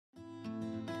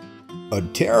a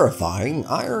terrifying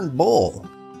iron bull,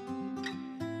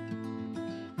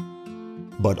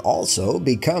 but also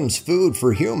becomes food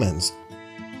for humans.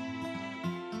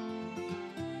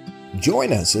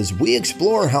 Join us as we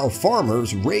explore how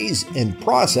farmers raise and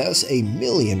process 1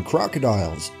 million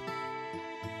crocodiles.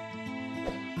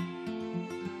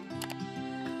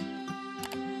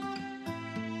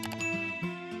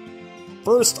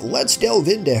 First, let's delve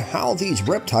into how these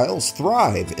reptiles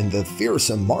thrive in the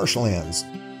fearsome marshlands.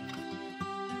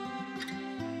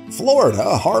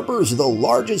 Florida harbors the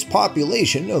largest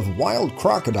population of wild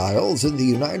crocodiles in the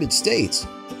United States,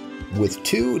 with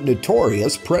 2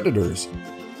 notorious predators,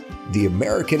 the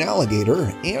American alligator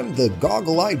and the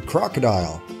goggle-eyed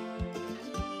crocodile.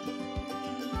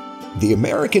 The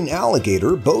American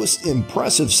alligator boasts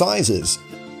impressive sizes,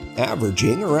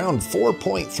 averaging around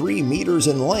 4.3 meters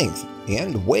in length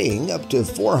and weighing up to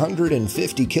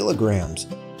 450 kilograms.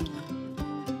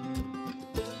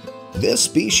 This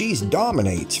species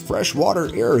dominates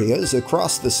freshwater areas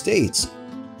across the states.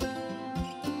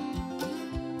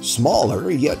 Smaller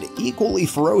yet equally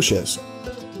ferocious,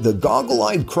 the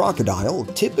goggle-eyed crocodile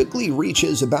typically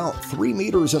reaches about 3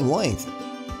 meters in length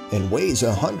and weighs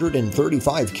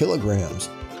 135 kilograms.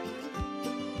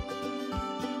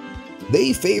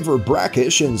 They favor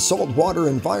brackish and saltwater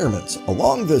environments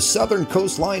along the southern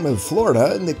coastline of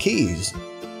Florida and the Keys.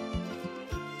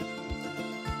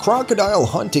 Crocodile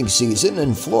hunting season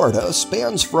in Florida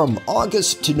spans from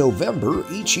August to November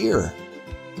each year,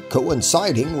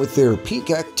 coinciding with their peak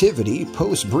activity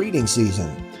post-breeding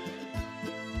season.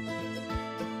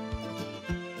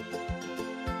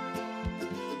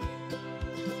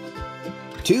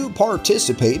 To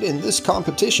participate in this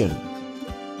competition,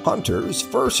 hunters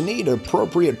first need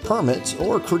appropriate permits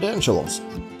or credentials.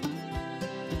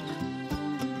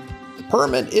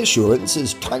 Permit issuance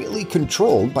is tightly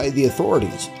controlled by the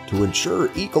authorities to ensure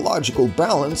ecological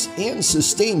balance and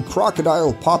sustain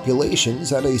crocodile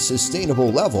populations at a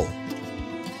sustainable level.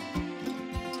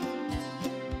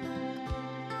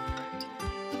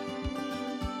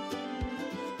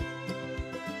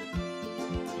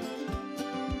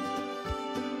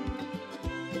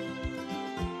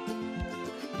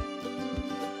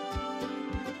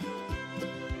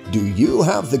 Do you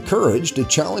have the courage to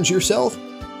challenge yourself?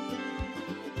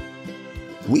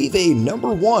 Leave a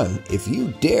number 1 if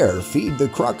you dare feed the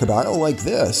crocodile like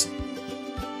this.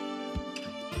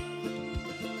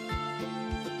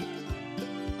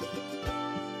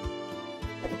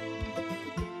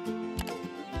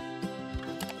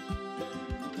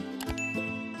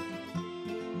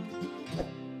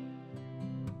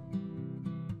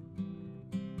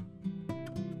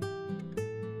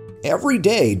 Every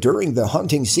day during the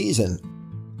hunting season,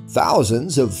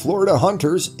 thousands of Florida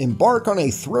hunters embark on a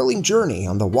thrilling journey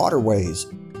on the waterways.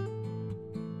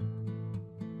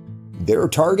 Their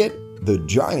target, the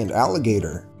giant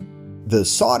alligator, the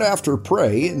sought-after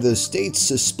prey in the state's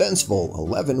suspenseful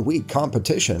 11-week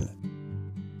competition.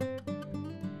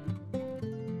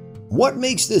 What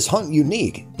makes this hunt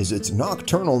unique is its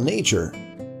nocturnal nature,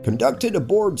 conducted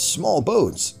aboard small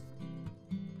boats.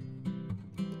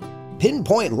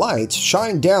 Pinpoint lights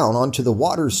shine down onto the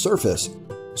water's surface,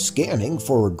 scanning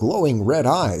for glowing red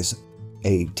eyes,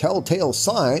 a telltale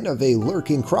sign of a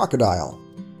lurking crocodile.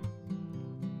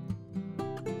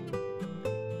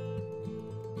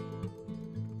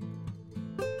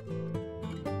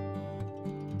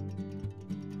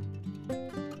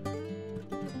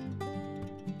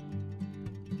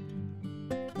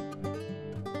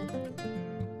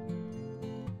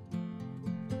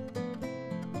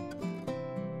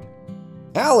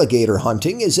 Alligator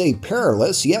hunting is a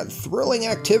perilous yet thrilling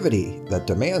activity that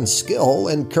demands skill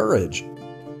and courage.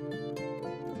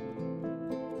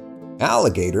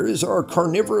 Alligators are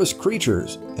carnivorous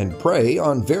creatures and prey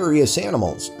on various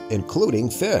animals, including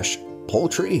fish,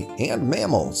 poultry, and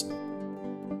mammals.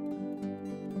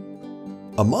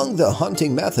 Among the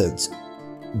hunting methods,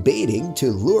 baiting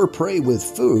to lure prey with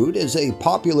food is a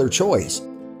popular choice.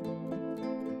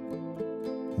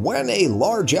 When a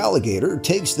large alligator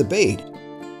takes the bait,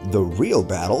 the real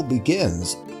battle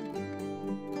begins.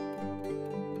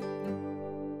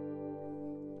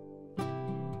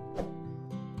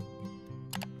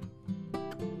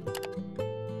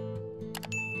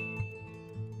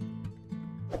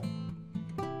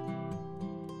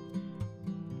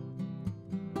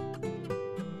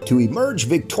 To emerge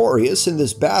victorious in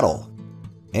this battle,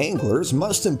 anglers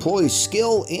must employ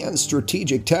skill and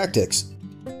strategic tactics.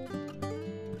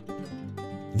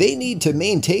 They need to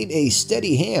maintain a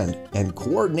steady hand and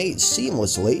coordinate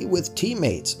seamlessly with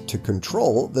teammates to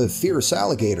control the fierce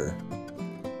alligator.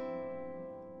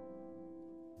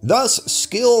 Thus,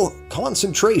 skill,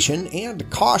 concentration, and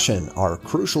caution are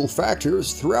crucial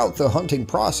factors throughout the hunting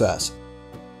process.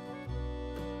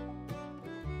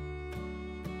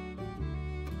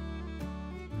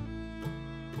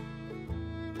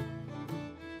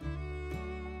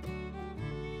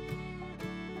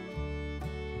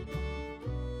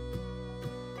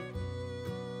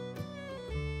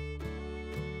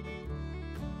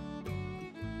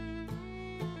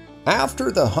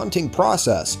 After the hunting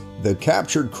process, the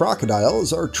captured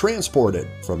crocodiles are transported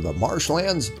from the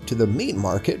marshlands to the meat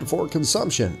market for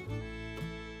consumption.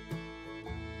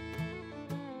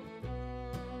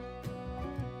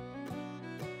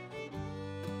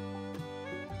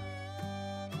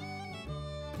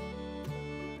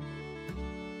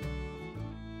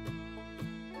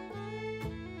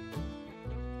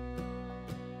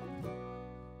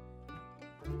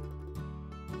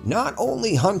 Not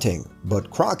only hunting, but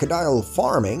crocodile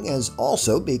farming has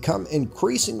also become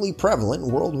increasingly prevalent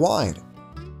worldwide.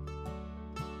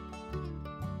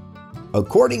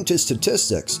 According to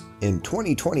statistics, in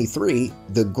 2023,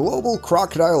 the global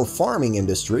crocodile farming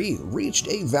industry reached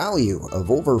a value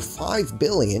of over $5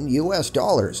 billion,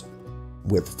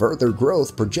 with further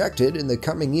growth projected in the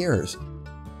coming years.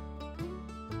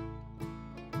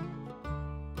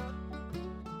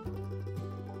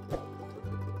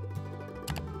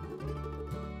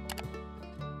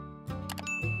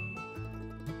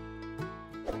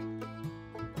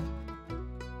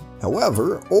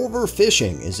 However,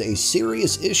 overfishing is a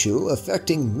serious issue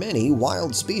affecting many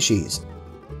wild species,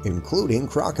 including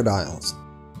crocodiles.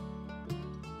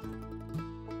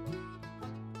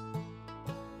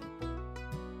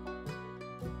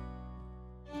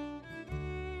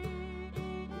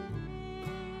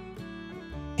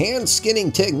 Hand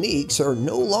skinning techniques are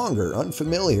no longer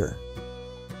unfamiliar.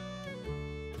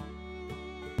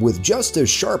 With just a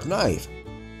sharp knife,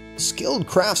 skilled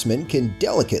craftsmen can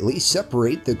delicately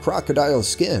separate the crocodile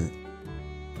skin.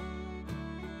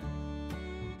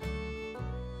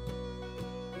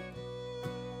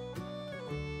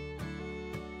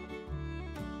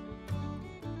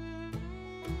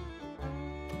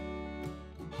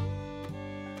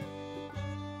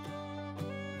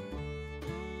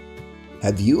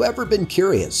 Have you ever been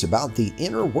curious about the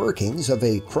inner workings of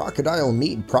a crocodile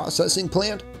meat processing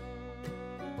plant?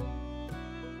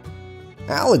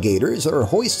 Alligators are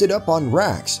hoisted up on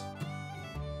racks.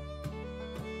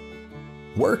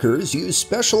 Workers use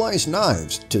specialized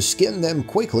knives to skin them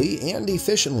quickly and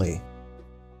efficiently.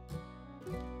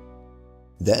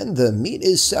 Then the meat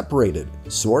is separated,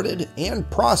 sorted, and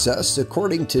processed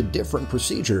according to different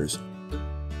procedures.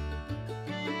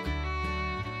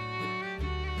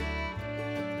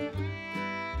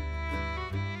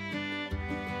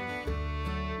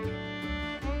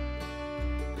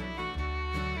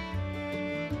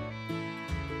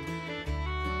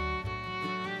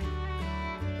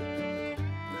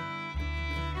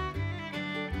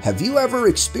 Have you ever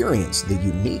experienced the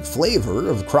unique flavor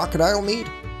of crocodile meat?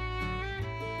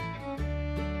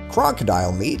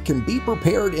 Crocodile meat can be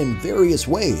prepared in various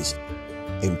ways,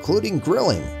 including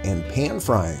grilling and pan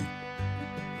frying.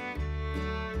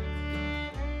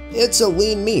 It's a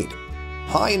lean meat,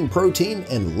 high in protein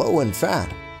and low in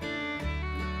fat.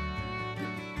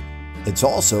 It's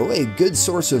also a good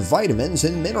source of vitamins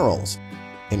and minerals,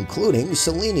 including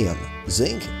selenium,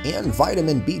 zinc, and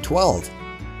vitamin B12.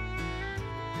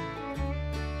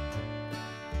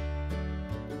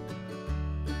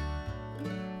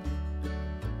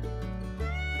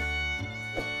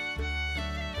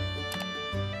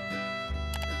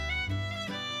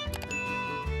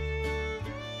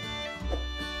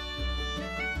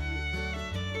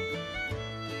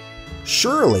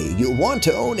 Surely you'll want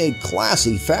to own a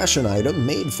classy fashion item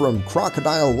made from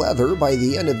crocodile leather by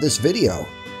the end of this video.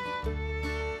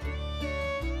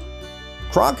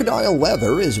 Crocodile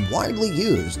leather is widely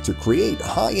used to create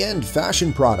high-end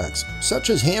fashion products such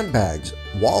as handbags,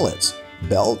 wallets,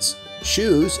 belts,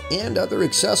 shoes, and other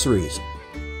accessories.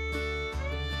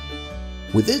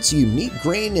 With its unique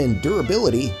grain and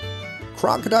durability,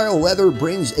 crocodile leather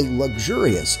brings a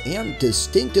luxurious and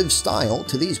distinctive style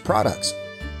to these products.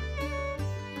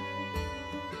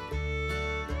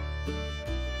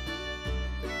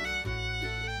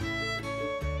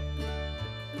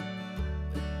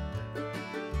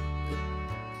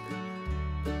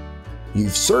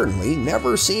 You've certainly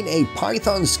never seen a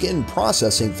python skin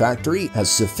processing factory as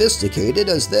sophisticated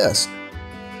as this.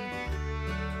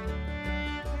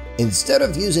 Instead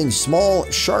of using small,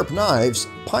 sharp knives,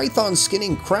 python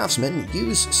skinning craftsmen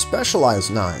use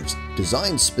specialized knives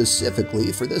designed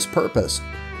specifically for this purpose.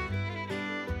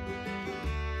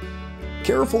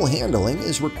 Careful handling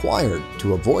is required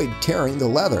to avoid tearing the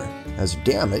leather, as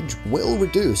damage will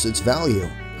reduce its value.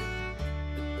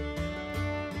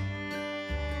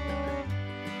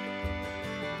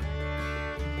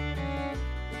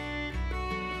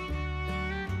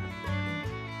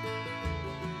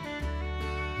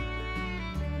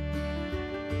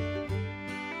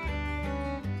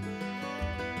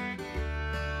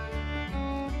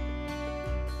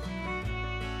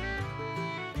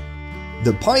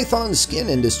 The python skin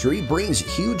industry brings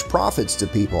huge profits to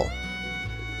people.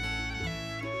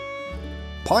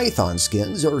 Python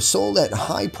skins are sold at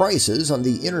high prices on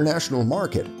the international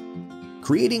market,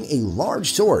 creating a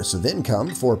large source of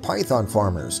income for python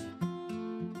farmers.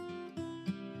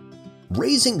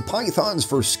 Raising pythons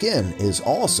for skin is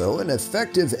also an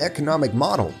effective economic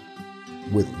model,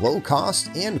 with low cost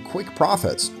and quick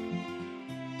profits.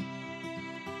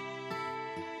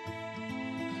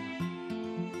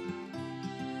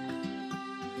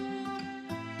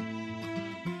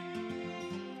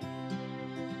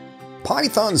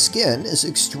 Python skin is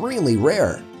extremely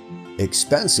rare,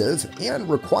 expensive, and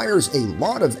requires a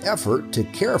lot of effort to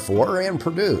care for and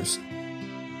produce.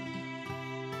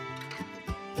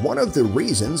 One of the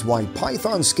reasons why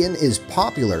python skin is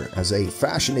popular as a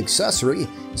fashion accessory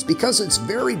is because it's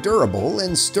very durable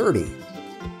and sturdy.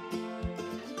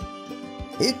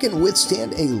 It can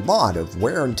withstand a lot of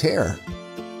wear and tear,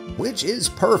 which is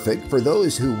perfect for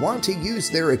those who want to use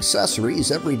their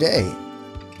accessories every day.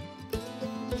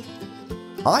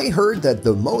 I heard that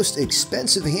the most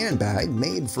expensive handbag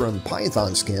made from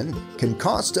python skin can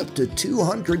cost up to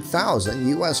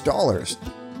 $200,000 US.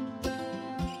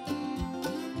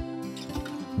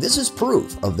 This is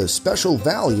proof of the special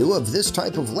value of this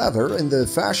type of leather in the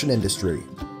fashion industry.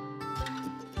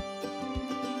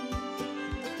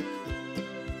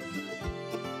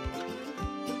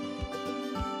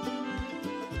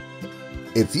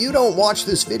 If you don't watch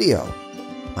this video,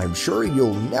 I'm sure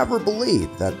you'll never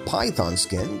believe that python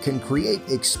skin can create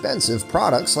expensive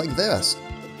products like this.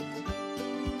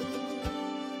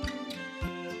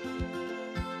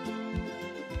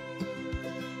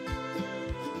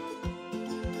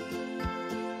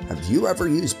 Have you ever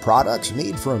used products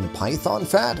made from python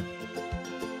fat?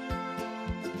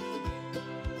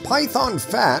 Python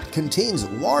fat contains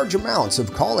large amounts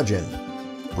of collagen,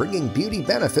 bringing beauty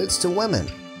benefits to women.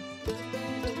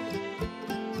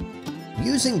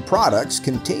 Using products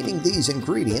containing these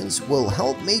ingredients will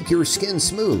help make your skin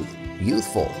smooth,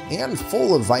 youthful, and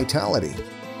full of vitality.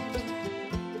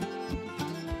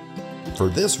 For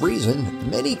this reason,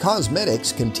 many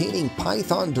cosmetics containing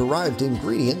python-derived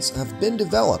ingredients have been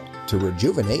developed to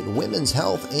rejuvenate women's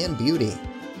health and beauty.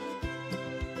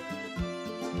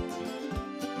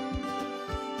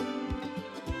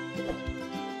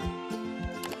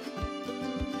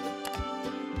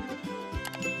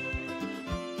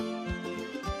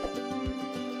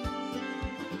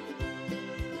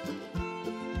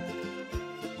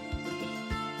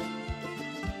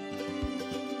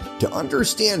 To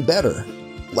understand better,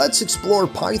 let's explore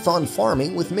python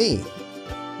farming with me.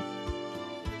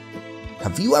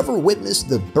 Have you ever witnessed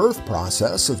the birth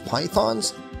process of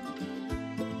pythons?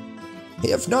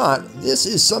 If not, this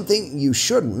is something you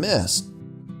shouldn't miss.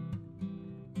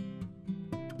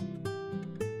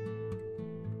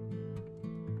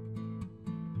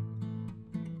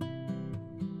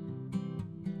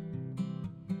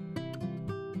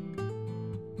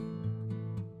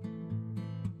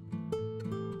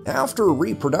 After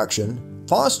reproduction,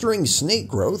 fostering snake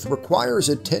growth requires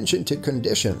attention to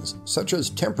conditions such as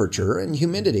temperature and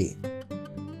humidity.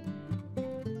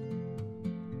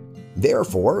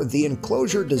 Therefore, the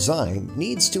enclosure design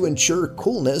needs to ensure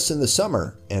coolness in the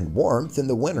summer and warmth in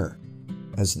the winter,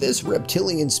 as this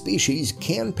reptilian species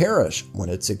can perish when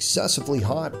it's excessively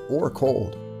hot or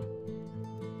cold.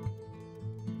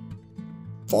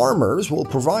 Farmers will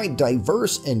provide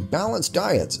diverse and balanced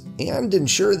diets and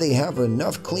ensure they have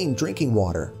enough clean drinking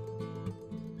water.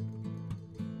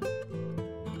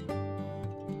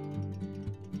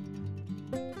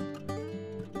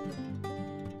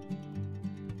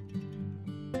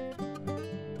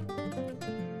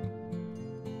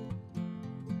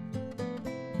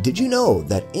 Did you know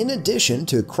that in addition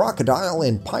to crocodile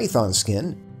and python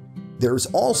skin, there's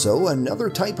also another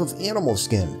type of animal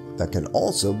skin that can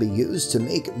also be used to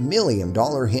make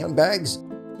million-dollar handbags?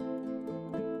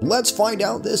 Let's find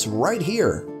out this right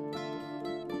here.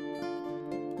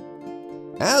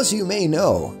 As you may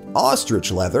know,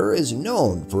 ostrich leather is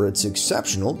known for its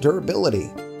exceptional durability.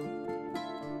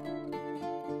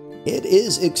 It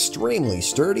is extremely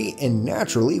sturdy and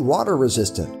naturally water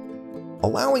resistant,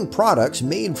 allowing products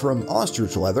made from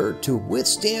ostrich leather to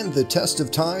withstand the test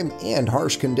of time and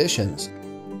harsh conditions.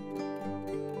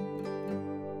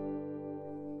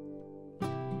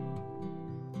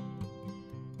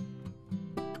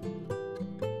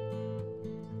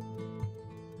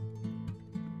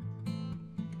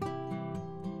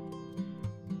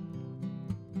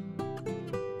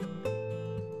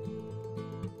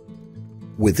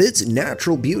 With its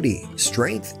natural beauty,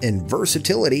 strength, and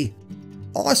versatility,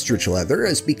 ostrich leather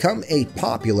has become a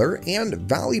popular and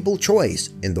valuable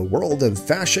choice in the world of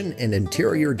fashion and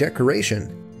interior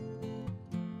decoration.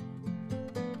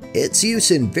 Its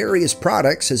use in various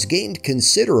products has gained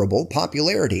considerable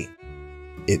popularity.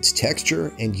 Its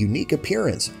texture and unique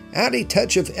appearance add a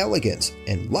touch of elegance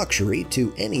and luxury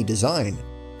to any design.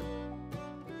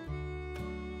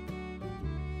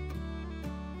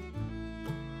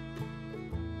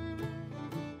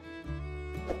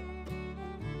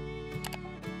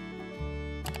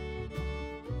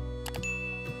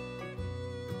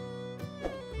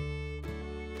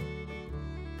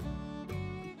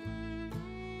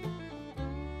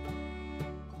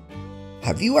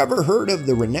 Have you ever heard of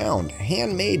the renowned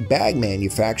handmade bag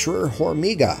manufacturer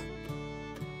Hormiga?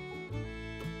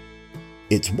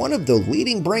 It's one of the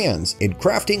leading brands in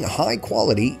crafting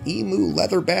high-quality emu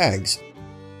leather bags.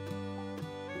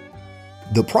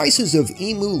 The prices of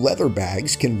emu leather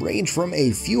bags can range from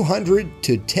a few hundred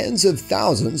to tens of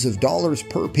thousands of dollars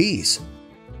per piece.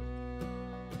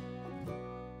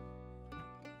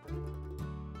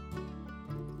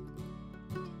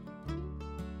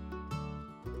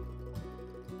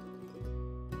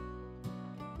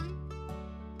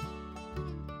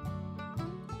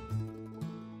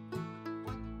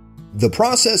 The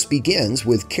process begins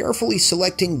with carefully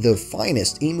selecting the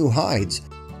finest emu hides,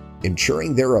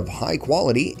 ensuring they're of high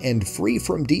quality and free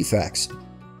from defects.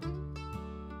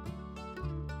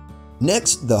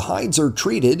 Next, the hides are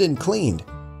treated and cleaned,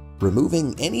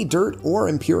 removing any dirt or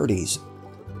impurities.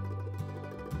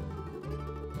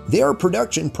 Their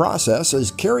production process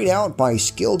is carried out by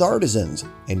skilled artisans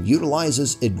and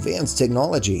utilizes advanced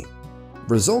technology,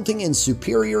 resulting in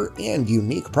superior and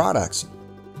unique products.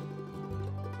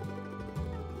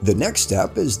 The next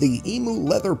step is the emu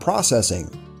leather processing,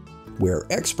 where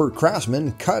expert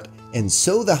craftsmen cut and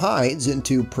sew the hides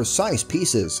into precise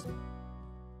pieces.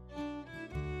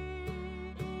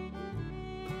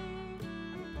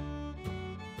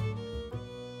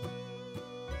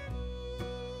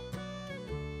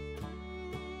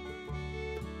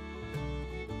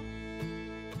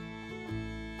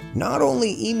 Not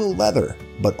only emu leather,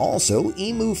 but also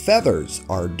emu feathers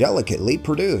are delicately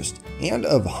produced and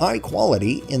of high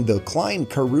quality in the Klein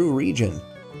Karoo region,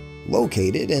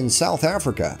 located in South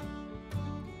Africa.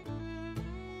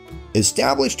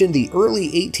 Established in the early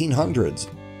 1800s,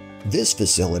 this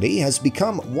facility has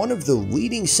become one of the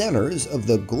leading centers of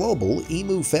the global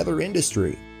emu feather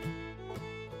industry.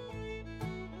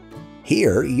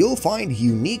 Here, you'll find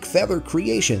unique feather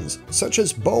creations such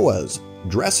as boas,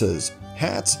 dresses,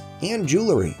 hats, and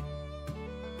jewelry.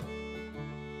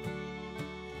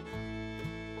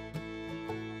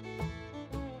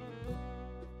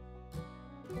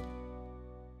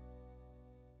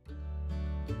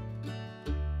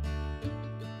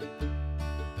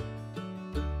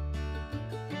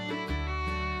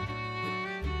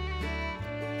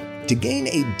 To gain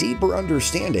a deeper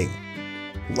understanding,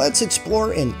 let's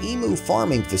explore an emu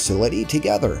farming facility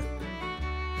together.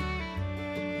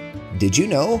 Did you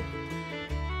know?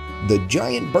 The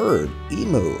giant bird,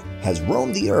 emu, has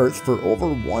roamed the earth for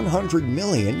over 100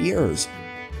 million years.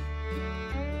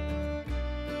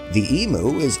 The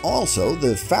emu is also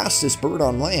the fastest bird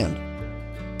on land,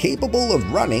 capable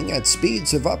of running at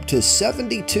speeds of up to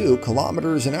 72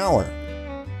 kilometers an hour.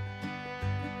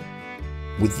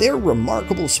 With their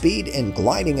remarkable speed and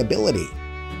gliding ability,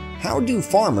 how do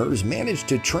farmers manage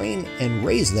to train and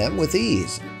raise them with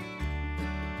ease?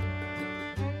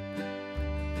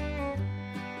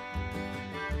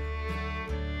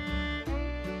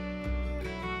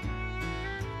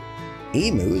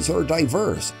 Emus are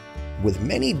diverse, with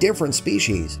many different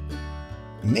species,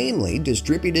 mainly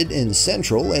distributed in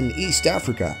Central and East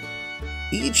Africa,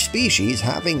 each species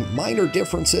having minor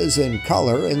differences in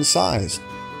color and size.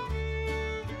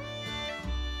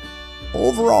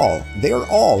 Overall, they are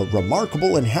all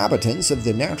remarkable inhabitants of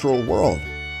the natural world,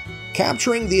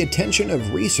 capturing the attention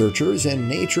of researchers and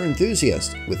nature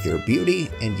enthusiasts with their beauty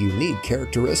and unique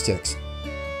characteristics.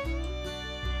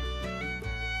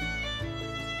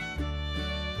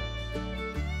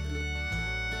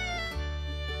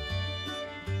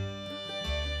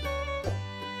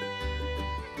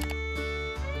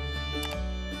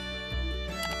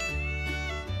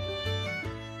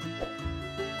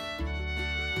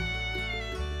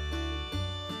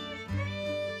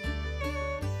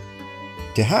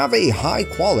 To have a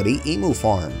high-quality emu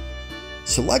farm,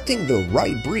 selecting the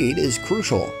right breed is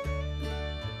crucial.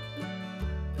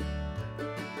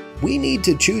 We need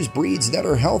to choose breeds that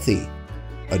are healthy,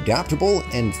 adaptable,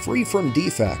 and free from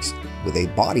defects, with a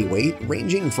body weight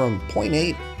ranging from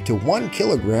 0.8 to 1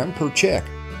 kilogram per chick.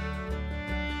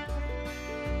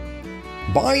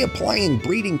 By applying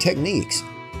breeding techniques,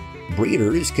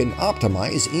 breeders can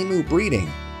optimize emu breeding.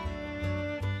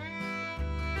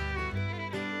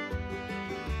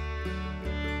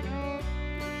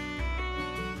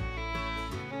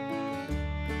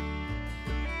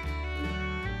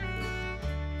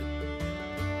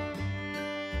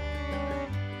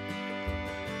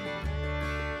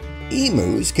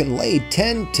 Emus can lay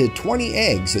 10 to 20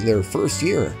 eggs in their first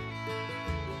year.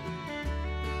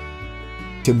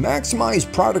 To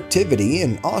maximize productivity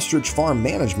in ostrich farm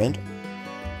management,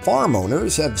 farm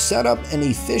owners have set up an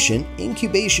efficient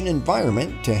incubation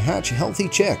environment to hatch healthy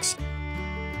chicks.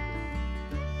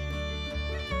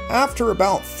 After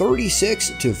about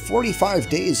 36 to 45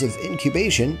 days of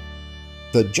incubation,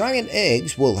 the giant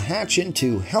eggs will hatch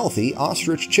into healthy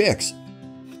ostrich chicks,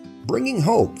 bringing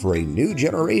hope for a new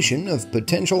generation of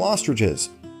potential ostriches.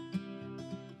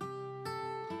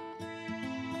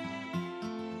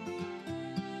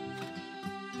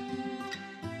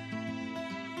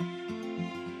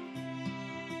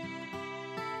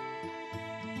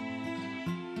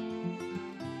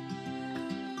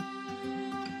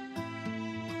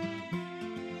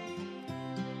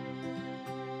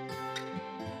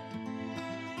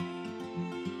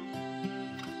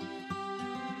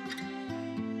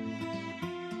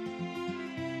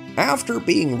 After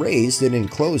being raised in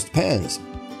enclosed pens,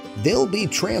 they'll be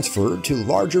transferred to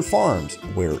larger farms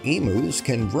where emus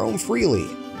can roam freely,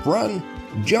 run,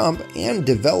 jump, and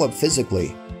develop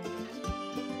physically.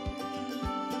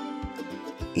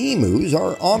 Emus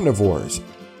are omnivores.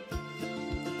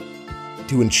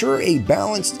 To ensure a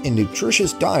balanced and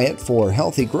nutritious diet for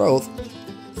healthy growth,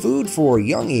 food for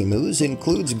young emus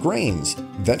includes grains,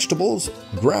 vegetables,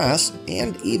 grass,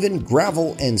 and even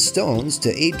gravel and stones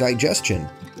to aid digestion.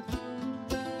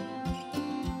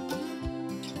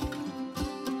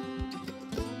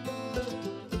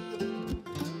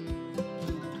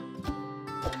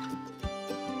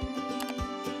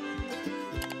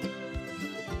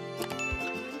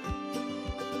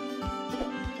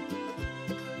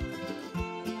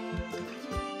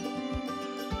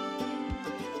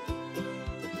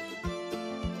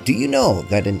 Do you know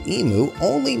that an emu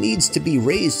only needs to be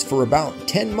raised for about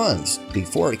 10 months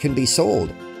before it can be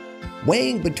sold,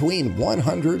 weighing between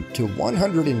 100 to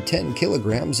 110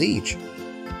 kilograms each?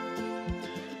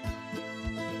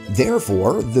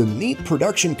 Therefore, the meat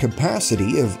production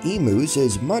capacity of emus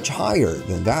is much higher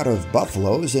than that of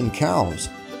buffaloes and cows.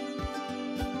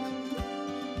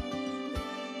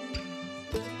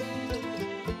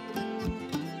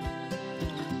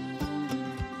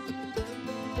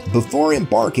 Before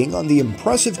embarking on the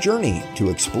impressive journey to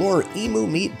explore emu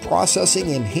meat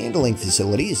processing and handling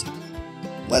facilities,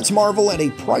 let's marvel at a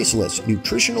priceless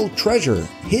nutritional treasure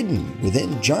hidden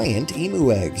within giant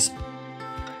emu eggs.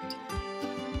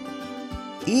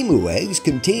 Emu eggs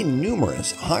contain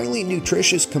numerous highly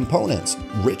nutritious components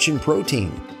rich in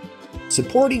protein,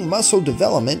 supporting muscle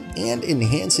development and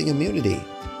enhancing immunity.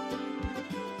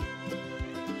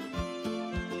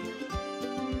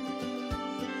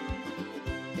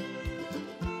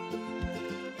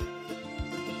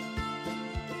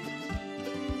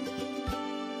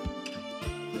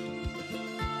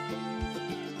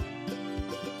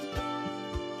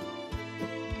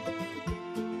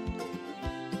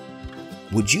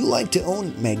 Would you like to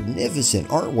own magnificent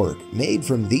artwork made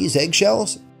from these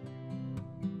eggshells?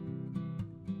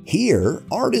 Here,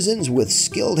 artisans with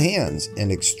skilled hands and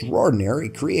extraordinary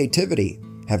creativity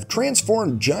have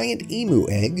transformed giant emu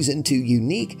eggs into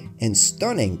unique and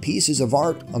stunning pieces of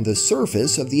art on the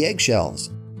surface of the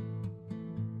eggshells.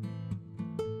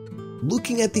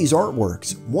 Looking at these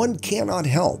artworks, one cannot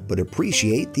help but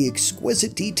appreciate the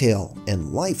exquisite detail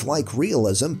and lifelike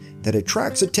realism that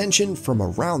attracts attention from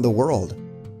around the world.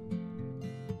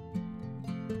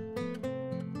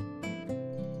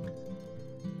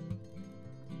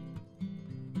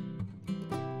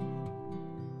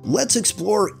 Let's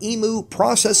explore emu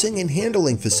processing and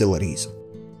handling facilities.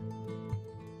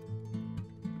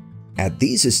 At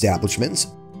these establishments,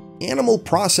 animal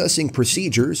processing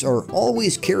procedures are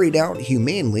always carried out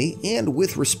humanely and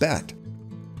with respect,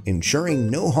 ensuring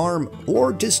no harm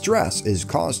or distress is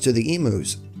caused to the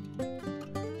emus.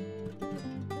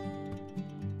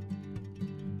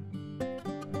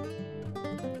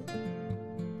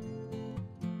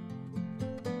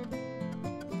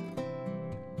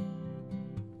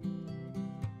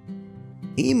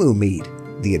 emu meat,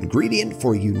 the ingredient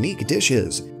for unique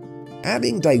dishes,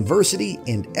 adding diversity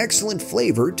and excellent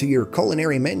flavor to your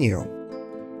culinary menu.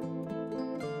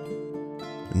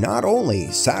 Not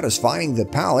only satisfying the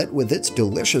palate with its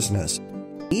deliciousness,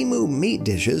 emu meat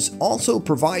dishes also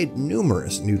provide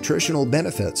numerous nutritional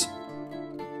benefits.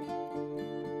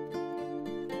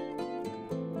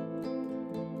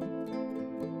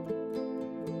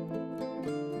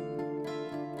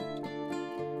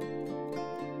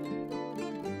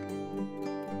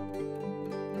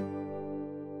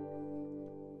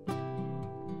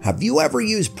 Have you ever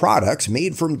used products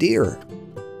made from deer?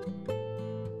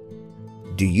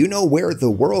 Do you know where the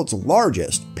world's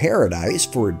largest paradise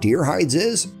for deer hides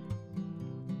is?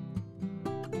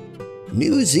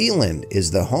 New Zealand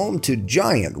is the home to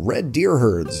giant red deer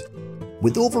herds,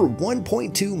 with over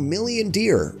 1.2 million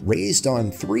deer raised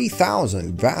on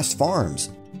 3,000 vast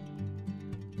farms.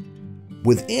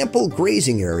 With ample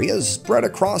grazing areas spread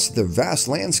across the vast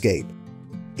landscape,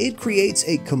 it creates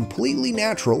a completely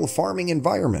natural farming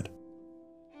environment.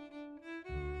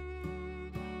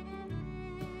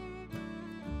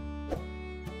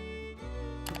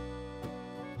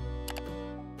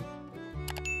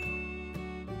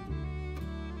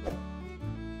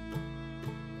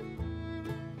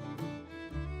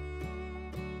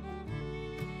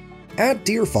 At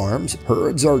deer farms,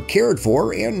 herds are cared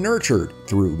for and nurtured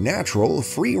through natural,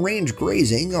 free-range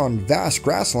grazing on vast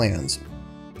grasslands.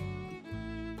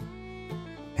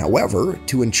 However,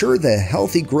 to ensure the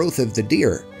healthy growth of the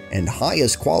deer and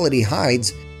highest quality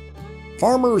hides,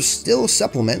 farmers still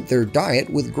supplement their diet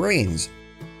with grains.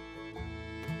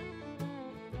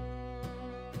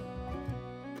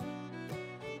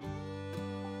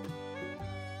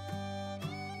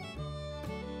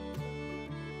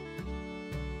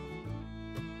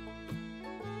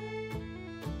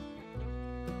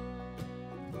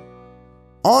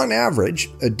 On average,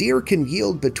 a deer can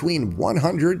yield between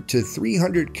 100 to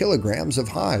 300 kilograms of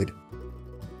hide,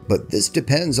 but this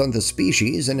depends on the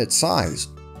species and its size.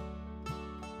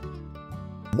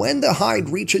 When the hide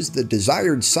reaches the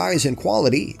desired size and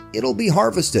quality, it'll be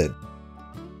harvested.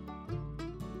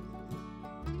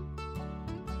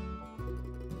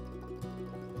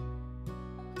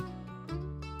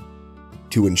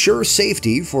 To ensure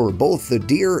safety for both the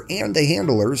deer and the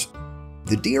handlers,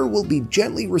 the deer will be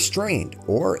gently restrained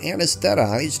or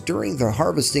anesthetized during the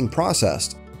harvesting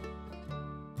process.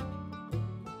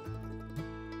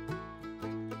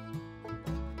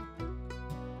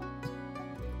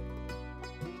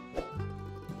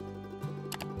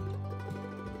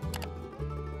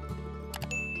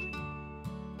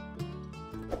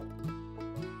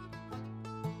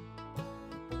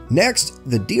 Next,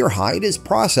 the deer hide is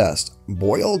processed,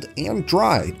 boiled, and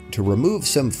dried to remove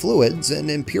some fluids and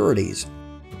impurities.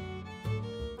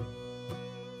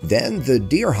 Then the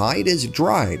deer hide is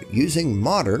dried using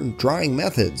modern drying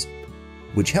methods,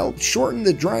 which help shorten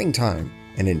the drying time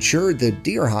and ensure the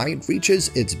deer hide reaches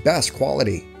its best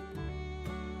quality.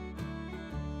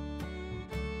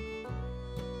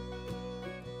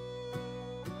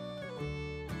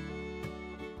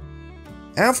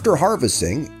 After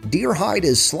harvesting, deer hide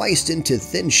is sliced into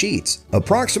thin sheets,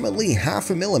 approximately half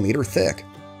a millimeter thick.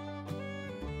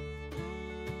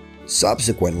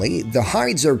 Subsequently, the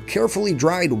hides are carefully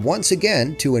dried once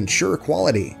again to ensure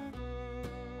quality.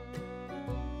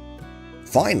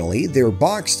 Finally, they're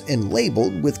boxed and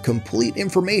labeled with complete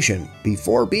information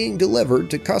before being delivered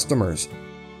to customers.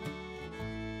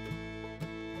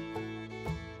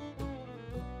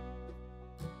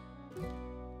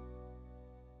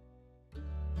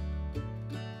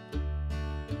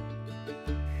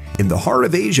 In the heart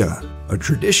of Asia, a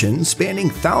tradition spanning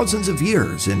thousands of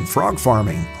years in frog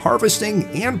farming, harvesting,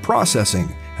 and processing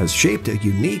has shaped a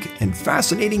unique and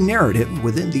fascinating narrative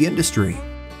within the industry.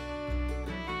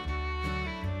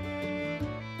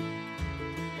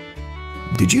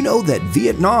 Did you know that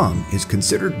Vietnam is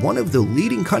considered one of the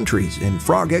leading countries in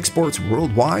frog exports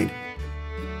worldwide?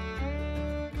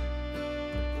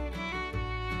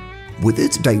 With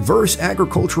its diverse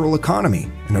agricultural economy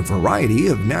and a variety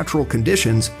of natural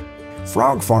conditions,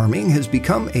 frog farming has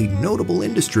become a notable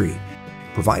industry,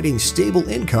 providing stable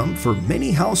income for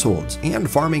many households and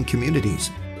farming communities.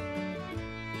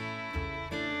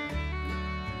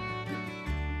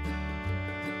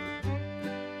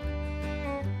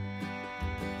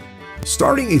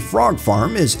 Starting a frog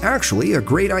farm is actually a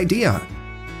great idea.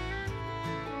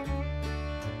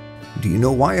 Do you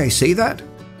know why I say that?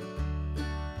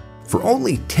 For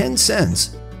only 10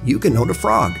 cents, you can own a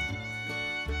frog.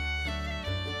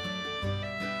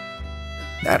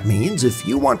 That means if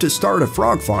you want to start a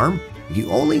frog farm, you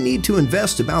only need to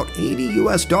invest about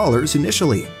 $80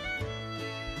 initially.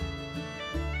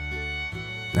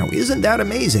 Now isn't that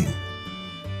amazing?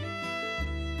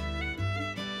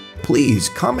 Please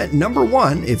comment number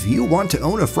 1 if you want to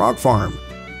own a frog farm.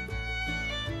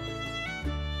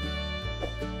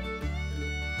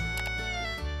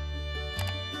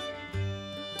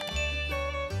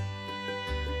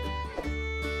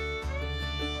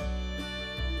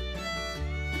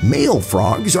 Male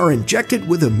frogs are injected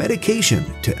with a medication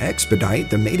to expedite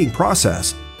the mating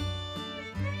process.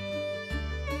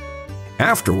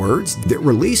 Afterwards, they're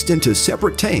released into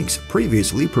separate tanks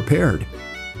previously prepared.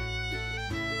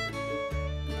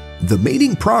 The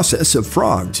mating process of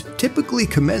frogs typically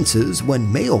commences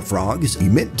when male frogs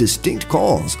emit distinct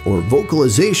calls or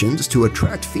vocalizations to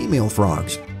attract female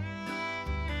frogs.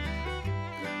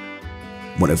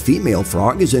 When a female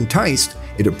frog is enticed,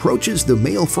 it approaches the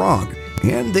male frog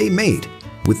and they mate,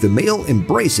 with the male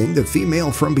embracing the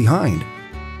female from behind.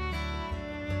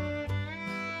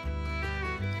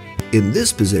 In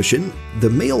this position, the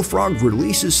male frog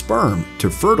releases sperm to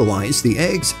fertilize the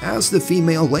eggs as the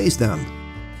female lays them.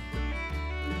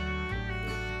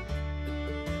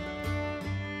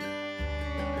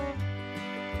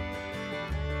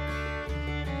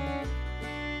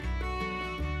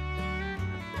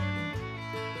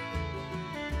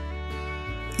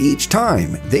 Each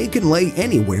time, they can lay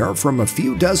anywhere from a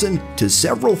few dozen to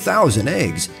several thousand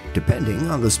eggs, depending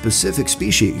on the specific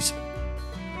species.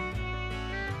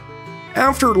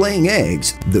 After laying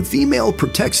eggs, the female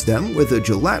protects them with a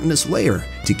gelatinous layer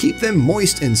to keep them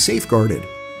moist and safeguarded.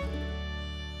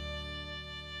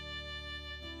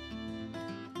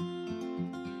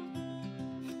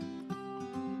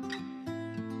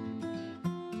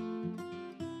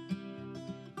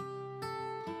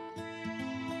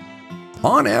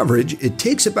 On average, it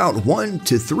takes about 1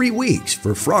 to 3 weeks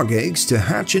for frog eggs to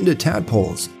hatch into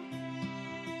tadpoles.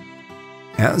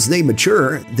 As they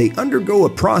mature, they undergo a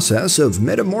process of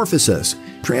metamorphosis,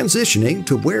 transitioning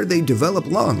to where they develop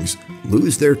lungs,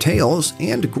 lose their tails,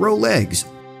 and grow legs.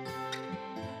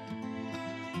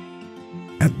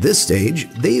 At this stage,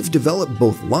 they've developed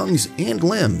both lungs and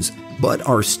limbs, but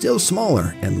are still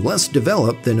smaller and less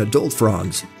developed than adult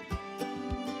frogs.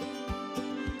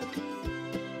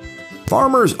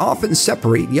 Farmers often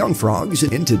separate young frogs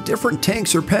into different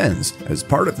tanks or pens as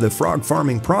part of the frog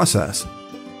farming process.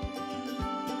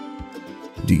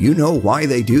 Do you know why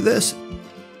they do this?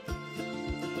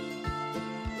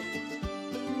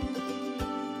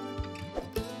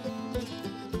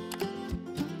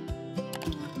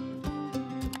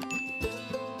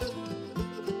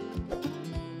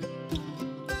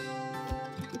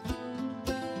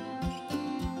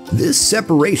 This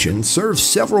separation serves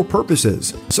several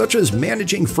purposes, such as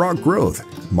managing frog growth,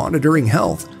 monitoring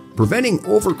health, preventing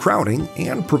overcrowding,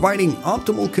 and providing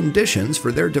optimal conditions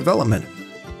for their development.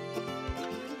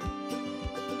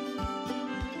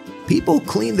 People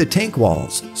clean the tank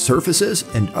walls, surfaces,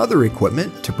 and other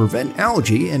equipment to prevent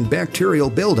algae and bacterial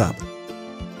buildup.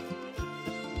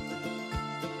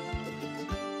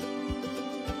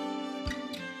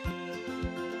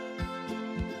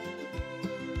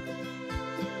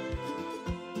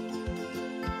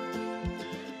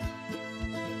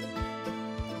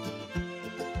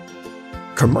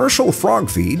 Commercial frog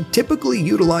feed typically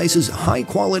utilizes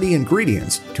high-quality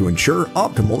ingredients to ensure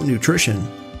optimal nutrition.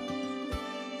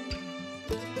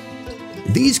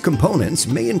 These components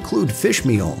may include fish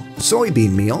meal,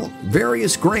 soybean meal,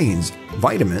 various grains,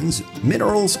 vitamins,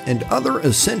 minerals, and other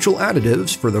essential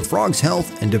additives for the frog's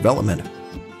health and development.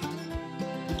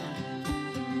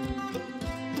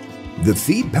 The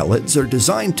feed pellets are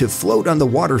designed to float on the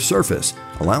water surface,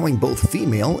 allowing both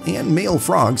female and male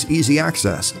frogs easy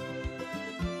access.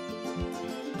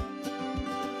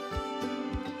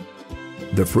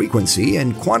 The frequency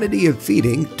and quantity of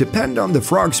feeding depend on the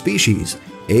frog species,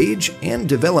 age, and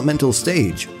developmental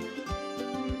stage.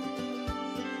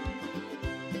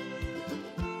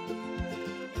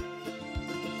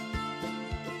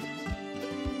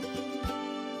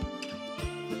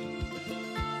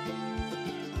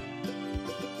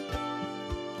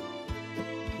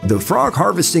 The frog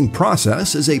harvesting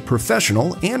process is a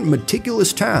professional and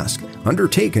meticulous task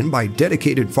undertaken by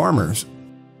dedicated farmers.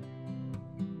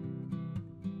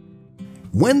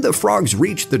 When the frogs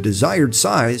reach the desired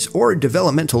size or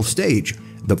developmental stage,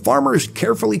 the farmers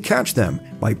carefully catch them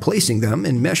by placing them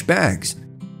in mesh bags.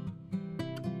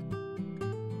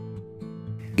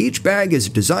 Each bag is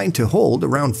designed to hold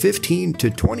around 15 to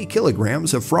 20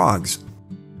 kilograms of frogs.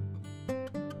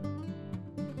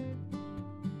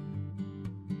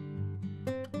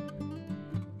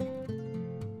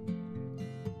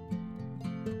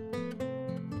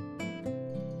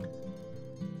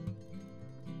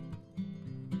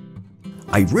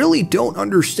 I really don't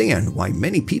understand why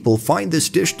many people find this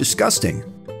dish disgusting.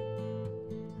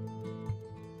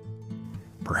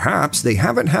 Perhaps they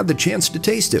haven't had the chance to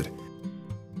taste it.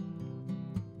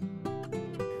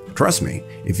 Trust me,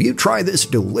 if you try this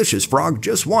delicious frog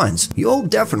just once, you'll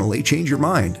definitely change your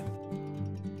mind.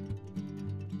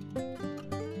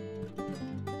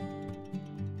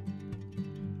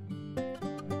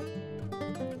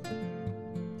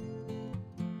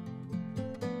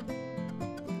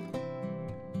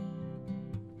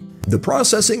 The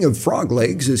processing of frog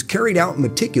legs is carried out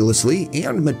meticulously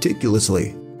and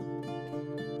meticulously.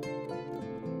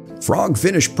 Frog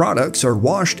finished products are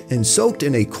washed and soaked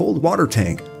in a cold water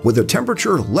tank with a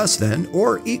temperature less than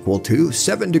or equal to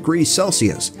 7 degrees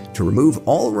Celsius to remove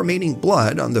all remaining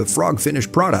blood on the frog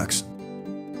finished products.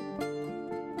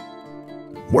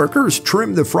 Workers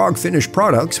trim the frog finished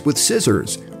products with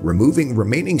scissors, removing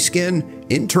remaining skin,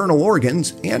 internal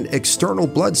organs, and external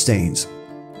blood stains.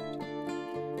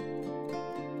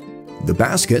 The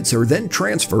baskets are then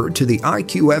transferred to the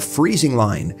IQF freezing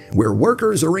line, where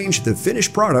workers arrange the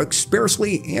finished products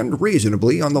sparsely and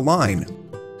reasonably on the line.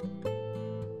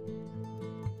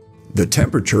 The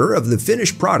temperature of the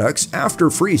finished products after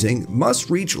freezing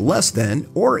must reach less than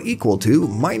or equal to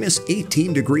minus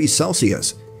 18 degrees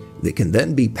Celsius. They can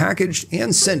then be packaged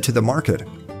and sent to the market.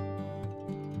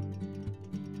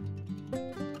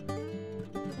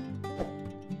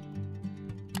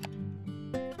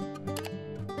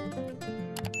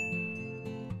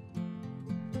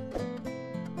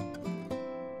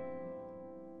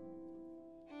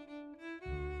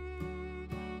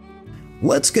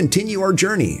 Let's continue our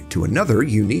journey to another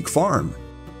unique farm.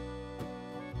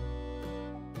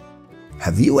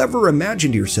 Have you ever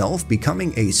imagined yourself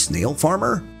becoming a snail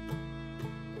farmer?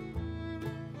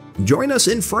 Join us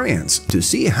in France to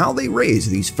see how they raise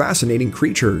these fascinating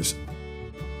creatures.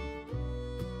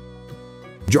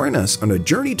 Join us on a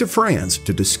journey to France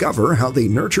to discover how they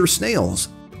nurture snails.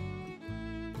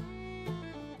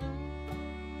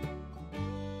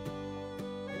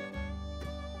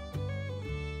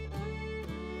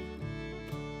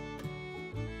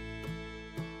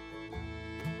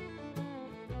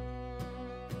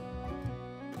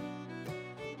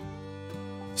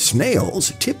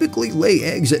 Snails typically lay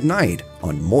eggs at night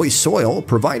on moist soil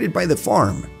provided by the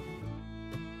farm.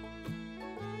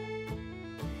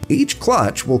 Each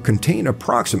clutch will contain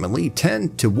approximately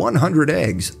 10 to 100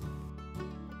 eggs.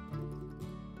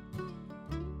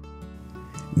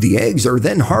 The eggs are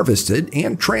then harvested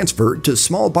and transferred to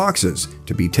small boxes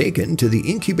to be taken to the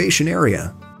incubation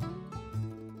area.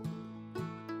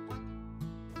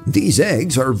 These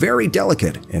eggs are very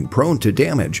delicate and prone to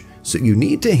damage, so you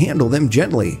need to handle them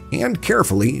gently and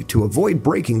carefully to avoid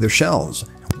breaking their shells,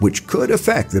 which could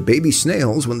affect the baby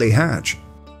snails when they hatch.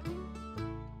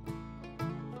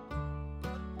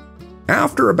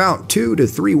 After about 2 to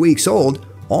 3 weeks old,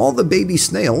 all the baby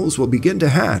snails will begin to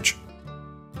hatch.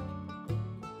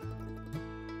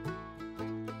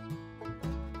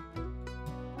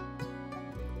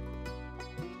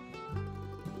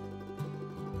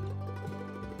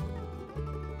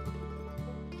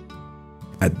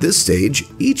 At this stage,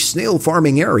 each snail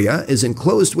farming area is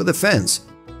enclosed with a fence.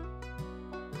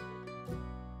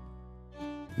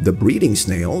 The breeding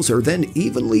snails are then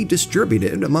evenly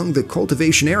distributed among the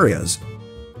cultivation areas.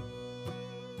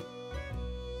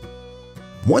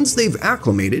 Once they've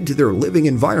acclimated to their living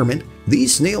environment,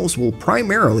 these snails will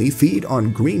primarily feed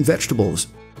on green vegetables.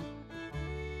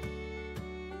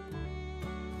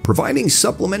 Providing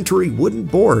supplementary wooden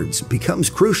boards becomes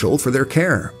crucial for their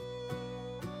care.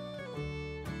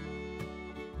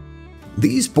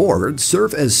 These boards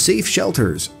serve as safe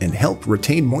shelters and help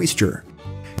retain moisture,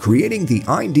 creating the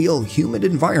ideal humid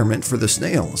environment for the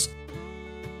snails.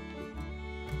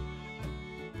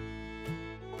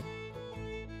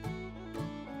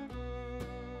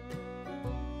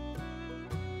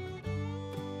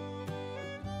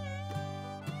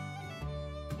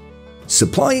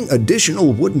 Supplying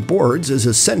additional wooden boards is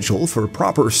essential for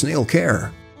proper snail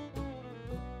care.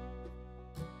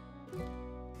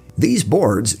 These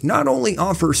boards not only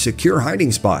offer secure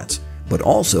hiding spots, but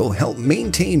also help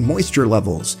maintain moisture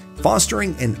levels,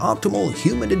 fostering an optimal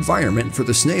humid environment for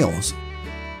the snails.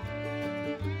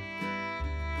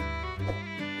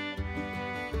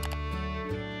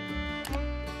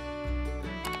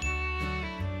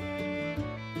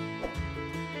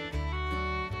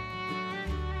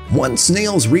 Once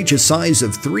snails reach a size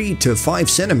of 3 to 5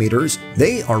 centimeters,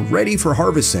 they are ready for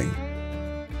harvesting.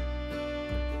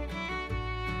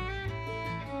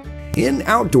 In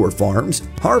outdoor farms,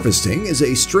 harvesting is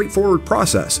a straightforward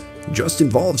process, just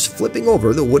involves flipping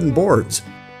over the wooden boards.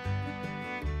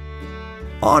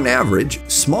 On average,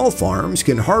 small farms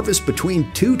can harvest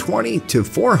between 220 to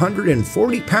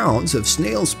 440 pounds of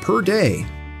snails per day.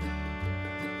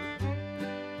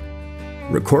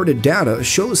 Recorded data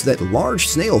shows that large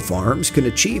snail farms can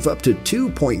achieve up to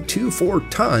 2.24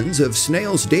 tons of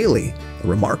snails daily, a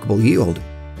remarkable yield.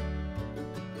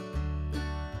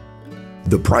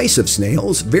 The price of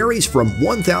snails varies from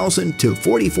 $1,000 to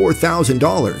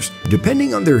 $44,000,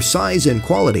 depending on their size and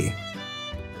quality.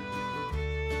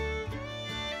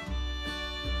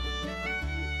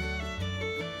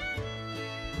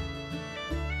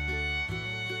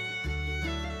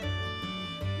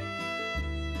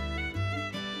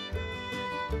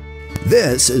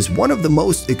 This is one of the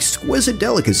most exquisite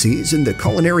delicacies in the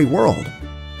culinary world.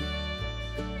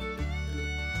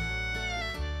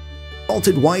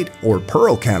 Salted white or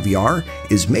pearl caviar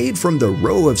is made from the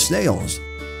roe of snails.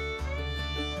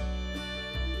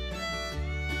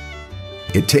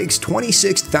 It takes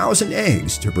 26,000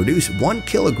 eggs to produce 1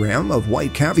 kilogram of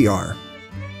white caviar.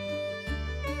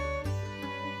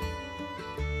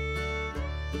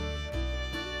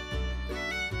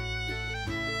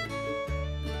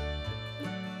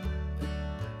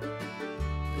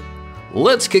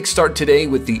 Let's kickstart today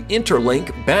with the Interlink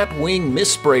Batwing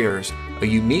Mist Sprayers, a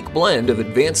unique blend of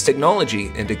advanced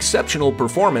technology and exceptional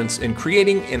performance in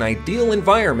creating an ideal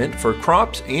environment for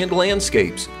crops and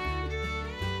landscapes.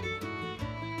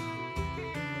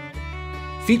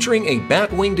 Featuring a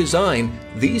batwing design,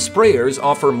 these sprayers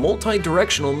offer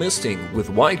multi-directional misting with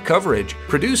wide coverage,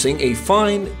 producing a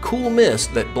fine, cool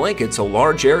mist that blankets a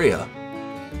large area.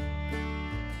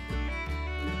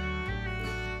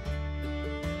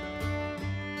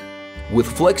 With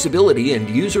flexibility and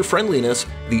user-friendliness,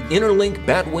 the Interlink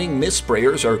Batwing Mist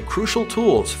Sprayers are crucial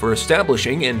tools for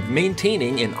establishing and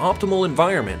maintaining an optimal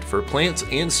environment for plants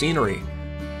and scenery.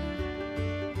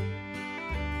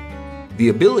 The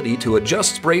ability to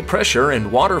adjust spray pressure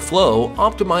and water flow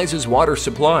optimizes water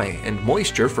supply and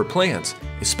moisture for plants,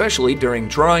 especially during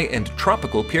dry and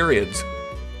tropical periods.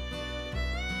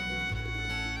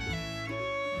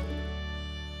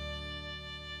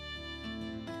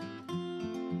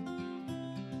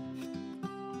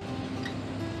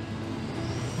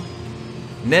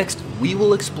 Next, we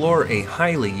will explore a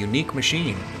highly unique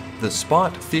machine, the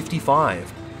Spot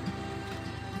 55.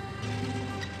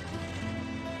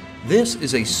 This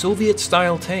is a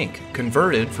Soviet-style tank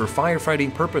converted for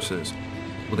firefighting purposes.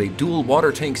 With a dual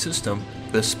water tank system,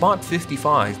 the Spot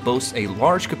 55 boasts a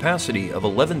large capacity of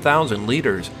 11,000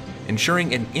 liters,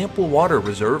 ensuring an ample water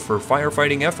reserve for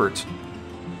firefighting efforts.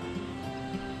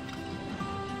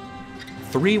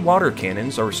 3 water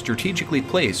cannons are strategically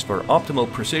placed for optimal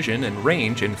precision and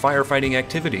range in firefighting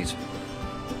activities.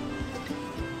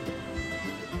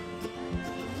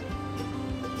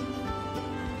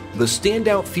 The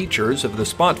standout features of the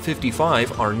Spot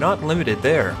 55 are not limited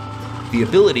there. The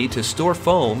ability to store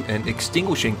foam and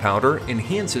extinguishing powder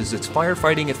enhances its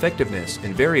firefighting effectiveness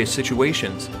in various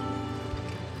situations.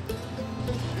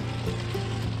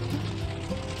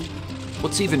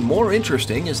 What's even more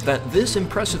interesting is that this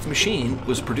impressive machine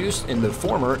was produced in the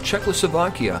former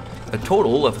Czechoslovakia, a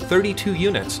total of 32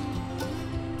 units.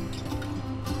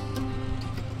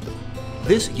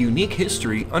 This unique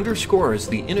history underscores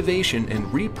the innovation in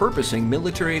repurposing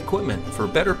military equipment for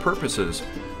better purposes.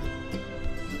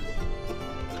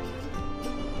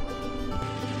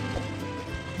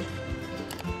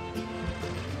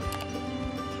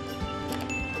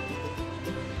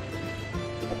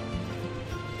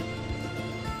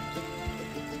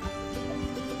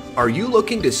 Are you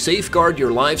looking to safeguard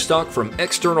your livestock from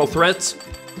external threats?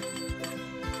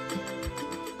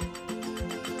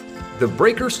 The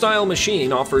breaker-style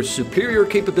machine offers superior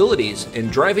capabilities in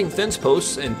driving fence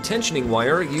posts and tensioning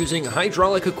wire using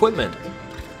hydraulic equipment.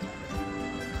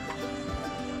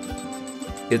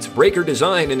 Its breaker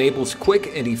design enables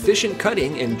quick and efficient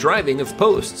cutting and driving of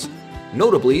posts.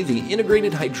 Notably, the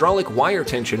integrated hydraulic wire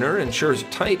tensioner ensures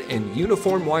tight and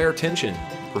uniform wire tension,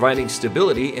 providing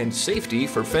stability and safety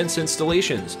for fence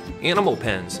installations, animal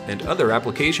pens, and other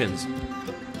applications.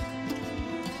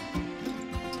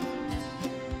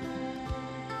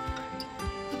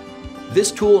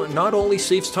 This tool not only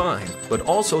saves time, but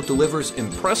also delivers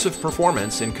impressive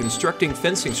performance in constructing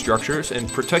fencing structures and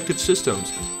protective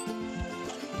systems.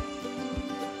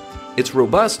 Its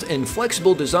robust and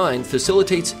flexible design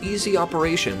facilitates easy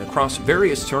operation across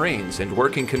various terrains and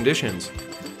working conditions.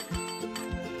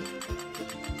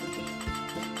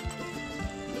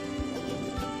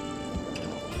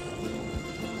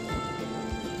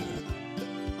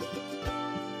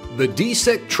 The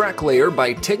D-Sec Track Layer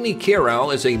by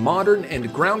Techniqueral is a modern and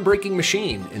groundbreaking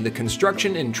machine in the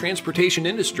construction and transportation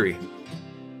industry.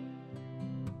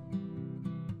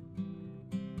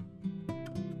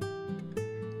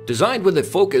 Designed with a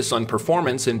focus on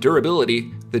performance and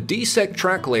durability, the D-Sec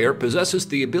track layer possesses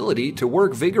the ability to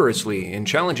work vigorously in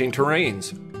challenging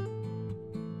terrains.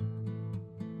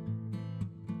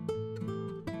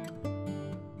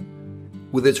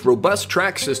 With its robust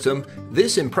track system,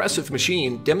 this impressive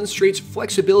machine demonstrates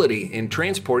flexibility in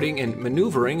transporting and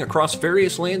maneuvering across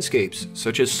various landscapes,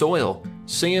 such as soil,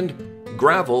 sand,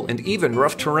 gravel, and even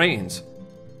rough terrains.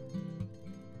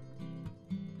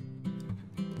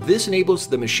 This enables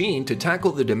the machine to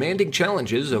tackle the demanding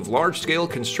challenges of large-scale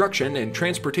construction and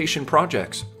transportation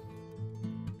projects.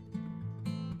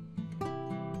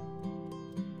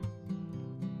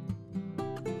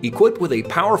 Equipped with a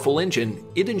powerful engine,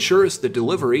 it ensures the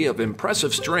delivery of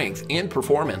impressive strength and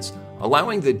performance,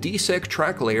 allowing the D-Sec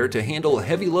track layer to handle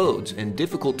heavy loads and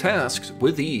difficult tasks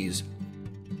with ease.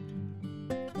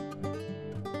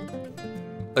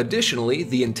 Additionally,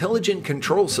 the intelligent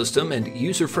control system and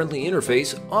user-friendly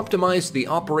interface optimize the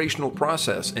operational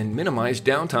process and minimize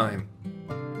downtime.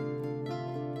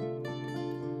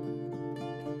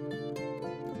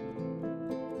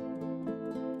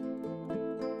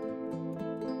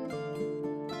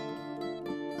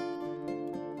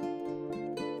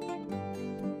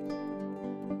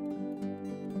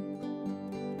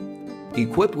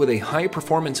 Equipped with a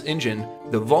high-performance engine,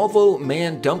 the Volvo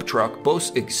manned dump truck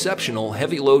boasts exceptional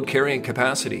heavy load carrying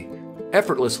capacity,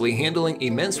 effortlessly handling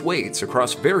immense weights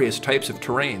across various types of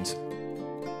terrains.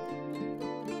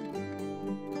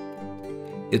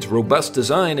 Its robust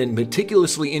design and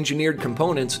meticulously engineered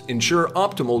components ensure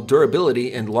optimal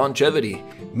durability and longevity,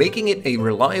 making it a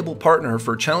reliable partner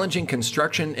for challenging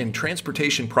construction and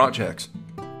transportation projects.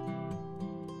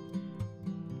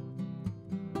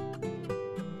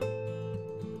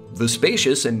 The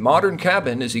spacious and modern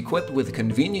cabin is equipped with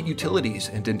convenient utilities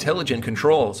and intelligent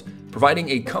controls, providing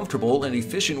a comfortable and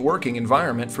efficient working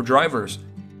environment for drivers.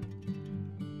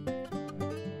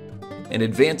 An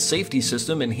advanced safety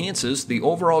system enhances the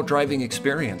overall driving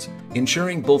experience,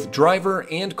 ensuring both driver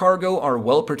and cargo are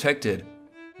well protected.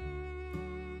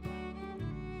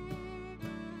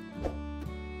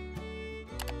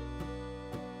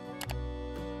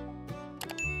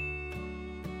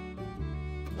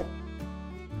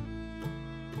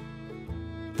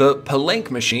 The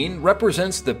Palenque machine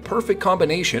represents the perfect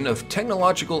combination of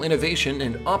technological innovation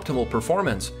and optimal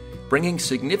performance, bringing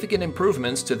significant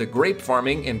improvements to the grape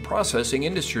farming and processing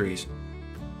industries.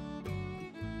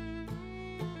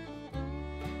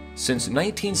 Since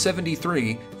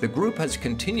 1973, the group has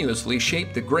continuously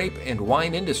shaped the grape and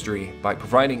wine industry by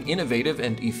providing innovative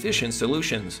and efficient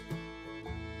solutions.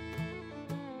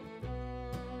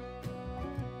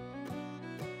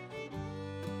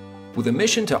 With a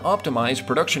mission to optimize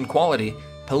production quality,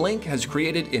 Palenque has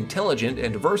created intelligent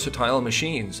and versatile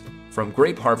machines, from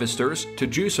grape harvesters to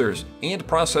juicers and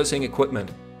processing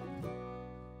equipment.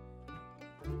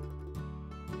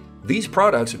 These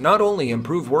products not only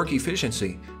improve work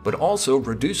efficiency, but also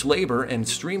reduce labor and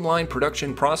streamline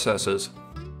production processes.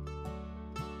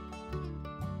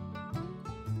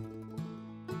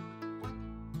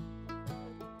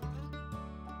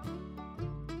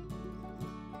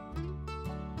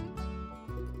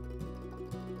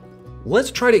 Let's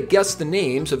try to guess the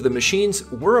names of the machines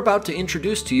we're about to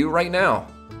introduce to you right now.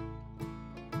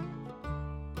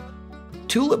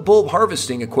 Tulip bulb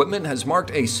harvesting equipment has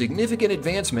marked a significant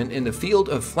advancement in the field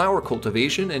of flower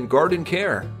cultivation and garden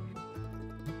care.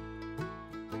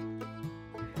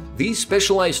 These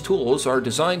specialized tools are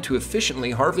designed to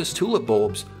efficiently harvest tulip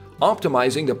bulbs,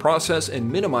 optimizing the process and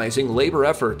minimizing labor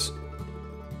efforts.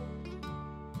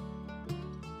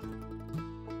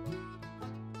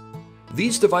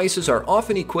 These devices are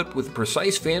often equipped with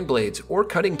precise fan blades or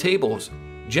cutting tables,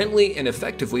 gently and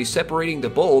effectively separating the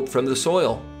bulb from the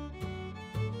soil.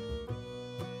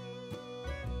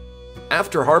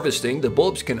 After harvesting, the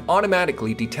bulbs can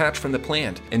automatically detach from the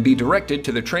plant and be directed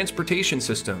to the transportation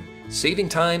system, saving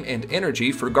time and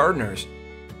energy for gardeners.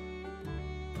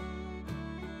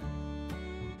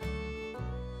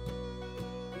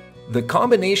 The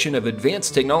combination of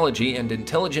advanced technology and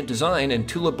intelligent design in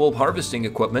tulip bulb harvesting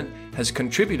equipment has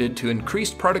contributed to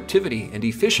increased productivity and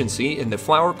efficiency in the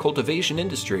flower cultivation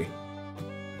industry.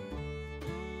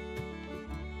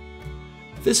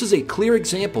 This is a clear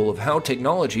example of how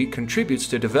technology contributes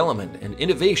to development and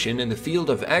innovation in the field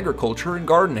of agriculture and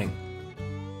gardening.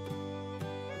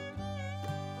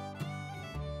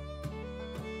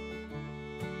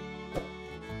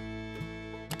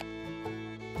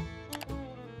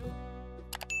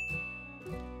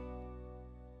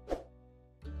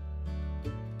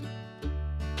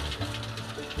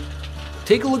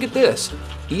 Take a look at this.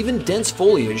 Even dense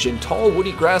foliage and tall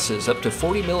woody grasses up to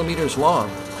 40 millimeters long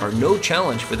are no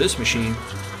challenge for this machine.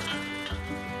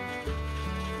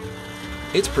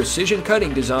 Its precision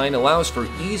cutting design allows for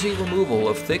easy removal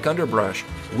of thick underbrush,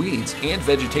 weeds, and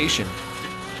vegetation.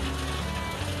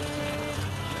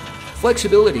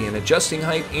 Flexibility in adjusting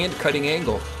height and cutting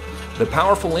angle. The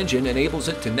powerful engine enables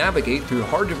it to navigate through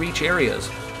hard-to-reach areas.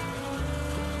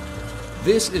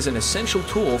 This is an essential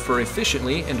tool for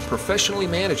efficiently and professionally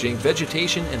managing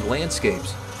vegetation and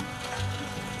landscapes.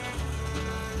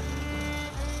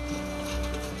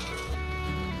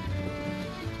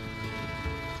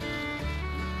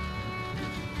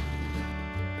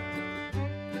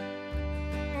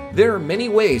 There are many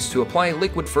ways to apply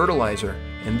liquid fertilizer,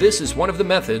 and this is one of the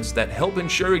methods that help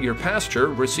ensure your pasture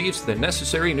receives the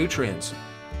necessary nutrients.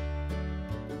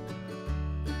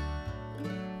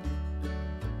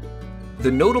 The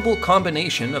notable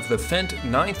combination of the Fendt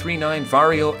 939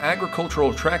 Vario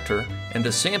agricultural tractor and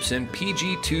the Samson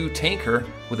PG2 tanker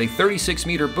with a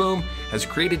 36-meter boom has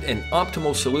created an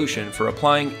optimal solution for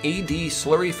applying AD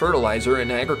slurry fertilizer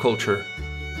in agriculture.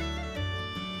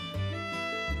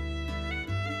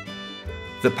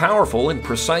 The powerful and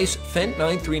precise Fendt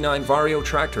 939 Vario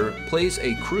tractor plays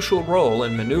a crucial role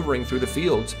in maneuvering through the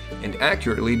fields and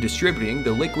accurately distributing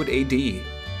the liquid AD.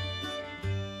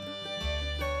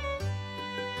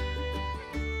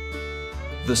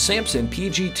 The Samson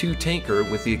PG2 tanker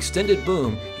with the extended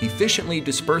boom efficiently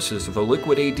disperses the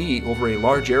liquid AD over a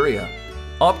large area,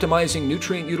 optimizing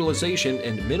nutrient utilization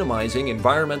and minimizing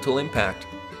environmental impact.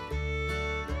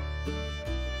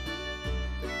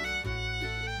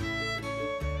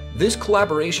 This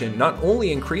collaboration not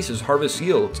only increases harvest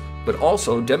yields, but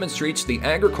also demonstrates the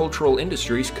agricultural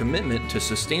industry's commitment to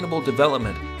sustainable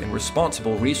development and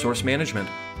responsible resource management.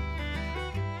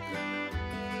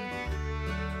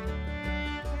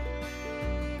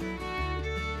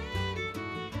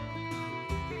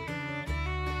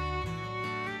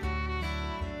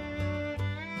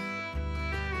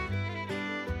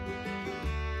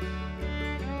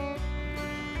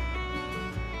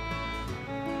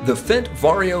 The Fendt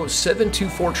Vario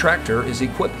 724 tractor is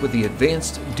equipped with the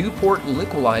advanced Duport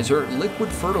Liquilizer liquid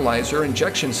fertilizer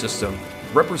injection system,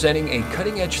 representing a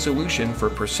cutting-edge solution for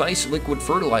precise liquid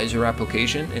fertilizer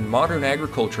application in modern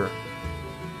agriculture.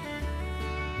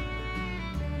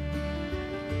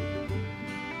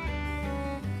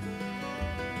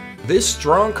 This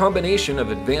strong combination of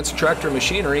advanced tractor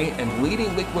machinery and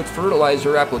leading liquid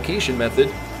fertilizer application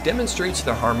method demonstrates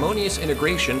the harmonious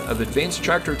integration of advanced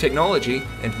tractor technology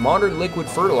and modern liquid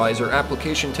fertilizer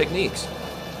application techniques.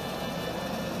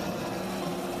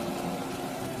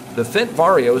 The Fendt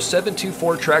Vario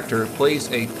 724 tractor plays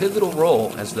a pivotal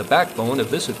role as the backbone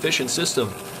of this efficient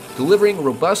system, delivering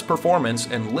robust performance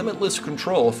and limitless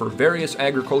control for various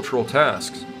agricultural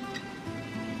tasks.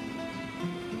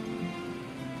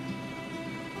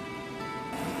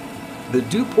 The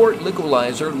Duport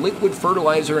Liquilizer liquid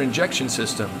fertilizer injection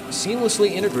system,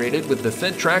 seamlessly integrated with the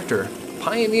Fendt tractor,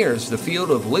 pioneers the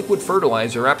field of liquid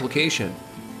fertilizer application.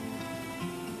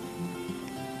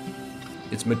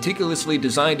 Its meticulously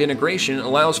designed integration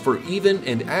allows for even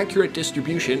and accurate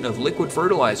distribution of liquid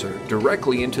fertilizer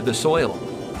directly into the soil.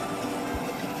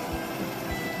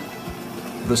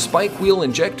 The spike wheel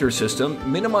injector system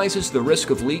minimizes the risk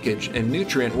of leakage and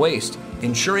nutrient waste,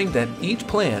 ensuring that each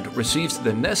plant receives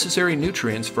the necessary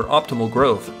nutrients for optimal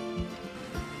growth.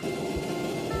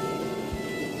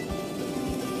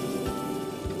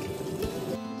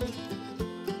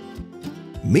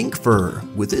 Mink fur,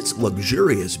 with its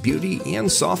luxurious beauty and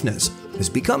softness, has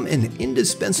become an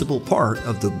indispensable part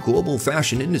of the global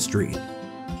fashion industry.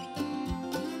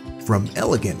 From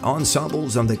elegant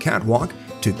ensembles on the catwalk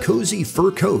to cozy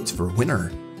fur coats for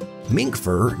winter, mink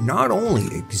fur not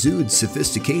only exudes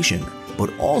sophistication,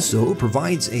 but also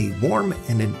provides a warm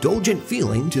and indulgent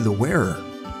feeling to the wearer.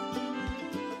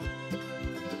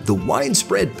 The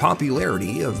widespread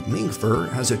popularity of mink fur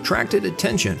has attracted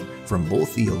attention from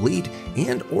both the elite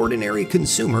and ordinary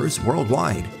consumers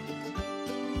worldwide.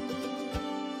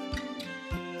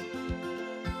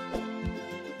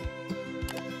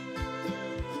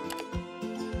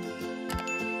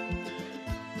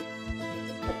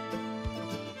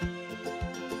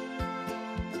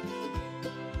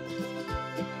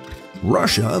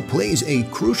 Russia plays a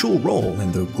crucial role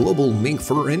in the global mink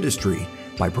fur industry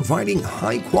by providing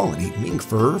high-quality mink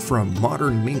fur from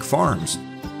modern mink farms.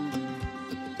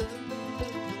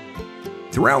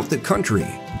 Throughout the country,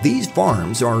 these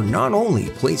farms are not only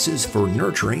places for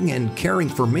nurturing and caring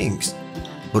for minks,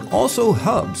 but also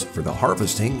hubs for the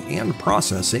harvesting and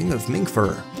processing of mink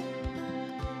fur.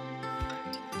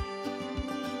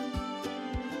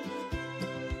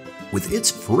 With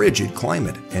its frigid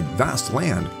climate and vast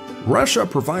land, Russia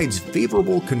provides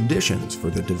favorable conditions for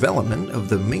the development of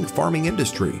the mink farming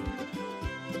industry.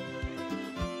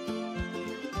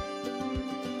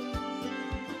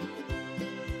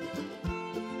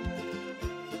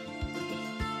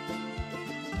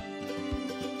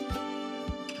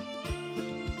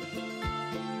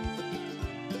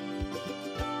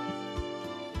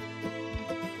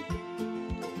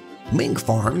 Mink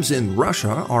farms in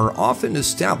Russia are often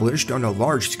established on a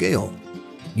large scale,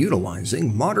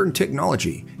 utilizing modern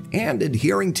technology and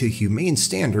adhering to humane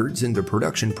standards in the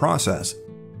production process.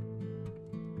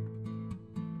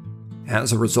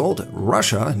 As a result,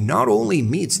 Russia not only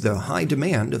meets the high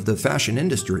demand of the fashion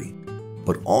industry,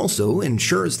 but also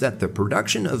ensures that the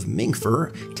production of mink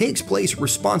fur takes place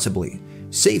responsibly,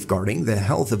 safeguarding the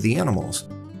health of the animals.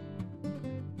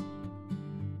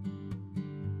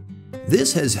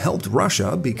 This has helped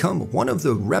Russia become one of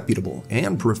the reputable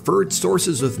and preferred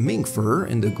sources of mink fur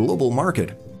in the global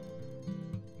market.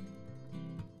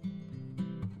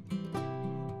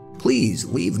 Please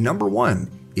leave number 1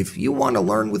 if you want to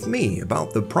learn with me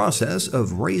about the process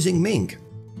of raising mink.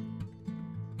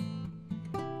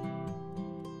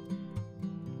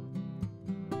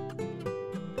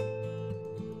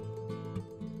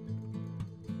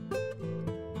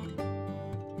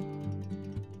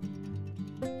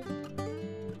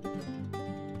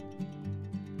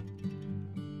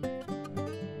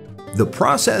 The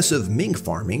process of mink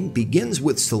farming begins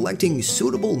with selecting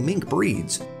suitable mink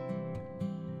breeds.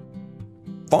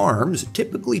 Farms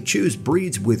typically choose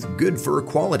breeds with good fur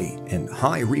quality and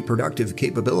high reproductive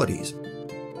capabilities.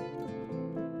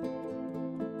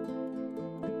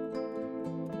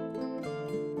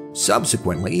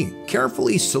 Subsequently,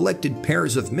 carefully selected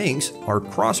pairs of minks are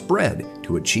crossbred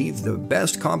to achieve the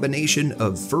best combination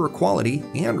of fur quality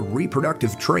and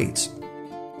reproductive traits.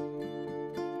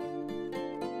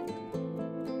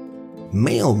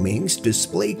 Male minks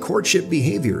display courtship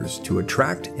behaviors to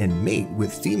attract and mate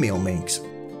with female minks,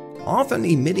 often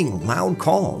emitting loud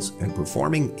calls and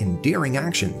performing endearing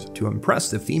actions to impress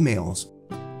the females.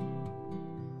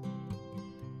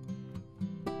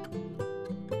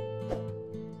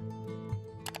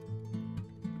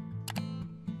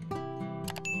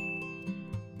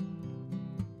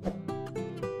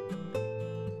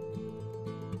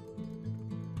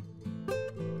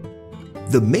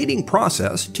 The mating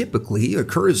process typically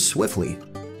occurs swiftly.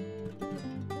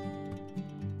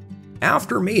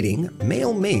 After mating,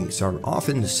 male minks are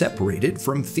often separated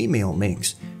from female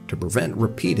minks to prevent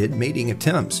repeated mating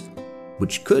attempts,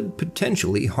 which could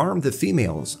potentially harm the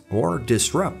females or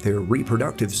disrupt their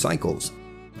reproductive cycles.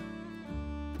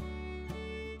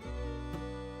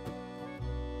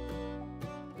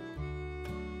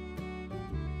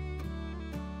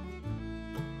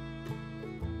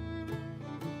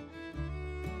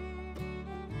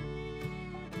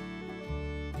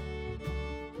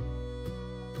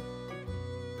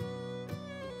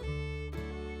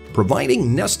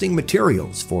 Providing nesting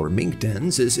materials for mink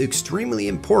dens is extremely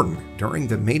important during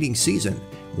the mating season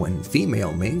when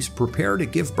female minks prepare to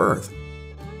give birth.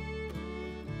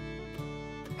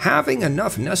 Having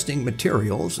enough nesting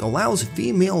materials allows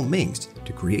female minks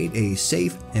to create a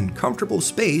safe and comfortable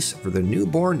space for the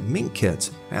newborn mink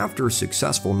kits after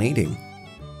successful mating.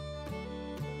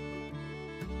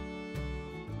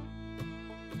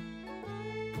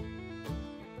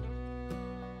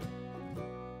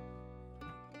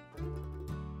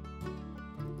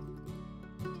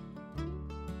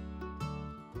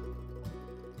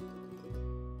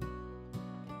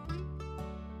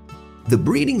 The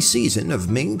breeding season of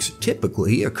minks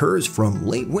typically occurs from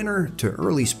late winter to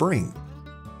early spring.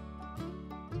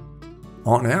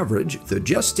 On average, the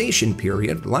gestation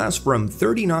period lasts from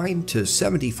 39 to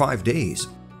 75 days.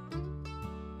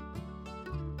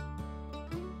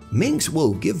 Minks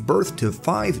will give birth to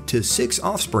 5 to 6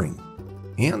 offspring,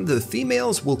 and the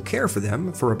females will care for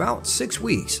them for about 6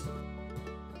 weeks.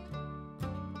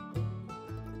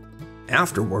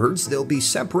 Afterwards, they'll be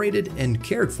separated and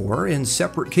cared for in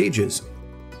separate cages.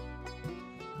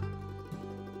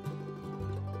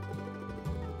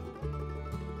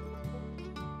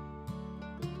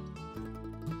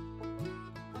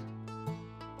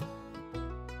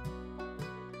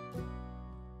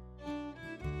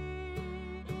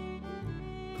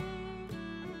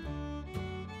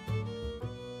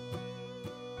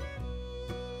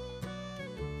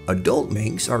 Adult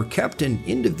minks are kept in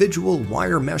individual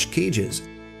wire mesh cages,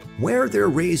 where they're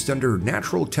raised under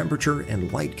natural temperature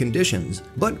and light conditions,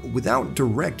 but without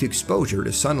direct exposure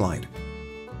to sunlight.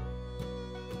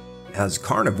 As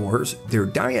carnivores, their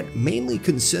diet mainly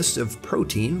consists of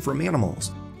protein from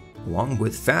animals, along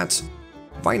with fats,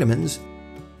 vitamins,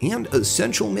 and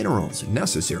essential minerals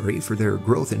necessary for their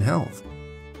growth and health.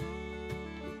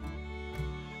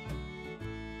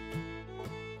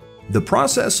 The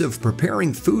process of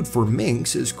preparing food for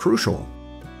minks is crucial.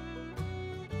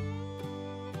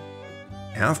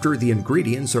 After the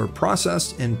ingredients are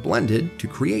processed and blended to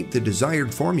create the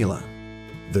desired formula,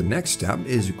 the next step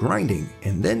is grinding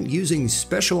and then using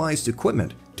specialized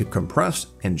equipment to compress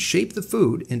and shape the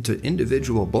food into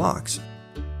individual blocks.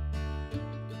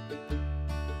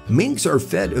 Minks are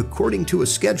fed according to a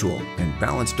schedule and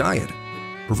balanced diet,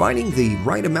 providing the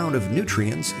right amount of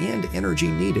nutrients and energy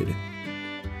needed.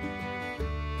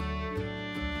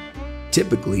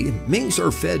 Typically, minks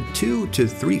are fed 2 to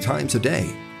 3 times a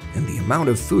day, and the amount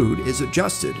of food is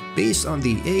adjusted based on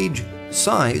the age,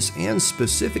 size, and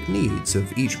specific needs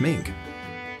of each mink.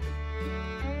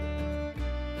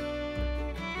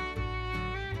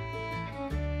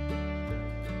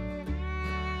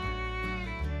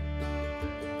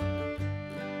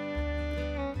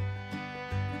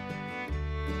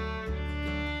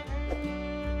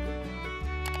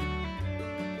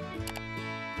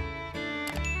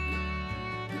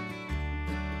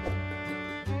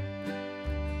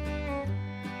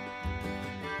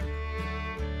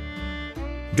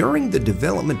 During the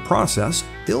development process,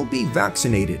 they'll be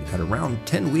vaccinated at around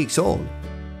 10 weeks old.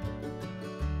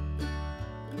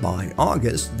 By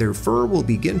August, their fur will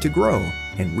begin to grow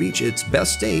and reach its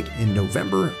best state in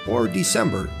November or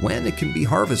December, when it can be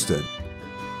harvested.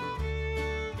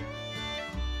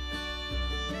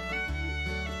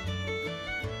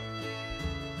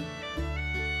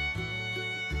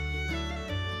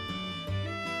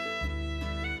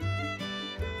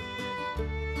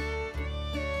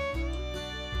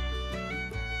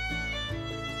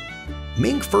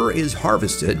 Mink fur is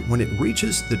harvested when it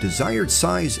reaches the desired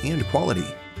size and quality.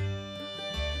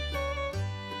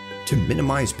 To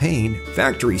minimize pain,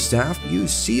 factory staff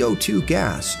use CO2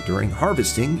 gas during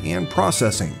harvesting and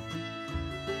processing.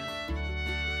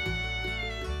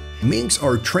 Minks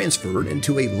are transferred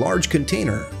into a large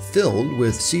container filled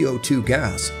with CO2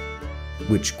 gas,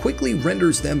 which quickly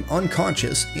renders them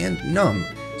unconscious and numb,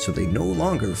 so they no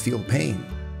longer feel pain.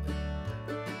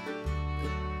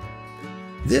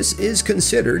 This is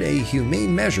considered a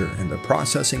humane measure in the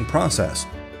processing process.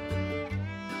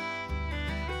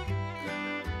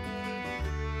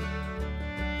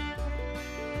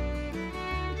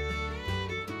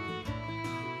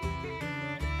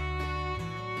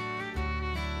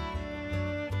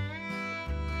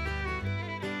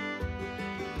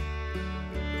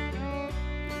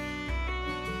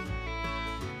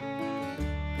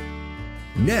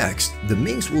 Next, the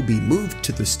minks will be moved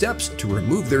to the steps to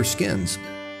remove their skins.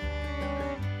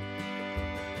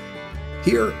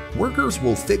 Here, workers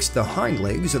will fix the hind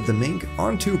legs of the mink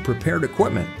onto prepared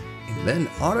equipment and then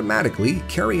automatically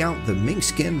carry out the mink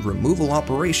skin removal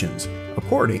operations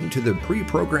according to the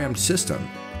pre-programmed system.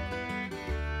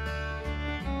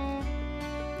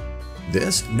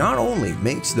 This not only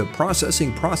makes the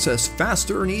processing process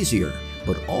faster and easier,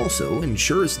 but also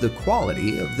ensures the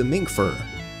quality of the mink fur.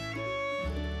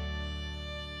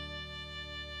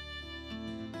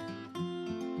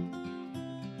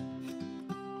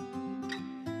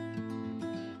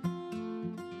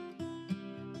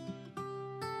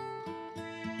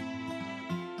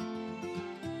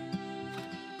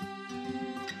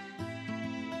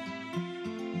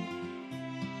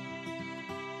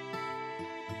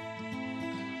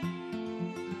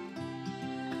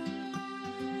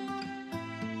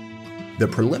 The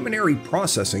preliminary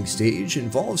processing stage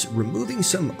involves removing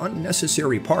some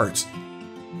unnecessary parts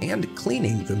and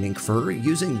cleaning the mink fur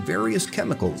using various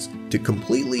chemicals to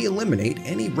completely eliminate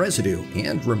any residue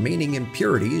and remaining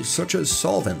impurities such as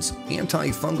solvents,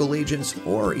 antifungal agents,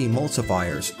 or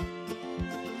emulsifiers.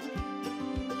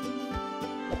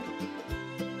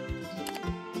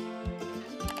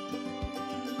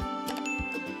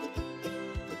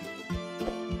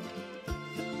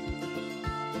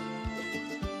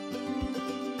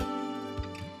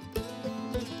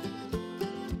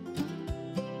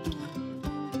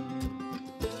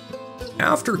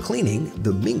 After cleaning,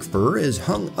 the mink fur is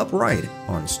hung upright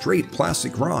on straight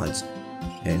plastic rods,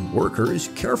 and workers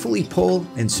carefully pull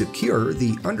and secure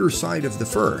the underside of the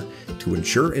fur to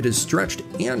ensure it is stretched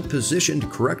and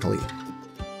positioned correctly.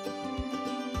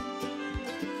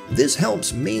 This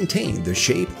helps maintain the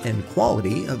shape and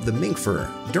quality of the mink fur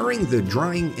during the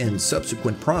drying and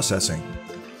subsequent processing.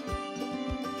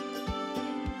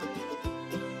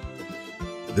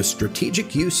 The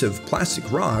strategic use of plastic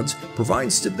rods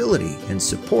provides stability and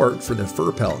support for the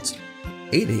fur pelts,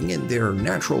 aiding in their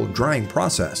natural drying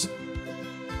process.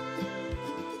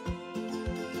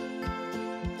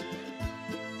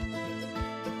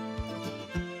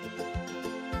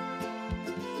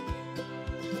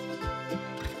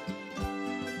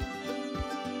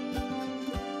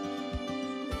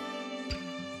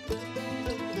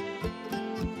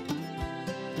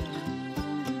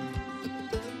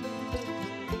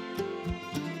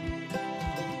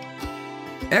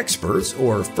 Experts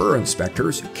or fur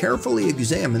inspectors carefully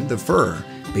examine the fur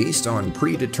based on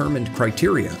predetermined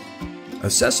criteria,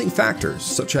 assessing factors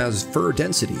such as fur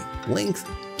density, length,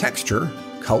 texture,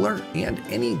 color, and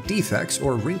any defects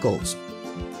or wrinkles.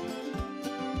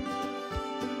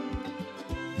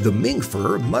 The mink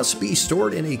fur must be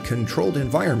stored in a controlled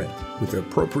environment with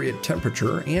appropriate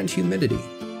temperature and humidity.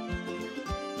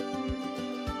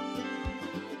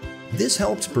 This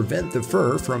helps prevent the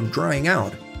fur from drying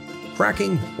out,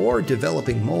 cracking, or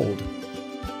developing mold.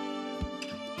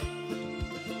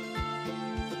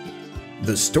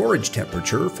 The storage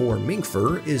temperature for mink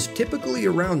fur is typically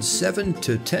around 7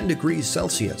 to 10 degrees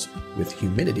Celsius, with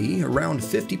humidity around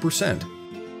 50%.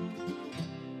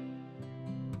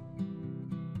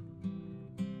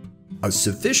 A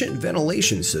sufficient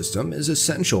ventilation system is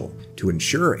essential to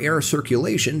ensure air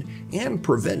circulation and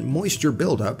prevent moisture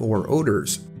buildup or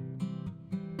odors.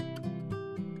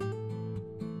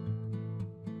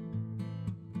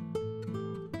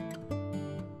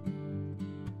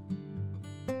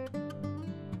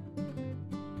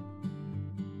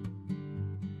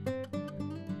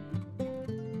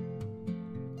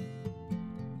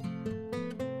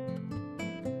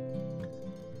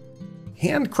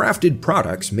 Handcrafted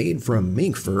products made from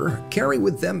mink fur carry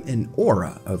with them an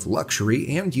aura of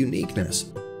luxury and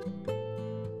uniqueness.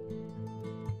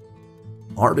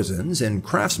 Artisans and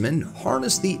craftsmen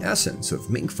harness the essence of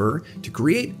mink fur to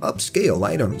create upscale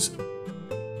items.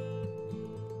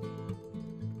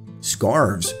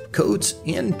 Scarves, coats,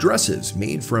 and dresses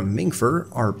made from mink fur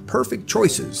are perfect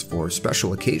choices for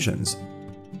special occasions.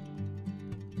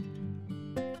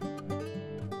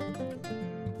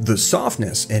 The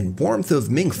softness and warmth of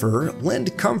mink fur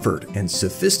lend comfort and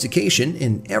sophistication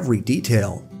in every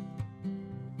detail.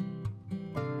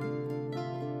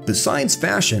 Besides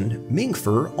fashion, mink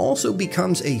fur also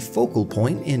becomes a focal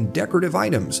point in decorative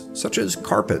items such as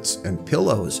carpets and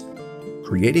pillows,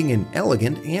 creating an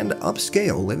elegant and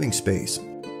upscale living space.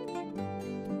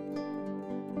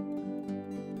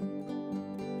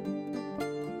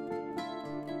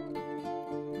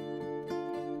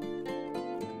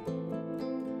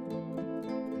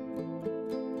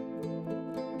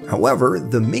 However,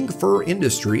 the mink fur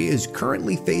industry is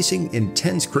currently facing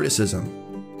intense criticism.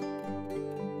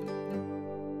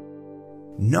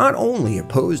 Not only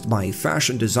opposed by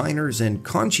fashion designers and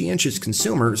conscientious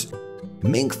consumers,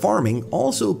 mink farming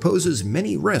also poses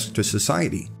many risks to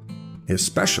society,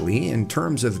 especially in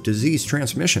terms of disease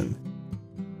transmission.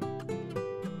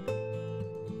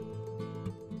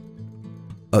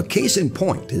 A case in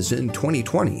point is in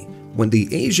 2020, when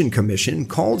the Asian Commission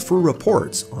called for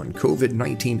reports on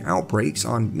COVID-19 outbreaks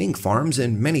on mink farms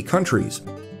in many countries.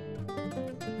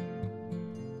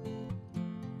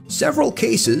 Several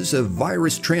cases of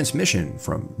virus transmission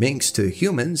from minks to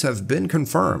humans have been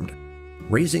confirmed,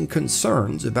 raising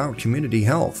concerns about community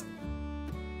health.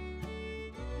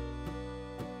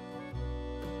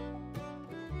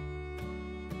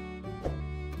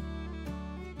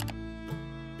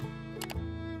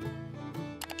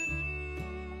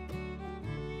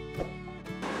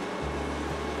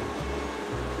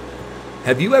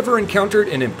 Have you ever encountered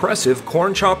an impressive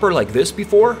corn chopper like this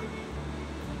before?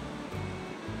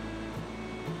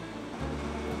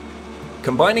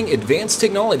 Combining advanced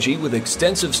technology with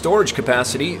extensive storage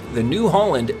capacity, the New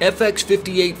Holland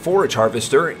FX58 forage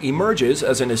harvester emerges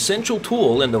as an essential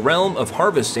tool in the realm of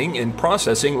harvesting and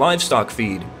processing livestock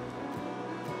feed.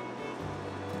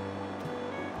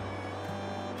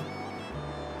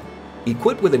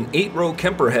 Equipped with an 8-row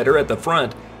Kemper header at the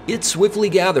front, it swiftly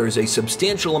gathers a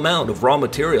substantial amount of raw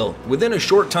material within a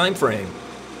short time frame.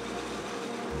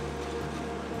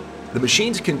 The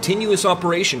machine's continuous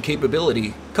operation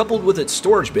capability, coupled with its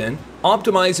storage bin,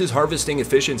 optimizes harvesting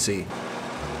efficiency.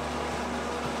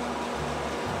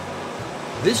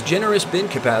 This generous bin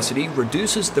capacity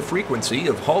reduces the frequency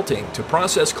of halting to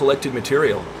process collected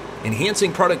material,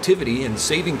 enhancing productivity and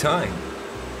saving time.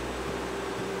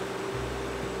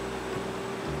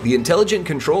 The intelligent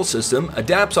control system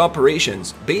adapts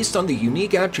operations based on the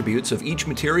unique attributes of each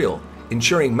material,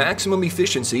 ensuring maximum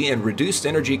efficiency and reduced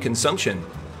energy consumption.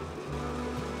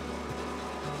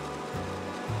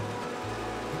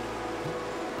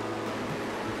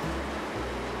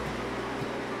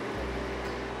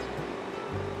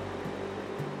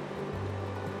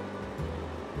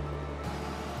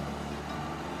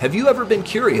 Have you ever been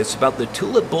curious about the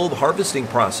tulip bulb harvesting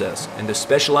process and the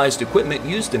specialized equipment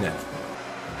used in it?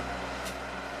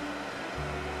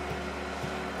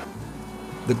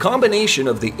 The combination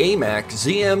of the AMAC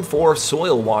ZM4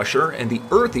 soil washer and the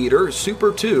Earth Eater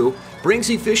Super 2 brings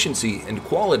efficiency and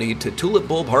quality to tulip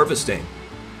bulb harvesting.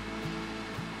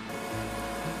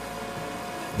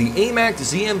 The AMAC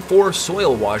ZM4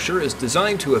 soil washer is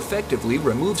designed to effectively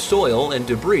remove soil and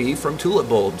debris from tulip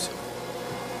bulbs.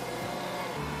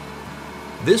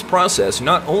 This process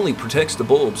not only protects the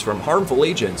bulbs from harmful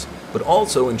agents, but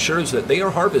also ensures that they are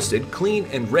harvested clean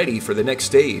and ready for the next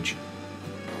stage.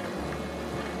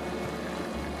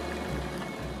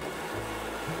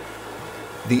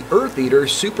 The Earth Eater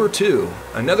Super 2,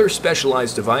 another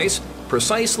specialized device,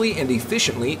 precisely and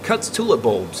efficiently cuts tulip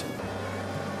bulbs.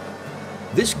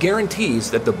 This guarantees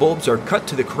that the bulbs are cut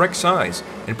to the correct size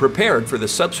and prepared for the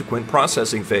subsequent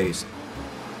processing phase.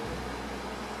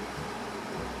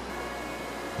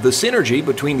 The synergy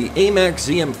between the AMAC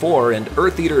ZM4 and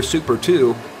Earth Eater Super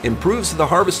 2 improves the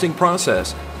harvesting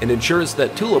process and ensures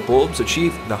that tulip bulbs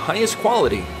achieve the highest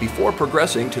quality before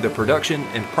progressing to the production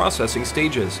and processing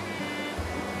stages.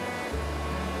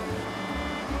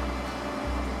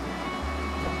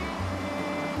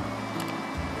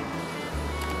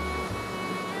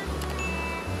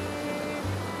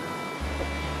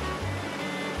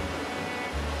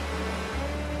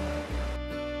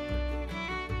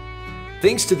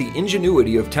 Thanks to the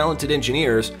ingenuity of talented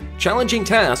engineers, challenging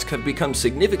tasks have become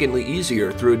significantly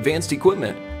easier through advanced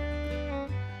equipment.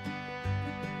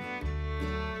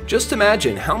 Just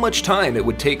imagine how much time it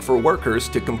would take for workers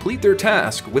to complete their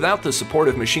task without the support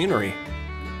of machinery.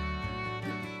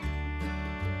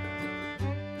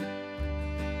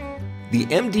 The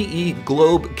MDE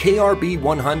Globe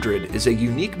KRB100 is a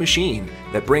unique machine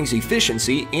that brings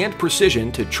efficiency and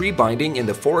precision to tree binding in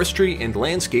the forestry and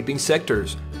landscaping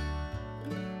sectors.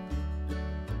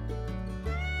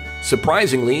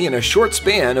 Surprisingly, in a short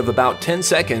span of about 10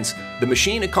 seconds, the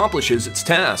machine accomplishes its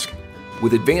task.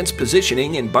 With advanced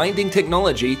positioning and binding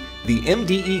technology, the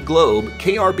MDE Globe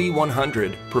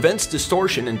KRB100 prevents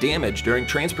distortion and damage during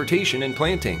transportation and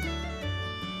planting.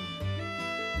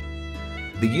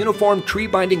 The uniform tree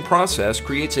binding process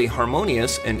creates a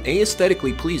harmonious and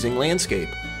aesthetically pleasing landscape.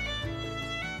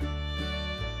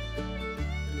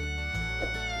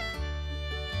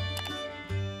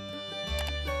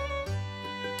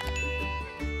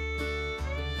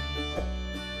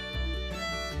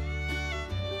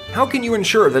 How can you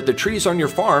ensure that the trees on your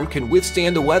farm can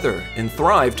withstand the weather and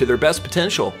thrive to their best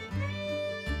potential?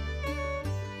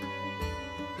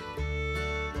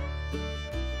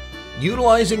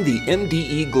 Utilizing the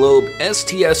MDE Globe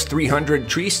STS300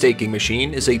 tree staking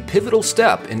machine is a pivotal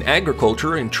step in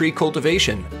agriculture and tree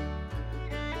cultivation.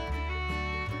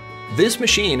 This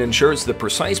machine ensures the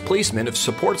precise placement of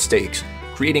support stakes,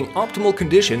 creating optimal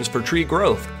conditions for tree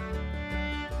growth.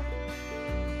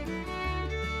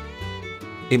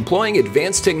 Employing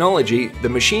advanced technology, the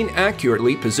machine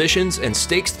accurately positions and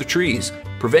stakes the trees,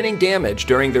 preventing damage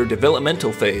during their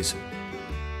developmental phase.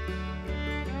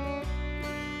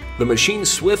 The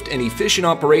machine's swift and efficient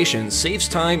operation saves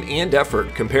time and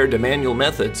effort compared to manual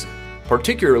methods,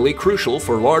 particularly crucial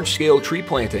for large-scale tree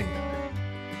planting.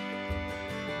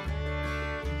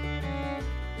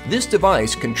 This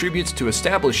device contributes to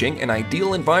establishing an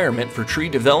ideal environment for tree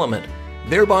development,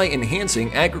 thereby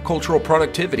enhancing agricultural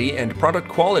productivity and product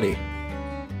quality.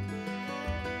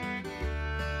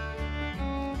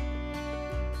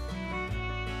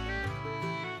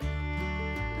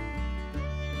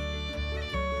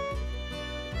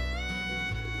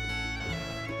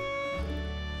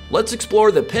 Let's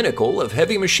explore the pinnacle of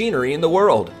heavy machinery in the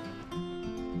world.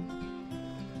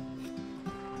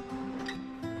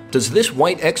 Does this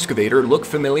white excavator look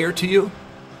familiar to you?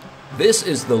 This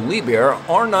is the Liebherr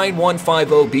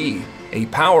R9150B, a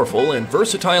powerful and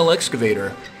versatile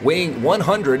excavator weighing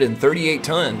 138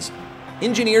 tons,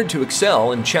 engineered to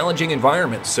excel in challenging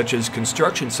environments such as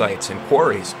construction sites and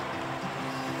quarries.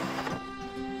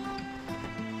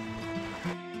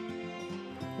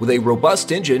 With a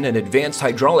robust engine and advanced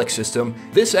hydraulic system,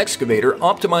 this excavator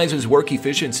optimizes work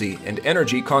efficiency and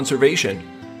energy conservation.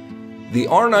 The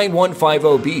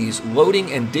R9150B's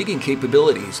loading and digging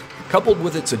capabilities, coupled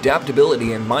with its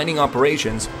adaptability in mining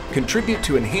operations, contribute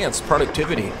to enhanced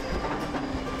productivity.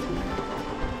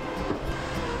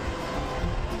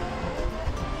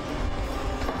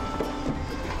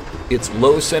 Its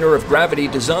low center of gravity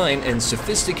design and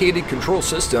sophisticated control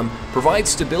system provide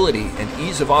stability and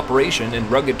ease of operation in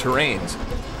rugged terrains.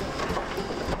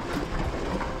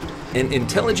 An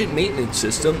intelligent maintenance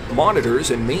system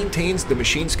monitors and maintains the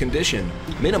machine's condition,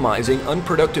 minimizing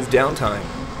unproductive downtime.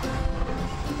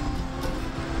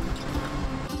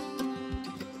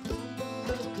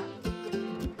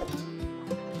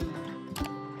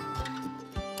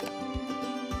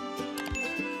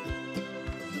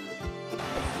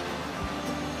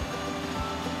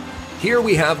 Here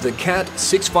we have the CAT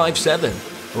 657,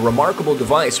 a remarkable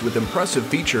device with impressive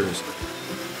features.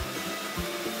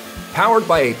 Powered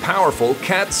by a powerful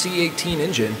CAT C18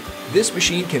 engine, this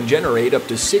machine can generate up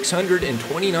to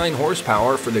 629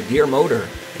 horsepower for the gear motor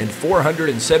and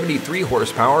 473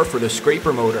 horsepower for the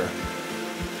scraper motor.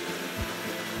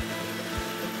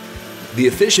 The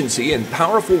efficiency and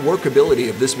powerful workability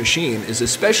of this machine is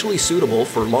especially suitable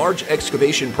for large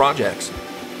excavation projects.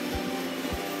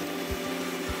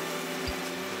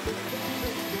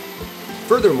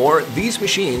 Furthermore, these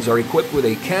machines are equipped with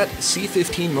a CAT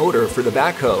C15 motor for the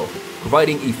backhoe,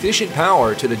 providing efficient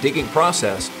power to the digging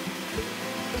process.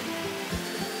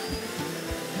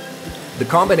 The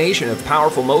combination of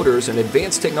powerful motors and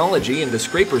advanced technology in the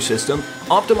scraper system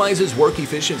optimizes work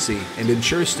efficiency and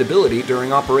ensures stability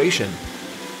during operation.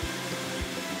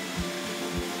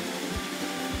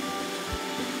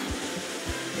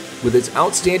 With its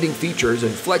outstanding features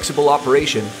and flexible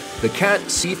operation, the CAT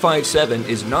C57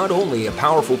 is not only a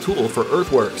powerful tool for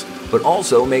earthworks, but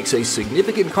also makes a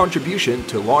significant contribution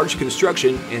to large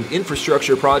construction and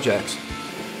infrastructure projects.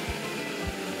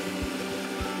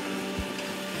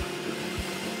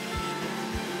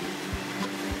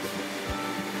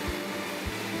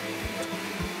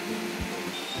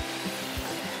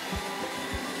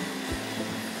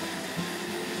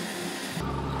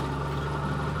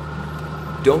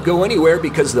 Don't go anywhere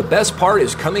because the best part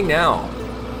is coming now.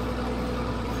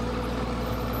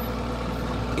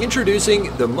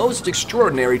 Introducing the most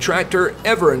extraordinary tractor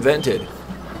ever invented.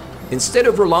 Instead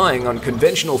of relying on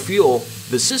conventional fuel,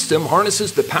 the system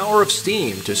harnesses the power of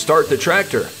steam to start the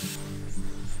tractor.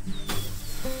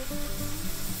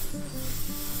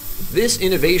 This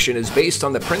innovation is based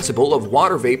on the principle of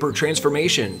water vapor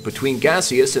transformation between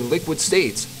gaseous and liquid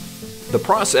states. The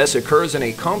process occurs in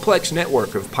a complex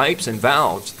network of pipes and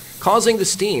valves, causing the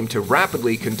steam to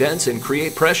rapidly condense and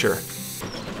create pressure.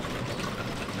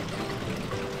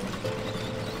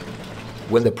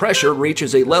 When the pressure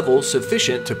reaches a level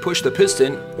sufficient to push the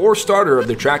piston or starter of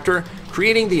the tractor,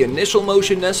 creating the initial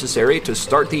motion necessary to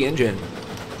start the engine.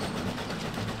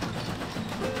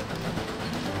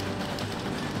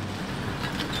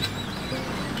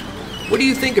 What do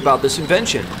you think about this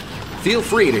invention? Feel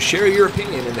free to share your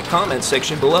opinion in the comments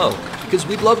section below, because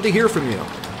we'd love to hear from you.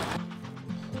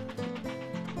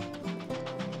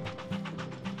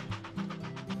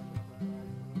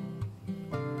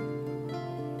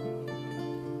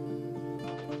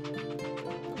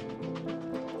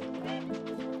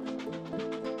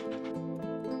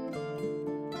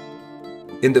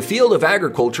 In the field of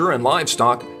agriculture and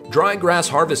livestock, dry grass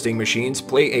harvesting machines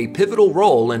play a pivotal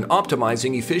role in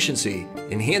optimizing efficiency,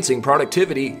 enhancing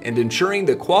productivity, and ensuring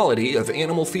the quality of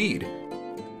animal feed.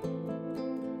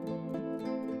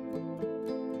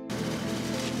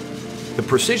 The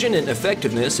precision and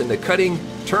effectiveness in the cutting,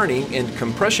 turning, and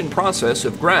compression process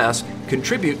of grass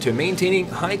contribute to maintaining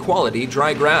high-quality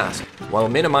dry grass, while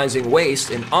minimizing waste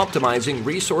and optimizing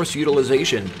resource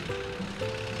utilization.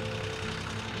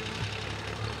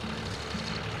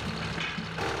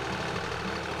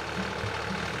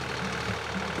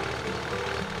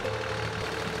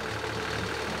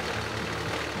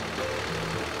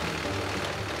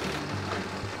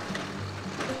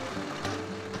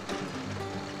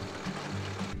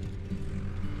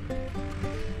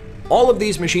 All of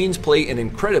these machines play an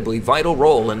incredibly vital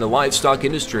role in the livestock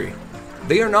industry.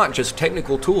 They are not just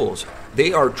technical tools,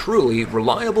 they are truly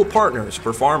reliable partners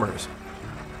for farmers.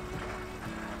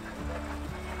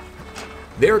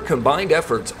 Their combined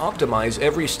efforts optimize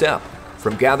every step,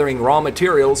 from gathering raw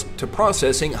materials to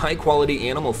processing high-quality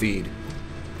animal feed.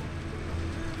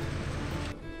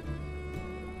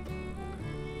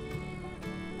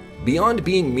 Beyond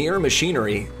being mere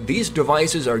machinery, these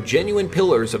devices are genuine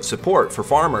pillars of support for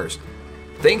farmers.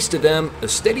 Thanks to them, a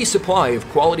steady supply of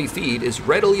quality feed is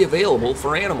readily available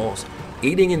for animals,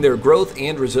 aiding in their growth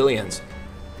and resilience.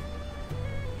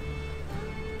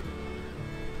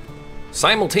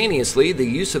 Simultaneously, the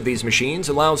use of these machines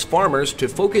allows farmers to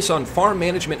focus on farm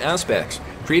management aspects,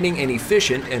 creating an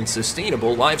efficient and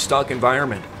sustainable livestock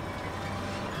environment.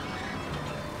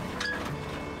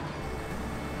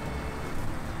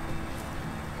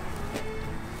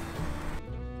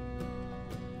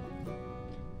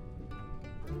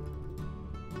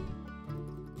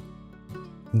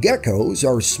 Geckos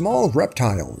are small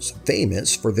reptiles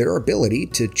famous for their ability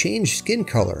to change skin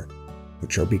color,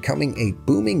 which are becoming a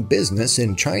booming business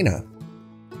in China.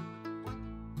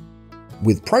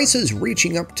 With prices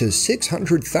reaching up to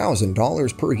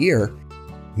 $600,000 per year,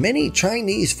 many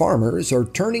Chinese farmers are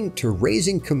turning to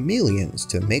raising chameleons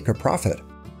to make a profit.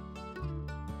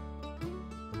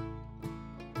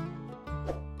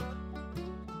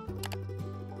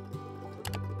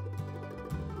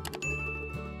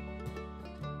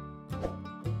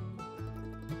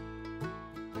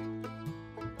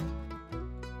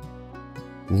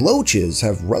 Loaches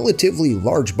have relatively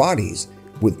large bodies,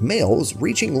 with males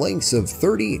reaching lengths of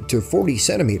 30 to 40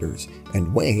 centimeters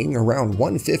and weighing around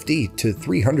 150 to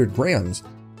 300 grams.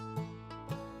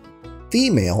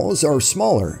 Females are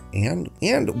smaller and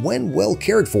when well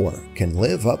cared for, can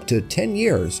live up to 10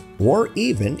 years or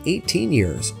even 18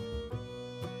 years.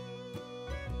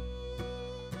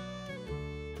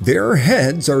 Their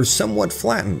heads are somewhat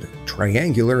flattened,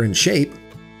 triangular in shape,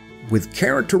 with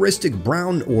characteristic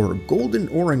brown or golden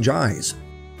orange eyes.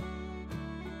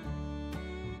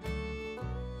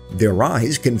 Their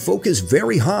eyes can focus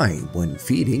very high when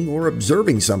feeding or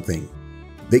observing something.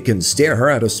 They can stare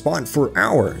at a spot for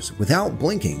hours without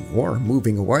blinking or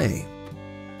moving away.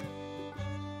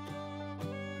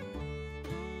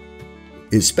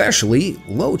 Especially,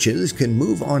 loaches can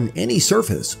move on any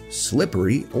surface,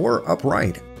 slippery or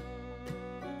upright.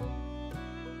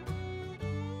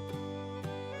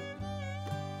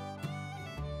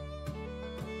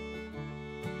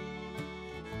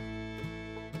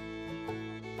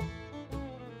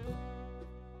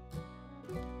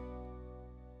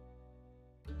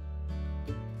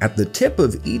 At the tip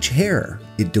of each hair,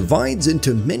 it divides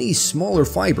into many smaller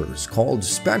fibers called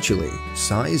spatulae,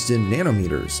 sized in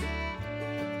nanometers.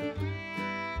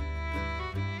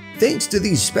 Thanks to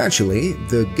these spatulae,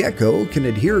 the gecko can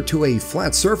adhere to a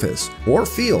flat surface or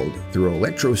field through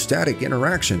electrostatic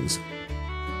interactions.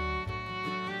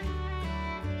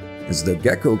 As the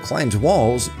gecko climbs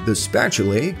walls, the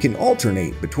spatulae can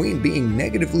alternate between being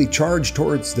negatively charged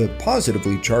towards the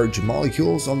positively charged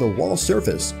molecules on the wall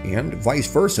surface and vice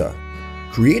versa,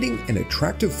 creating an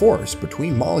attractive force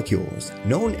between molecules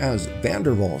known as van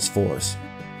der Waals force.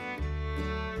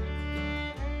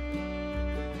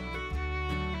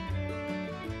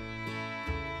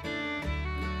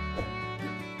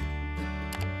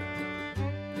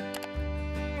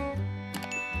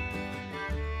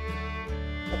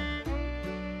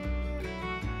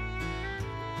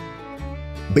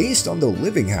 Based on the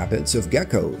living habits of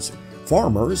geckos,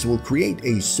 farmers will create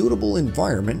a suitable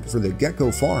environment for the gecko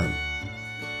farm.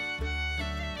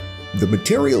 The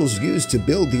materials used to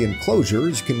build the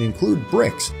enclosures can include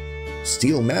bricks,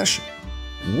 steel mesh,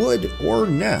 wood, or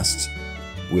nests,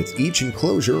 with each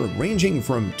enclosure ranging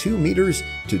from 2 meters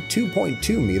to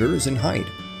 2.2 meters in height,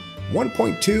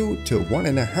 1.2 to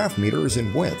 1.5 meters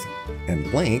in width,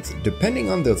 and length depending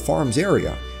on the farm's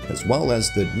area, as well as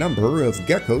the number of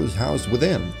geckos housed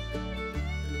within.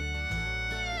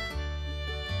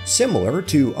 Similar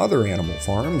to other animal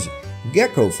farms,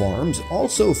 gecko farms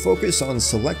also focus on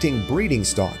selecting breeding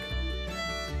stock.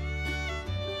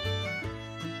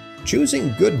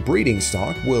 Choosing good breeding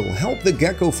stock will help the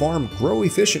gecko farm grow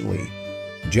efficiently,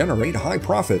 generate high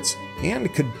profits,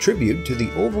 and contribute to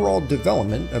the overall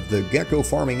development of the gecko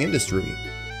farming industry.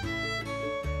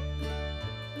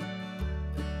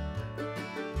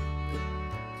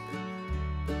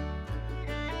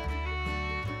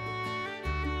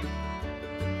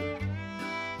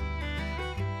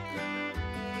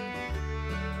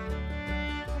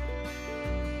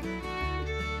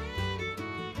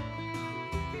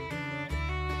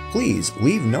 Please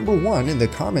leave number 1 in the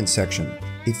comments section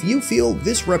if you feel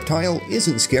this reptile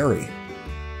isn't scary.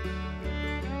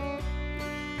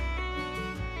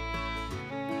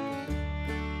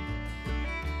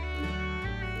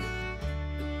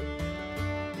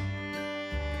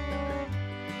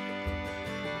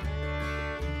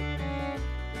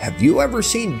 Have you ever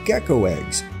seen gecko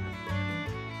eggs?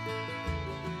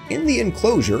 In the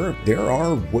enclosure, there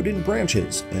are wooden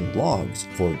branches and logs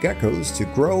for geckos to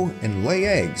grow and lay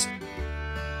eggs.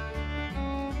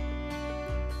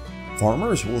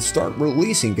 Farmers will start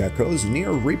releasing geckos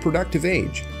near reproductive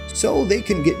age, so they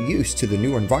can get used to the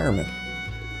new environment.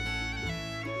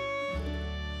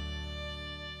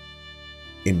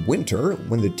 In winter,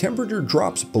 when the temperature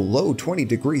drops below 20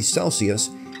 degrees Celsius,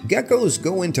 geckos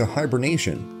go into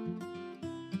hibernation.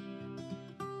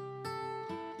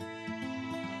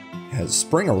 As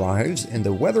spring arrives and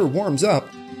the weather warms up,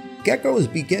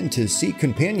 geckos begin to seek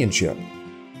companionship.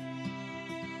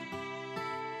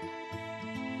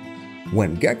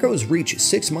 When geckos reach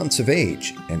 6 months of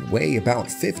age and weigh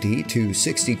about 50 to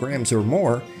 60 grams or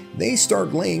more, they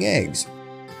start laying eggs.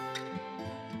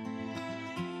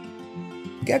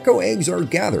 Gecko eggs are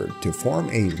gathered to form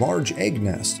a large egg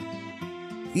nest.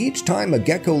 Each time a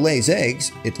gecko lays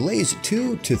eggs, it lays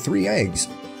 2 to 3 eggs.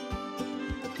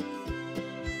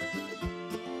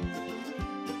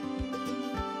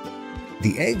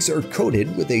 The eggs are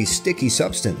coated with a sticky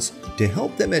substance to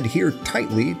help them adhere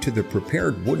tightly to the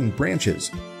prepared wooden branches.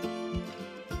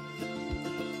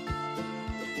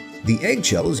 The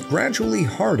eggshells gradually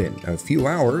harden a few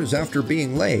hours after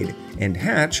being laid and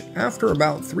hatch after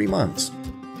about 3 months.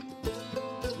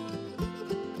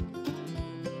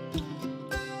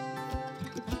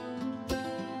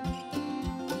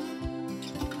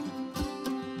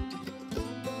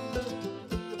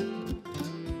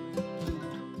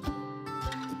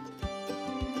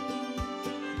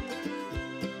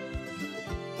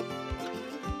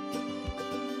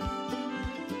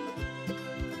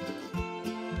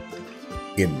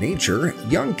 In nature,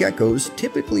 young geckos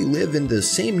typically live in the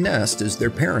same nest as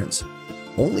their parents,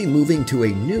 only moving to a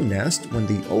new nest when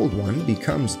the old one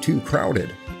becomes too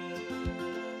crowded.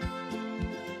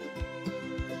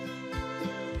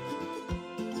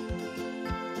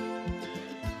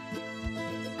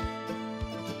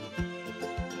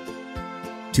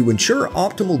 To ensure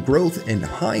optimal growth and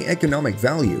high economic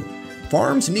value,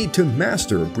 farms need to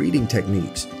master breeding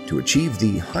techniques to achieve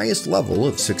the highest level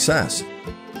of success.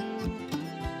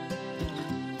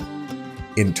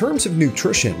 In terms of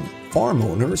nutrition, farm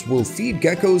owners will feed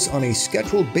geckos on a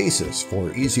scheduled basis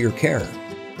for easier care,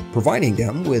 providing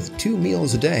them with 2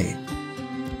 meals a day.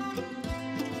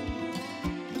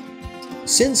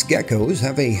 Since geckos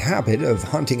have a habit of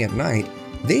hunting at night,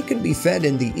 they can be fed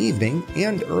in the evening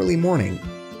and early morning.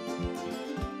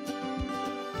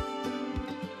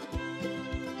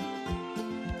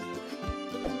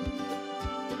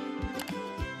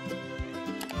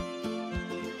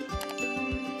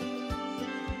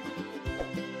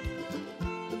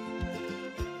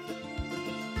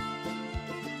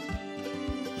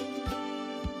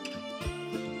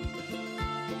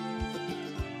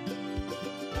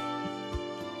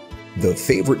 The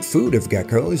favorite food of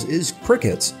geckos is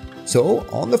crickets, so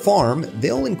on the farm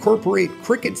they'll incorporate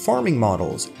cricket farming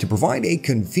models to provide a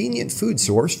convenient food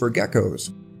source for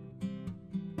geckos.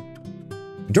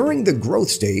 During the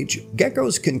growth stage,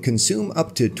 geckos can consume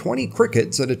up to 20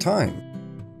 crickets at a time.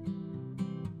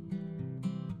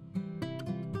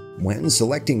 When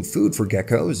selecting food for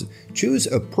geckos, choose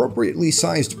appropriately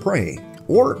sized prey,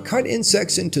 or cut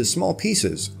insects into small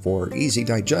pieces for easy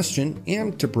digestion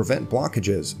and to prevent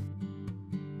blockages.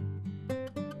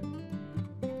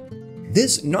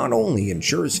 This not only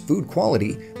ensures food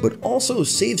quality, but also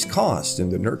saves costs in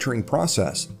the nurturing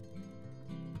process.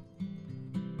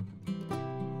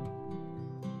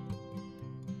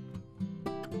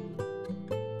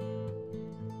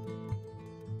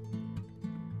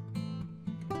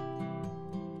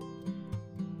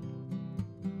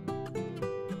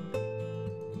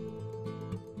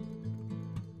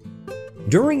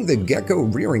 During the gecko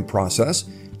rearing process,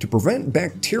 to prevent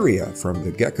bacteria from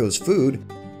the gecko's food,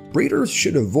 breeders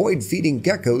should avoid feeding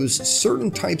geckos certain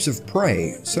types of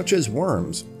prey, such as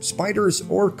worms, spiders,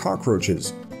 or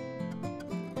cockroaches.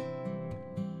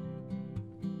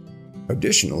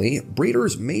 Additionally,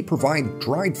 breeders may provide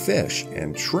dried fish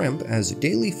and shrimp as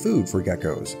daily food for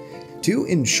geckos to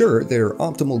ensure their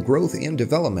optimal growth and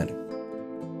development.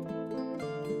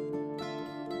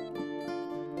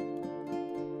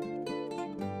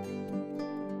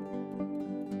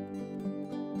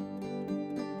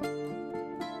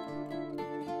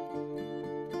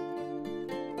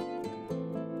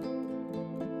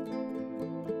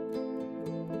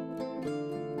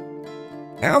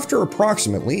 After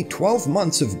approximately 12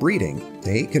 months of breeding,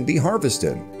 they can be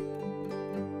harvested.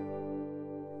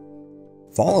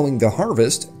 Following the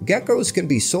harvest, geckos can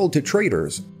be sold to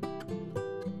traders.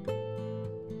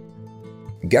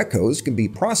 Geckos can be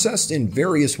processed in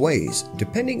various ways,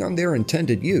 depending on their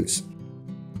intended use.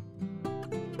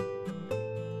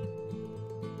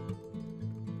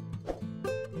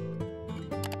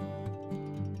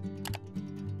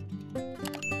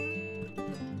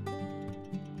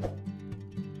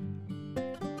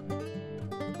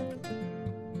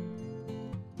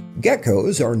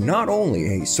 Geckos are not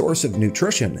only a source of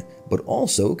nutrition, but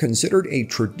also considered a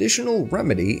traditional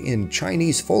remedy in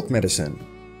Chinese folk medicine.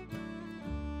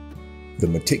 The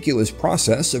meticulous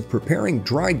process of preparing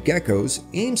dried geckos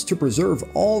aims to preserve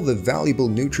all the valuable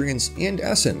nutrients and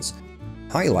essence,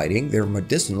 highlighting their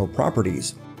medicinal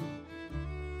properties.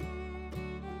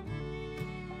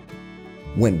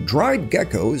 When dried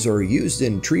geckos are used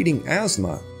in treating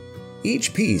asthma,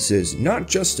 each piece is not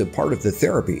just a part of the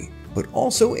therapy, but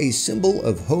also a symbol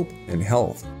of hope and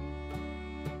health.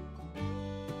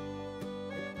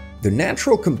 The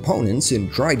natural components in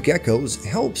dried geckos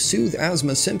help soothe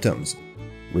asthma symptoms,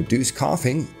 reduce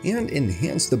coughing, and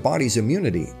enhance the body's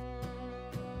immunity.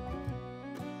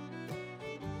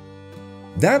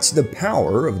 That's the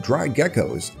power of dried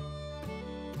geckos.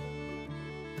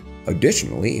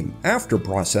 Additionally, after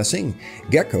processing,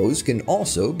 geckos can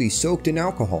also be soaked in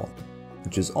alcohol,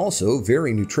 which is also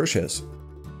very nutritious.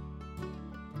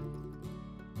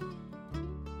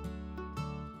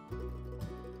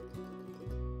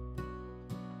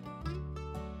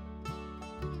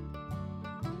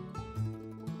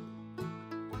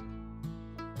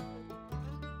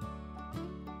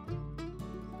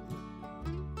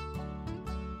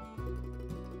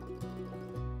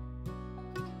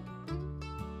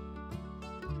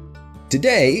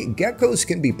 Today, geckos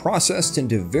can be processed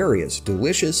into various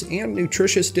delicious and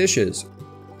nutritious dishes.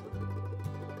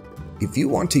 If you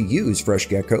want to use fresh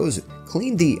geckos,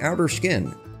 clean the outer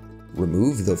skin,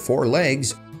 remove the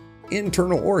forelegs,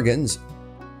 internal organs,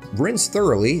 rinse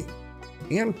thoroughly,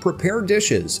 and prepare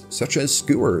dishes such as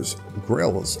skewers,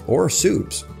 grills, or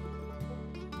soups.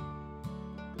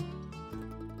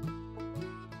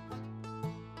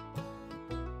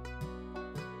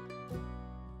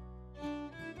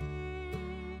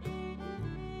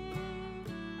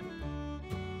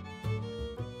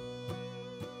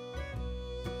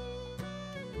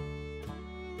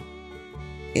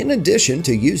 In addition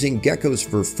to using geckos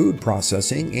for food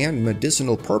processing and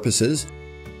medicinal purposes,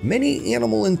 many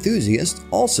animal enthusiasts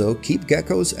also keep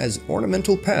geckos as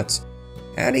ornamental pets,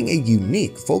 adding a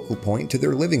unique focal point to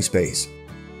their living space.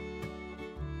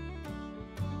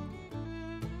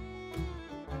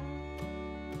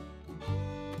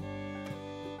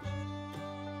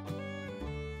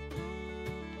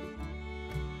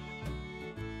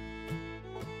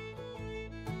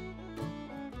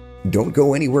 Don't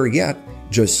go anywhere yet.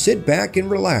 Just sit back and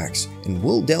relax, and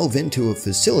we'll delve into a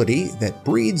facility that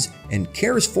breeds and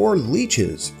cares for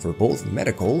leeches for both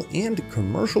medical and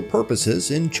commercial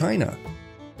purposes in China.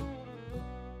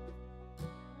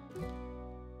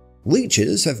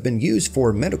 Leeches have been used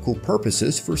for medical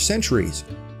purposes for centuries,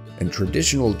 and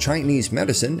traditional Chinese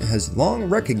medicine has long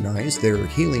recognized their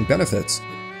healing benefits.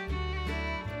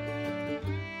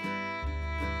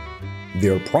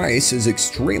 Their price is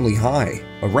extremely high,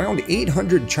 around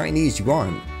 800 Chinese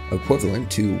yuan,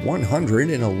 equivalent to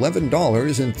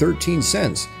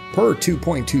 $111.13 per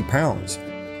 2.2 pounds.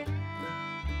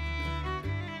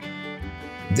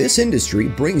 This industry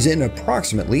brings in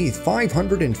approximately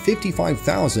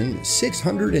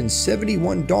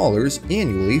 $555,671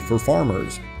 annually for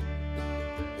farmers.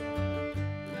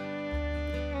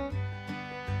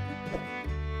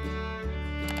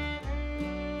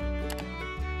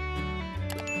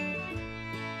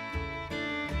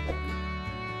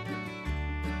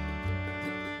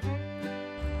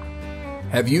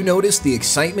 Have you noticed the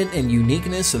excitement and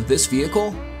uniqueness of this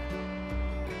vehicle?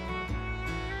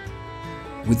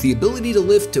 With the ability to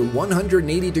lift to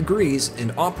 180 degrees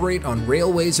and operate on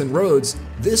railways and roads,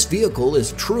 this vehicle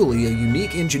is truly a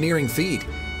unique engineering feat,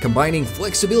 combining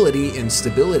flexibility and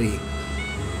stability.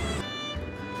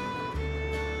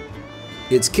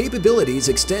 Its capabilities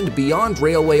extend beyond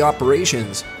railway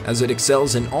operations, as it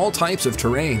excels in all types of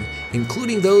terrain,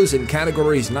 including those in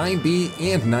categories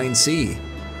 9B and 9C.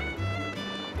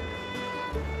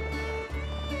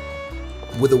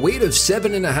 With a weight of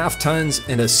 7.5 tons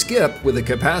and a skip with a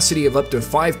capacity of up to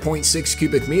 5.6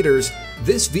 cubic meters,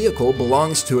 this vehicle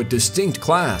belongs to a distinct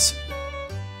class.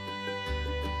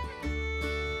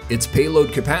 Its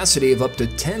payload capacity of up to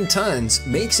 10 tons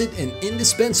makes it an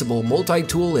indispensable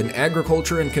multi-tool in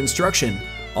agriculture and construction,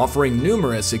 offering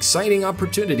numerous exciting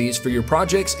opportunities for your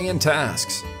projects and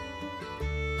tasks.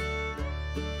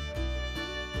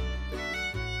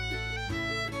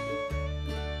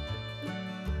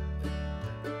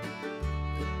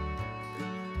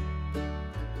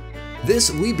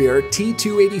 This Liebherr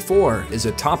T284 is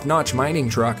a top-notch mining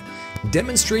truck,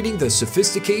 demonstrating the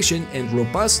sophistication and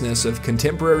robustness of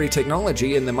contemporary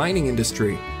technology in the mining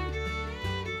industry.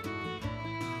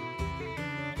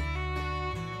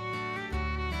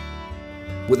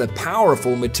 With a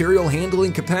powerful material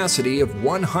handling capacity of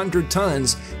 100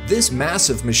 tons, this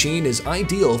massive machine is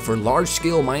ideal for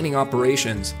large-scale mining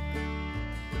operations.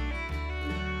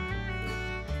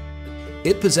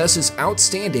 It possesses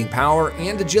outstanding power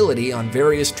and agility on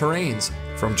various terrains,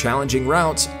 from challenging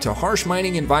routes to harsh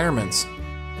mining environments.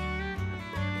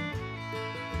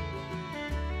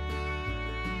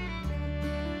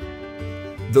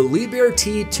 The Liebherr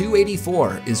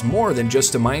T284 is more than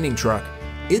just a mining truck.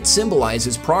 It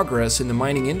symbolizes progress in the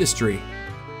mining industry.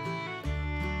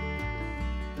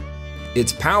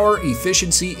 Its power,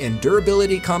 efficiency, and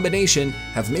durability combination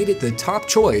have made it the top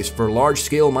choice for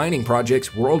large-scale mining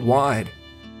projects worldwide.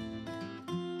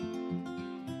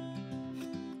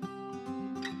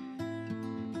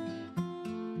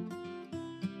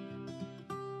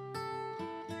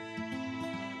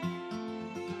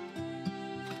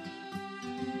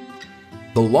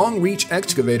 The long-reach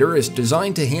excavator is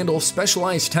designed to handle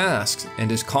specialized tasks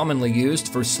and is commonly used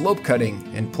for slope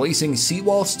cutting and placing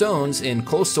seawall stones in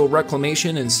coastal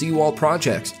reclamation and seawall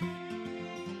projects.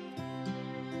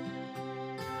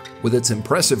 With its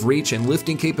impressive reach and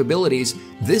lifting capabilities,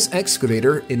 this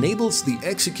excavator enables the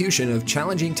execution of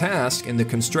challenging tasks in the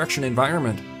construction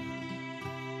environment.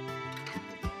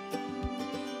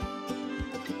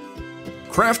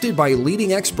 Crafted by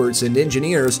leading experts and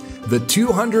engineers, the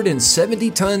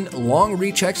 270-ton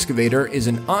long-reach excavator is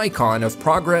an icon of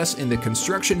progress in the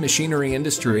construction machinery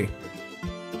industry.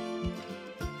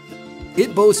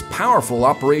 It boasts powerful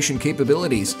operation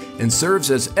capabilities and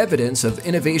serves as evidence of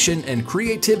innovation and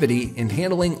creativity in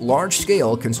handling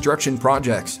large-scale construction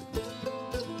projects.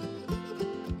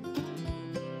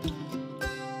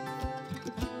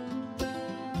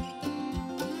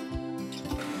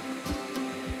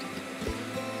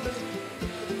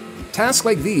 Tasks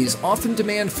like these often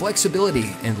demand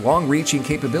flexibility and long-reaching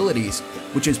capabilities,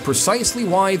 which is precisely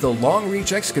why the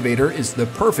long-reach excavator is the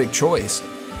perfect choice.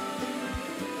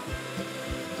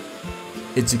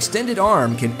 Its extended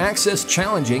arm can access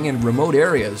challenging and remote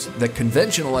areas that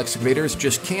conventional excavators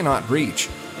just cannot reach.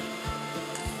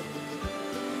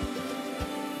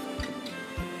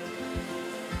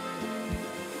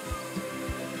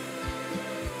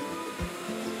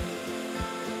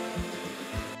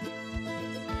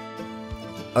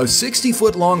 A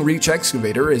 60-foot long-reach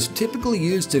excavator is typically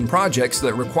used in projects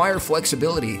that require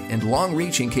flexibility and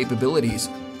long-reaching capabilities.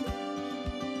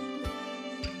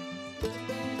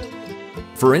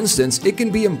 For instance, it can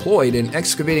be employed in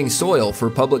excavating soil for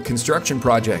public construction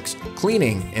projects,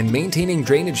 cleaning and maintaining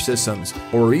drainage systems,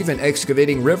 or even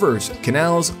excavating rivers,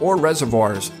 canals, or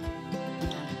reservoirs.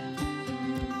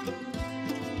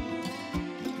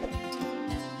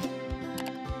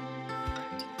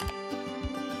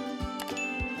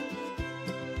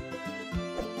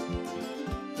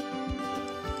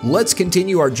 Let's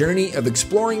continue our journey of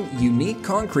exploring unique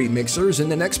concrete mixers in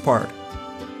the next part.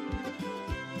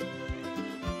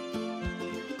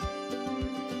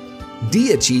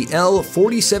 DHE-L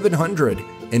 4700,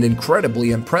 an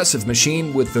incredibly impressive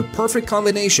machine with the perfect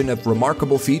combination of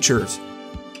remarkable features.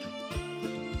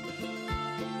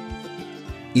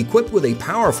 Equipped with a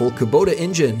powerful Kubota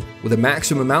engine with a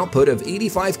maximum output of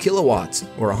 85 kilowatts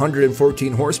or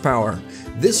 114 horsepower,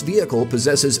 this vehicle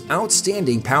possesses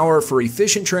outstanding power for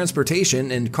efficient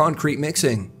transportation and concrete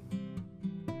mixing.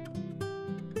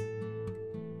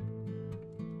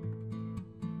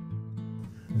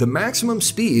 The maximum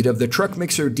speed of the truck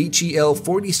mixer DHE-L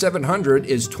 4700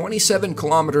 is 27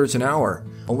 kilometers an hour,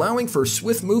 allowing for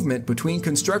swift movement between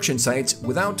construction sites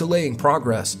without delaying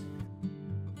progress.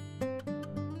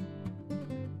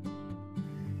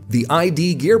 The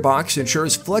ID gearbox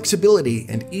ensures flexibility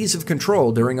and ease of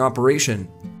control during operation.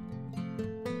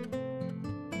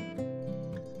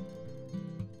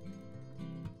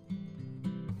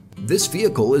 This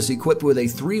vehicle is equipped with a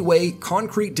 3-way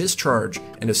concrete discharge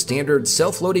and a standard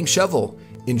self-loading shovel,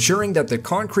 ensuring that the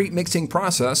concrete mixing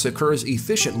process occurs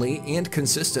efficiently and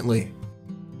consistently.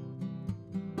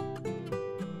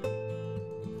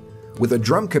 With a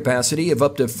drum capacity of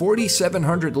up to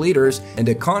 4,700 liters and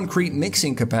a concrete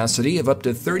mixing capacity of up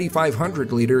to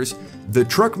 3,500 liters, the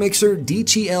truck mixer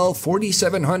DHE-L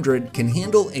 4700 can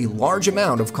handle a large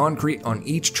amount of concrete on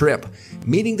each trip,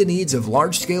 meeting the needs of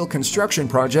large-scale construction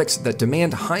projects that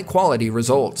demand high-quality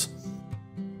results.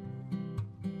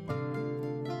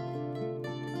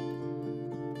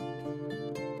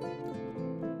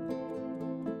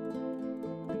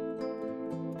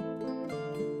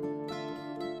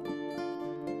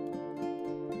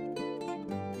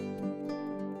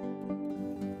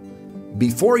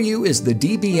 Before you is the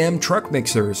DBM Truck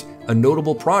Mixers, a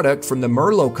notable product from the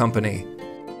Merlo company.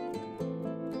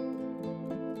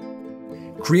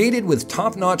 Created with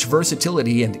top-notch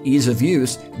versatility and ease of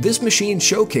use, this machine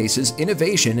showcases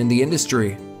innovation in the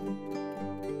industry.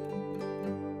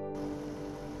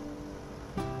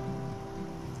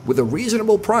 With a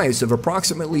reasonable price of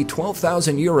approximately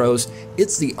 12,000 euros,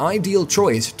 it's the ideal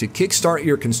choice to kickstart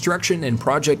your construction and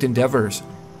project endeavors.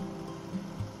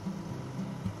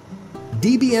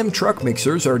 DBM truck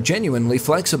mixers are genuinely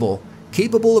flexible,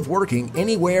 capable of working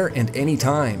anywhere and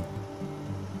anytime.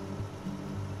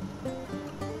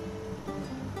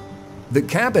 The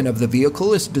cabin of the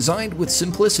vehicle is designed with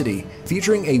simplicity,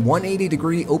 featuring a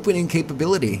 180-degree opening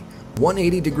capability,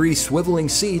 180-degree swiveling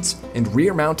seats, and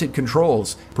rear-mounted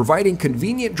controls, providing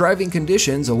convenient driving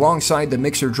conditions alongside the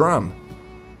mixer drum.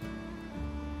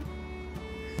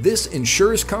 This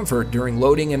ensures comfort during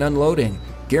loading and unloading,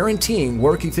 guaranteeing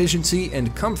work efficiency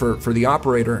and comfort for the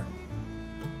operator.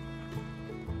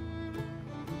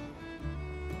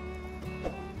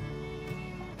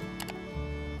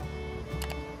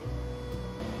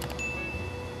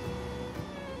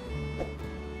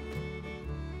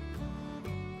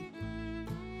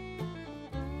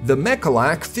 The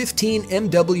Mechalak 15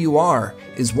 MWR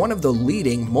is one of the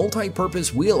leading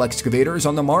multi-purpose wheel excavators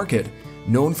on the market,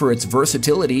 known for its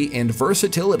versatility and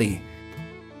versatility.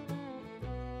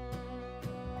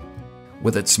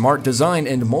 With its smart design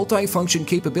and multi-function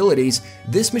capabilities,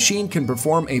 this machine can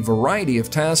perform a variety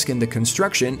of tasks in the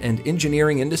construction and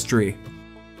engineering industry.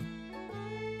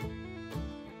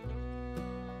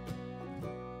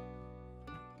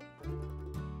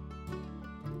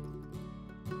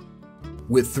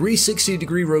 With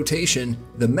 360-degree rotation,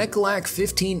 the Mechalak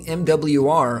 15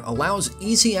 MWR allows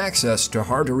easy access to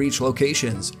hard-to-reach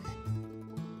locations.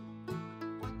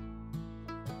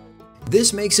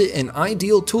 This makes it an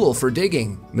ideal tool for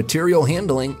digging, material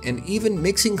handling, and even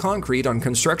mixing concrete on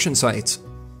construction sites.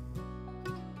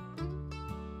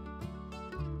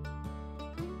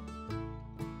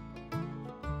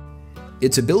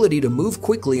 Its ability to move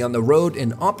quickly on the road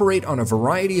and operate on a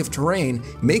variety of terrain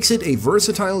makes it a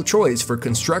versatile choice for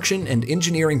construction and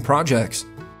engineering projects.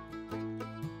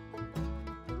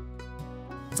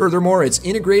 Furthermore, its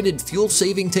integrated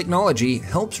fuel-saving technology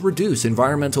helps reduce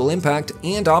environmental impact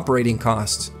and operating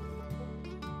costs.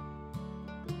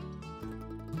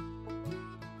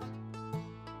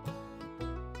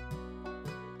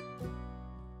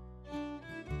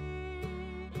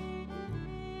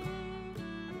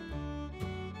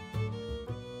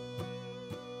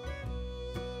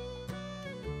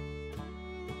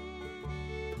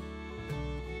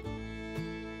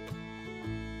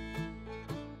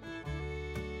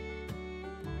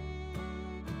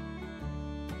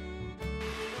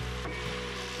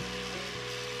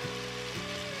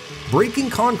 Breaking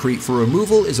concrete for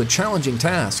removal is a challenging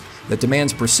task that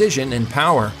demands precision and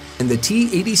power, and the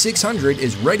T8600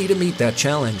 is ready to meet that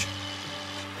challenge.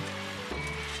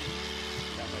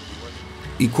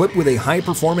 Equipped with a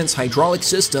high-performance hydraulic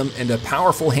system and a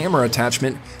powerful hammer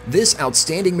attachment, this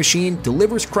outstanding machine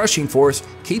delivers crushing force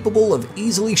capable of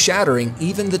easily shattering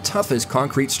even the toughest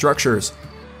concrete structures.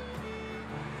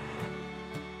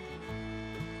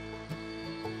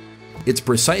 Its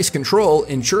precise control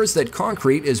ensures that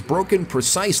concrete is broken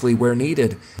precisely where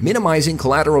needed, minimizing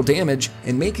collateral damage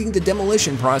and making the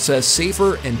demolition process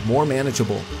safer and more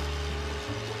manageable.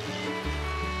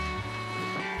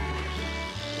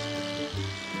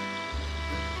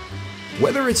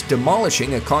 Whether it's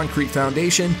demolishing a concrete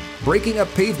foundation, breaking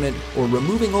up pavement, or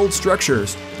removing old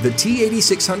structures, the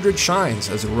T8600 shines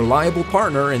as a reliable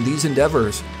partner in these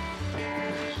endeavors.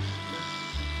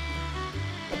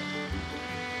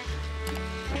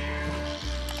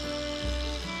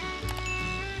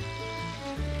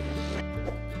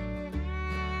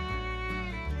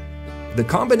 The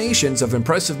combinations of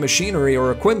impressive machinery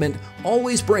or equipment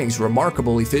always brings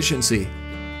remarkable efficiency.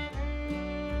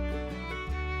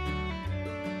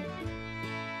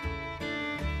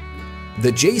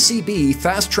 The JCB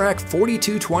Fast Track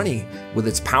 4220, with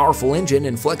its powerful engine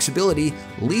and flexibility,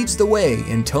 leads the way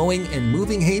in towing and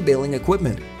moving hay baling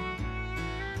equipment.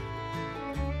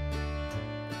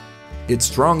 Its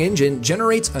strong engine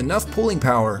generates enough pulling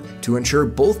power to ensure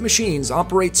both machines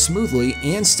operate smoothly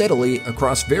and steadily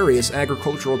across various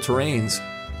agricultural terrains.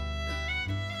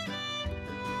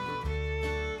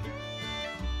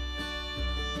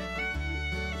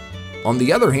 On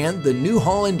the other hand, the New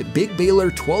Holland Big Baler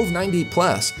 1290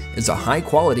 Plus is a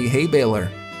high-quality hay baler.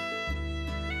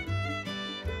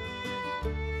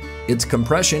 Its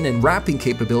compression and wrapping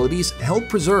capabilities help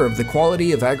preserve the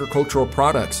quality of agricultural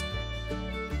products.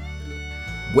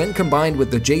 When combined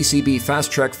with the JCB Fast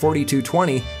Track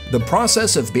 4220, the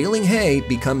process of baling hay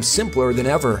becomes simpler than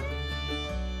ever.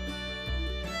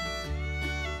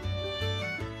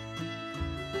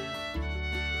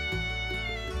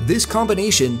 This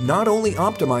combination not only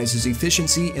optimizes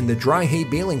efficiency in the dry hay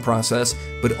baling process,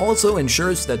 but also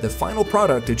ensures that the final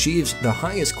product achieves the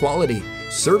highest quality,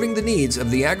 serving the needs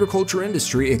of the agriculture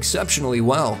industry exceptionally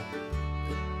well.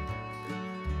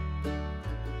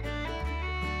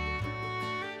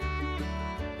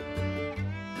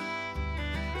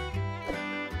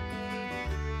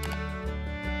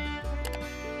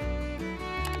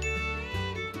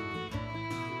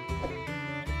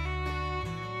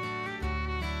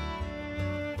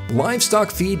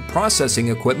 Livestock feed processing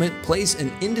equipment plays an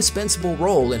indispensable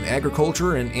role in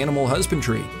agriculture and animal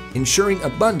husbandry, ensuring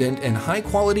abundant and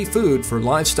high-quality food for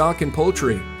livestock and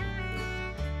poultry.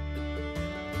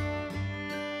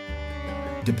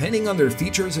 Depending on their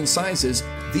features and sizes,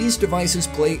 these devices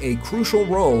play a crucial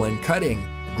role in cutting,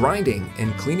 grinding,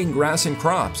 and cleaning grass and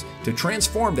crops to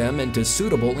transform them into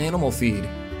suitable animal feed.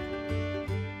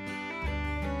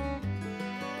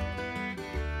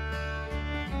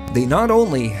 They not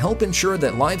only help ensure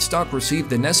that livestock receive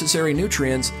the necessary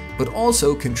nutrients, but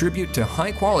also contribute to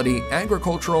high-quality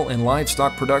agricultural and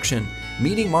livestock production,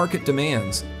 meeting market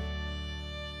demands.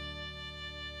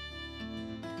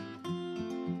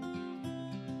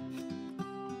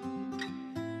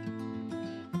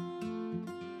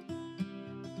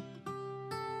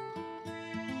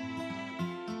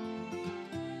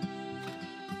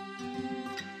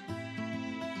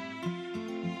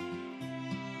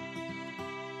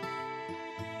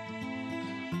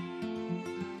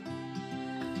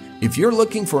 If you're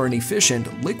looking for an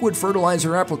efficient liquid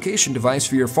fertilizer application device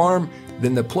for your farm,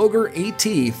 then the Ploger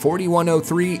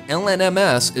AT4103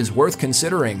 LNMS is worth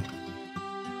considering.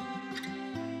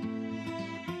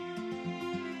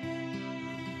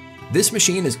 This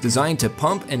machine is designed to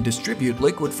pump and distribute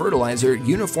liquid fertilizer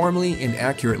uniformly and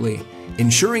accurately,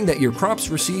 ensuring that your crops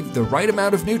receive the right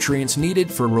amount of nutrients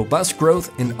needed for robust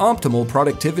growth and optimal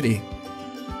productivity.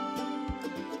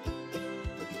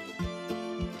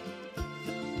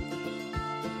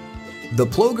 The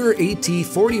Ploger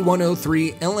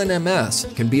AT4103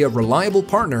 LNMS can be a reliable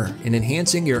partner in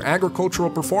enhancing your agricultural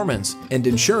performance and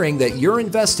ensuring that you're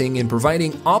investing in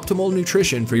providing optimal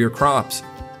nutrition for your crops.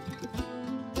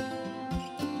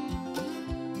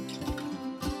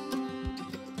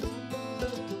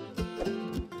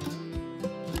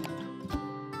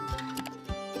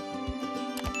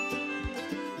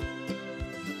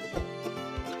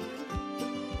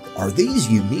 Are these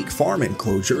unique farm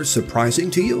enclosures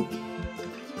surprising to you?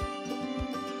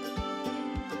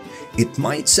 It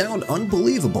might sound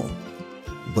unbelievable,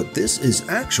 but this is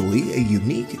actually a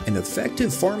unique and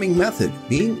effective farming method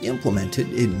being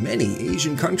implemented in many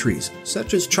Asian countries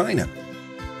such as China,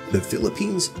 the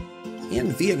Philippines,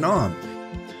 and Vietnam,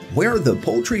 where the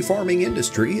poultry farming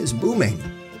industry is booming.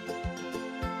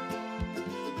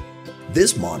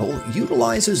 This model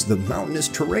utilizes the mountainous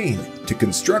terrain to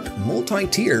construct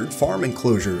multi-tiered farm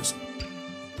enclosures.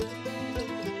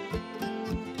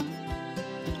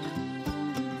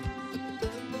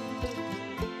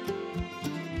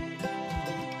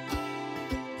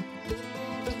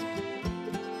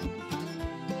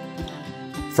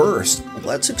 First,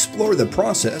 let's explore the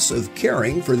process of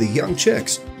caring for the young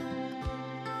chicks.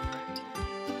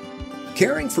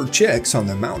 Caring for chicks on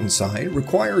the mountainside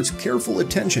requires careful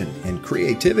attention and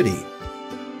creativity.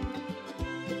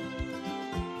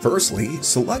 Firstly,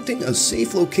 selecting a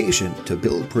safe location to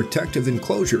build protective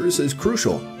enclosures is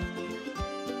crucial.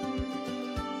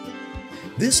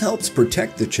 This helps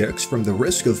protect the chicks from the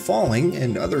risk of falling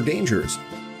and other dangers,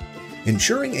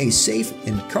 ensuring a safe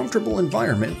and comfortable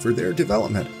environment for their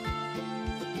development.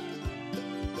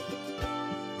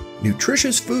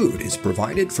 Nutritious food is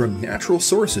provided from natural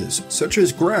sources such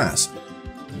as grass,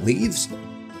 leaves,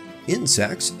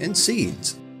 insects, and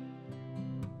seeds.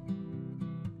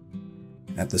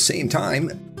 At the same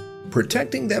time,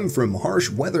 protecting them from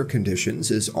harsh weather conditions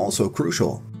is also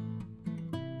crucial.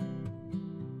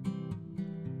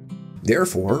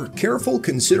 Therefore, careful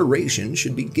consideration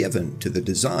should be given to the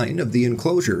design of the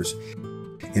enclosures,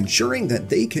 ensuring that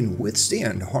they can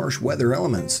withstand harsh weather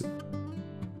elements.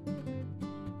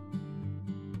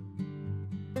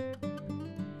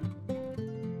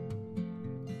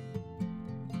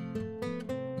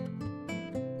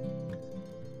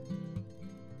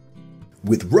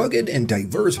 With rugged and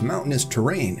diverse mountainous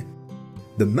terrain,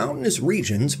 the mountainous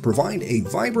regions provide a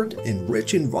vibrant and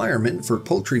rich environment for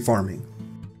poultry farming.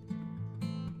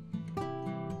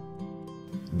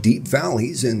 Deep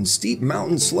valleys and steep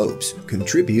mountain slopes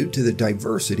contribute to the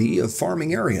diversity of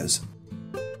farming areas.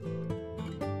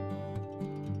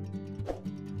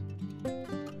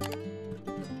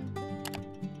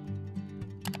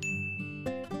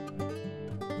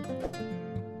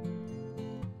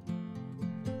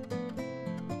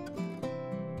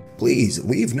 Please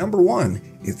leave number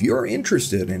 1 if you're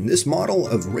interested in this model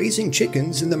of raising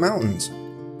chickens in the mountains.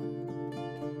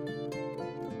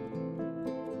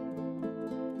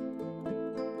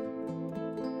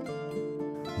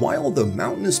 While the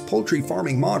mountainous poultry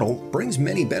farming model brings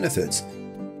many benefits,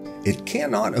 it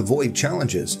cannot avoid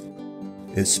challenges,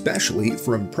 especially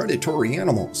from predatory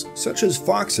animals such as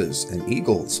foxes and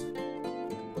eagles.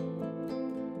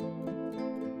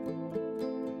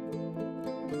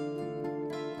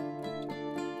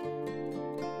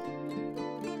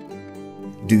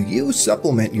 Do you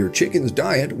supplement your chicken's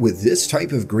diet with this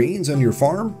type of greens on your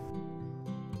farm?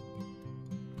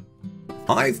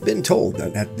 I've been told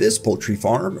that at this poultry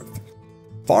farm,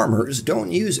 farmers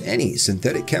don't use any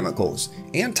synthetic chemicals,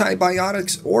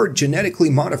 antibiotics, or genetically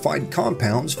modified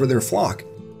compounds for their flock.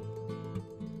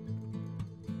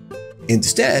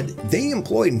 Instead, they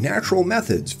employ natural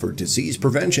methods for disease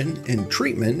prevention and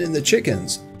treatment in the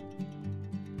chickens.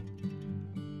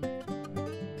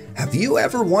 Have you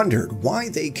ever wondered why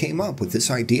they came up with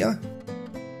this idea?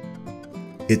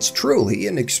 It's truly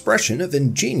an expression of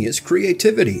ingenious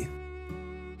creativity.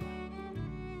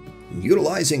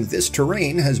 Utilizing this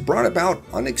terrain has brought about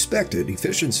unexpected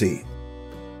efficiency.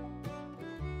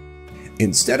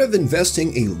 Instead of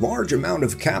investing a large amount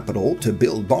of capital to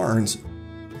build barns,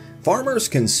 farmers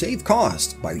can save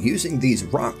costs by using these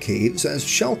rock caves as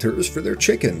shelters for their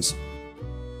chickens.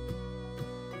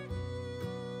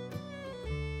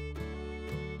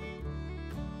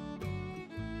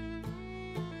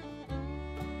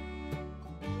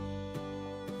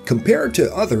 Compared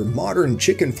to other modern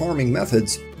chicken farming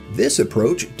methods, this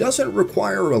approach doesn't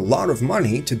require a lot of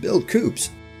money to build coops.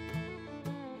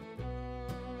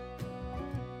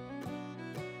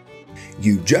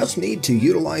 You just need to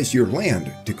utilize your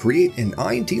land to create an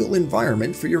ideal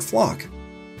environment for your flock.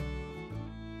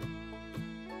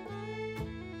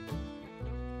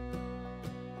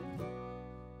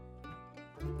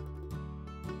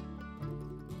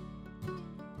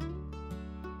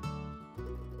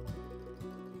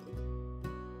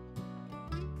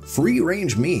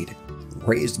 Free-range meat,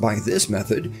 raised by this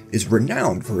method, is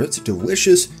renowned for its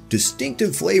delicious,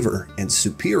 distinctive flavor and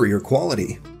superior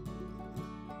quality.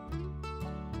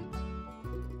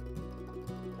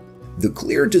 The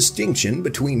clear distinction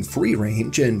between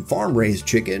free-range and farm-raised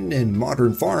chicken in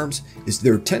modern farms is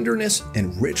their tenderness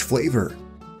and rich flavor,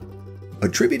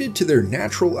 attributed to their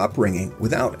natural upbringing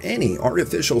without any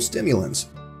artificial stimulants.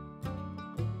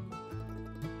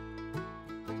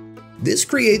 This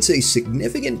creates a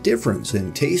significant difference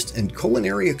in taste and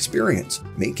culinary experience,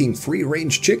 making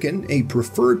free-range chicken a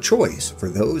preferred choice for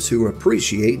those who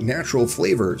appreciate natural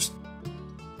flavors.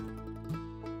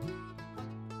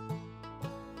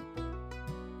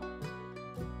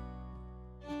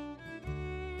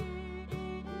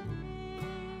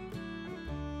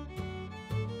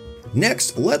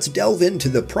 Next, let's delve into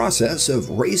the process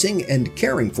of raising and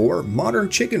caring for modern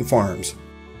chicken farms.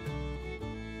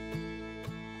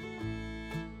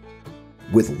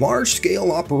 With large-scale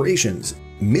operations,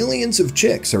 millions of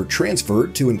chicks are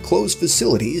transferred to enclosed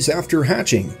facilities after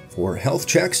hatching for health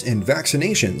checks and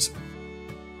vaccinations.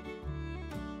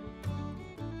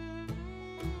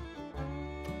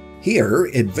 Here,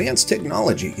 advanced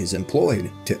technology is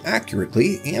employed to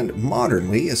accurately and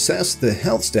modernly assess the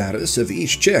health status of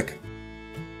each chick.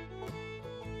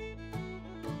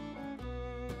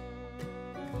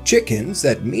 Chickens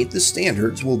that meet the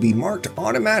standards will be marked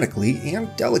automatically and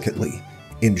delicately,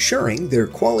 ensuring their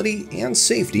quality and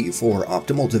safety for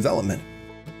optimal development.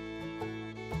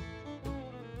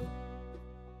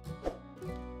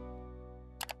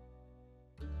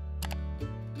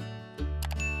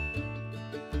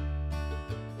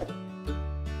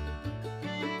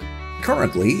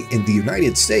 Currently, in the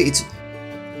United States,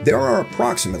 there are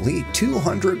approximately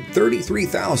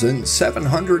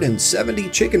 233,770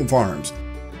 chicken farms,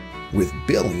 with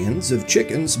billions of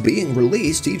chickens being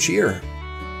released each year.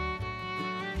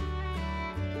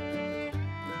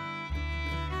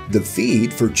 The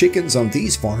feed for chickens on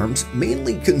these farms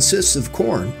mainly consists of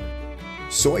corn,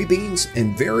 soybeans,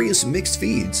 and various mixed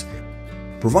feeds,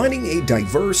 providing a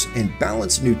diverse and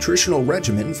balanced nutritional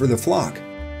regimen for the flock.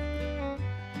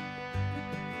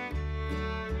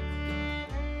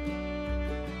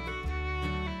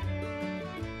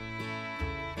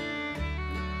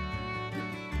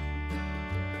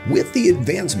 With the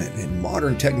advancement in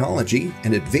modern technology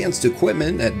and advanced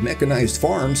equipment at mechanized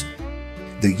farms,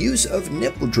 the use of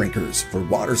nipple drinkers for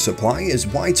water supply is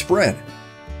widespread.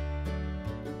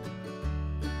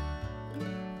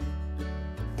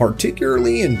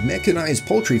 Particularly in mechanized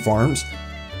poultry farms,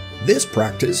 this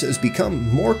practice has become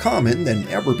more common than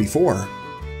ever before.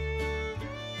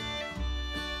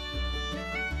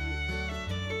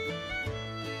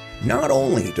 Not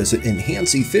only does it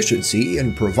enhance efficiency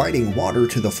in providing water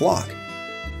to the flock,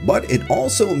 but it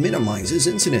also minimizes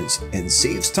incidents and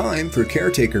saves time for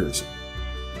caretakers.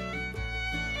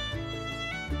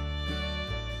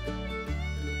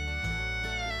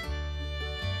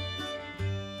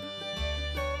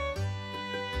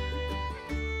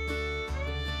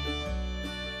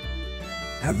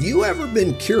 Have you ever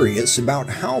been curious about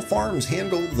how farms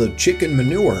handle the chicken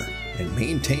manure and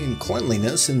maintain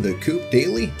cleanliness in the coop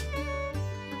daily?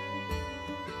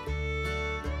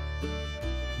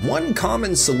 One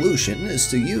common solution is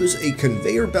to use a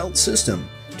conveyor belt system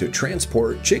to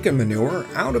transport chicken manure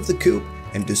out of the coop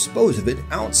and dispose of it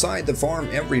outside the farm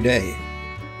every day.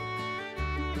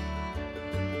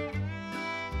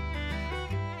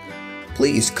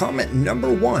 Please comment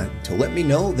number 1 to let me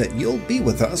know that you'll be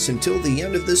with us until the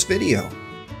end of this video.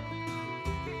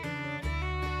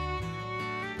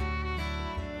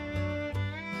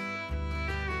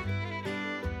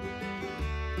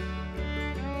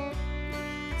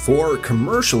 For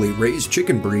commercially raised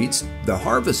chicken breeds, the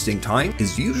harvesting time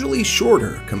is usually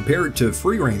shorter compared to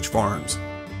free-range farms.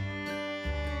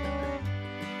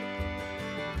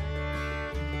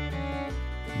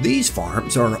 These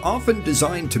farms are often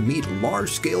designed to meet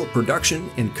large-scale production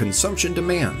and consumption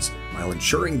demands while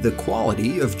ensuring the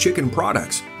quality of chicken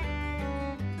products.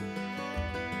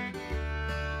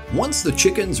 Once the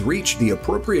chickens reach the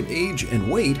appropriate age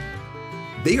and weight,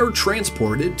 They are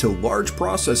transported to large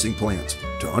processing plants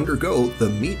to undergo the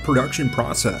meat production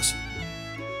process.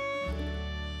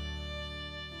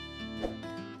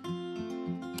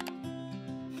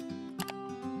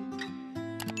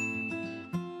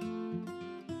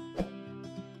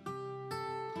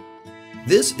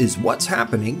 This is what's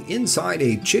happening inside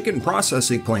a chicken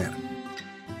processing plant,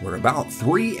 where about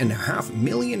 3.5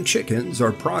 million chickens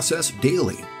are processed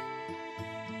daily.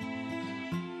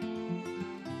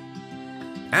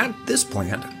 At this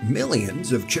plant,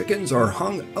 millions of chickens are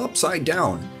hung upside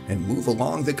down and move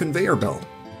along the conveyor belt.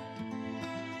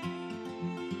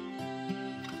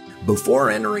 Before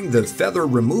entering the feather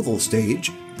removal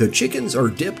stage, the chickens are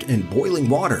dipped in boiling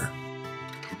water.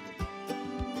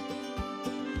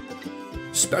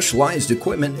 Specialized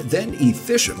equipment then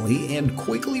efficiently and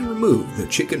quickly remove the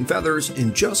chicken feathers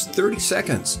in just 30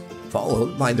 seconds,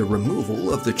 followed by the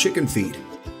removal of the chicken feet.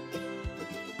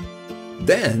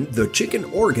 Then, the chicken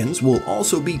organs will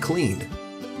also be cleaned.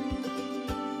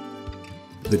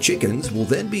 The chickens will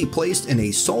then be placed in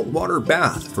a saltwater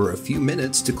bath for a few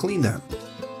minutes to clean them.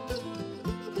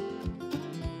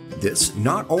 This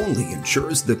not only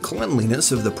ensures the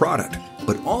cleanliness of the product,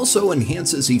 but also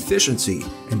enhances efficiency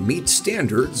and meets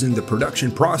standards in the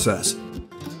production process,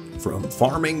 from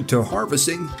farming to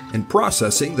harvesting and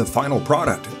processing the final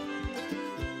product.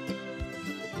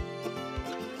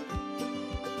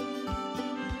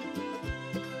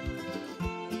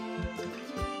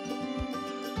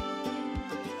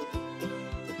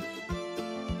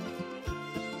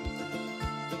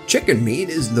 Chicken meat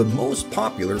is the most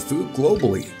popular food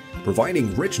globally,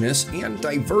 providing richness and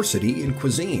diversity in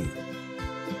cuisine.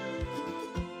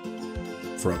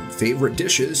 From favorite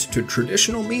dishes to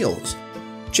traditional meals,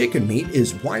 chicken meat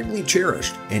is widely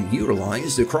cherished and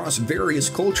utilized across various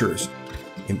cultures,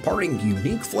 imparting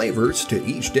unique flavors to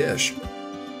each dish.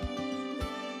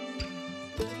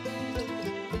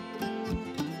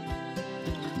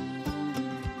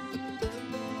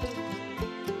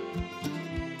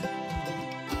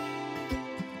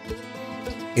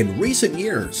 In recent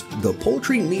years, the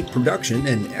poultry meat production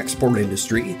and export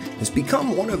industry has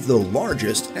become one of the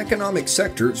largest economic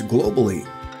sectors globally.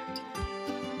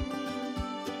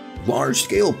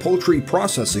 Large-scale poultry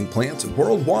processing plants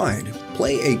worldwide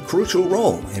play a crucial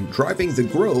role in driving the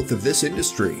growth of this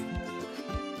industry.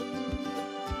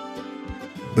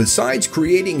 Besides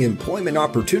creating employment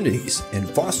opportunities and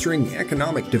fostering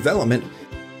economic development,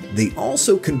 they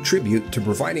also contribute to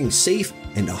providing safe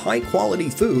and high-quality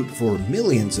food for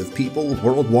millions of people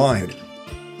worldwide.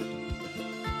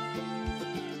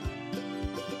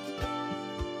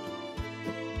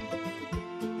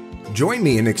 Join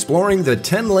me in exploring the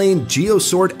 10-lane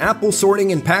GeoSort apple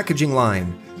sorting and packaging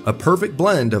line, a perfect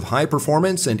blend of high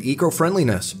performance and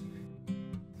eco-friendliness.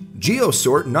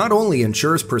 GeoSort not only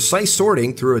ensures precise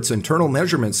sorting through its internal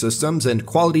measurement systems and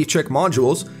quality check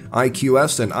modules,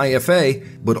 IQS and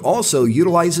IFA, but also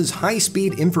utilizes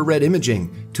high-speed infrared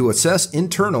imaging to assess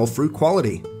internal fruit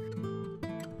quality.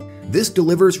 This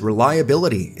delivers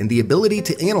reliability and the ability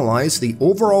to analyze the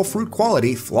overall fruit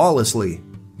quality flawlessly.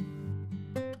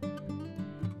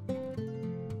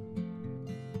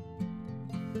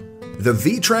 The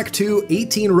VTrack 2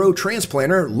 18-row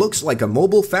transplanter looks like a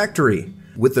mobile factory.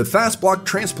 With the FastBlock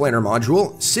transplanter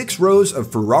module, 6 rows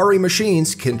of Ferrari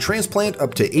machines can transplant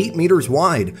up to 8 meters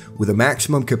wide with a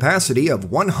maximum capacity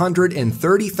of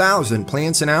 130,000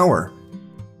 plants an hour.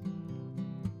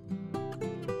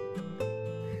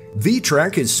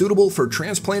 VTrack is suitable for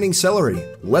transplanting celery,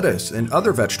 lettuce, and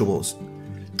other vegetables.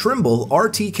 Trimble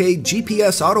RTK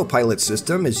GPS autopilot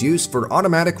system is used for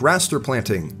automatic raster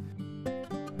planting.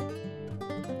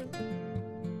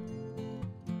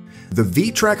 The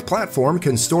VTrack platform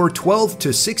can store 12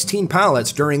 to 16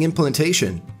 pallets during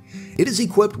implementation. It is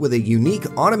equipped with a unique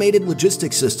automated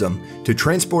logistics system to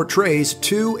transport trays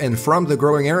to and from the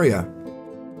growing area.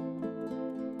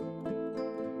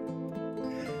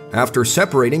 After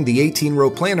separating the 18-row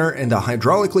planter and the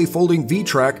hydraulically folding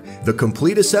VTrack, the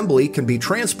complete assembly can be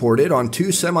transported on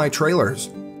 2 semi-trailers.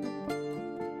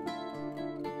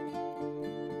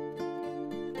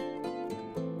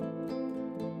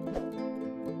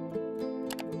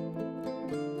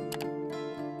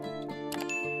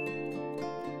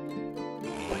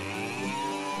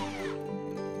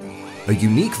 A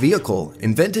unique vehicle,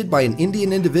 invented by an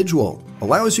Indian individual,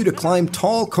 allows you to climb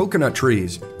tall coconut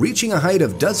trees, reaching a height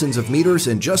of dozens of meters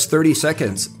in just 30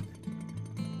 seconds.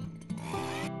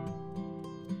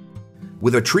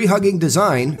 With a tree-hugging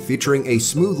design featuring a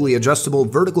smoothly adjustable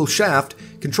vertical shaft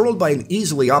controlled by an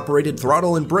easily operated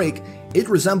throttle and brake, it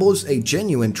resembles a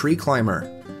genuine tree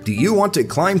climber. Do you want to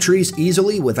climb trees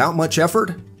easily without much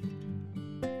effort?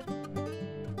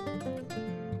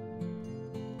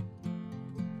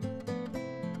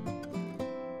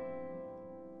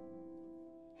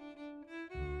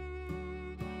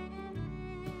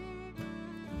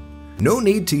 No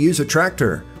need to use a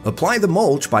tractor. Apply the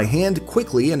mulch by hand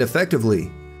quickly and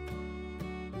effectively.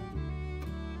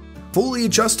 Fully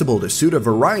adjustable to suit a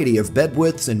variety of bed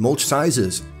widths and mulch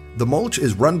sizes. The mulch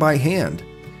is run by hand.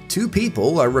 2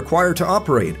 people are required to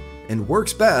operate and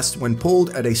works best when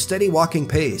pulled at a steady walking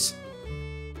pace.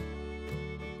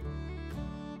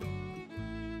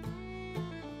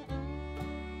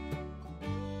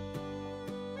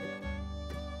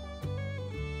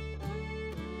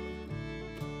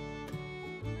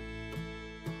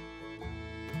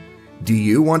 Do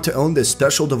you want to own this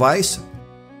special device?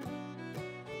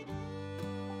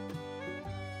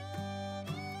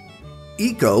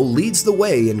 Eco leads the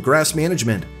way in grass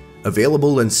management.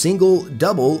 Available in single,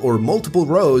 double, or multiple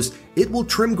rows, it will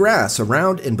trim grass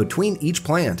around and between each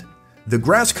plant. The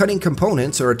grass cutting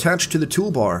components are attached to the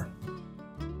toolbar.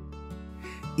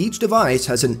 Each device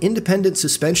has an independent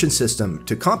suspension system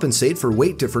to compensate for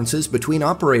weight differences between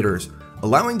operators,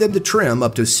 allowing them to trim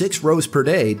up to 6 rows per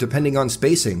day depending on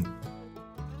spacing.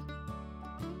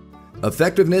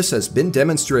 Effectiveness has been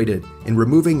demonstrated in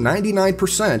removing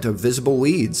 99% of visible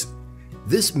weeds.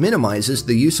 This minimizes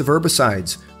the use of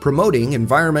herbicides, promoting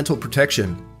environmental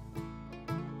protection.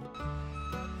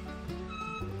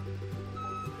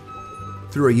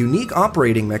 Through a unique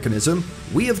operating mechanism,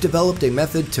 we have developed a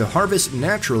method to harvest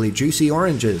naturally juicy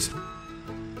oranges.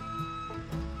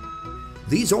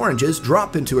 These oranges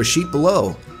drop into a sheet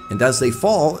below, and as they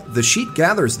fall, the sheet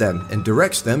gathers them and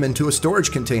directs them into a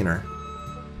storage container.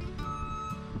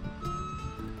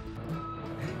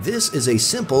 This is a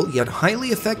simple yet highly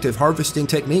effective harvesting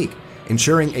technique,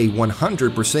 ensuring a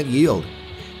 100% yield.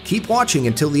 Keep watching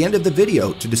until the end of the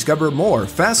video to discover more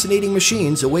fascinating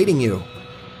machines awaiting you.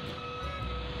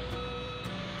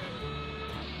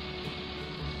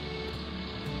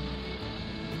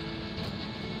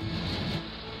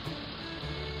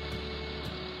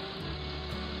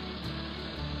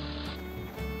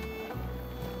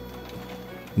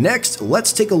 Next,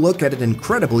 let's take a look at an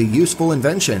incredibly useful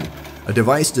invention. A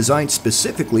device designed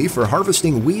specifically for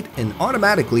harvesting wheat and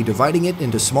automatically dividing it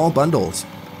into small bundles.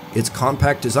 Its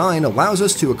compact design allows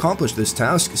us to accomplish this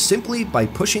task simply by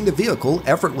pushing the vehicle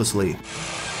effortlessly.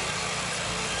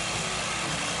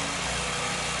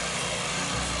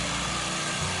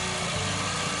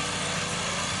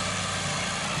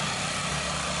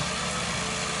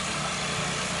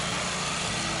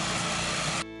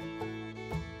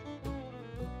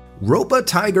 Ropa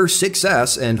Tiger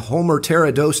 6S and Homer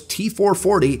Terrados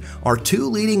T440 are 2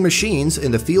 leading machines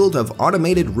in the field of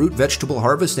automated root vegetable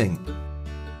harvesting.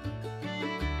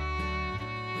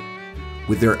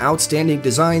 With their outstanding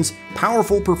designs,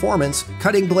 powerful performance,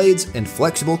 cutting blades, and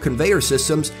flexible conveyor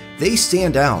systems, they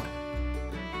stand out.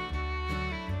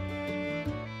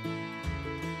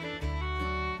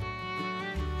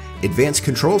 Advanced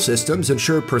control systems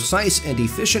ensure precise and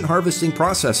efficient harvesting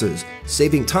processes,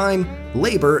 saving time,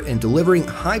 labor, and delivering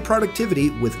high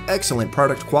productivity with excellent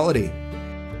product quality.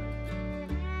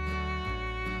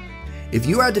 If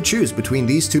you had to choose between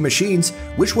these 2 machines,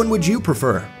 which one would you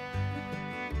prefer?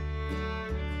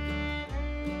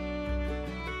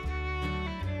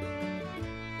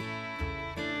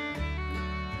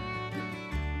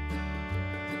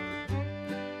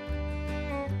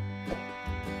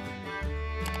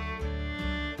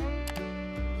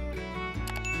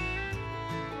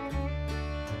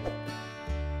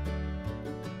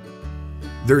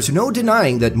 There's no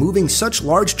denying that moving such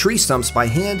large tree stumps by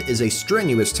hand is a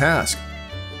strenuous task.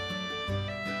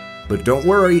 But don't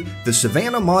worry, the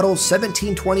Savannah Model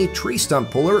 1720 tree stump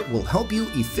puller will help you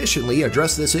efficiently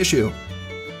address this issue.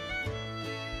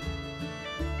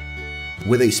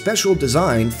 With a special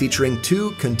design featuring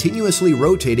 2 continuously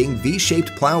rotating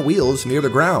V-shaped plow wheels near the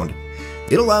ground,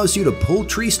 it allows you to pull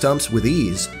tree stumps with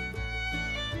ease.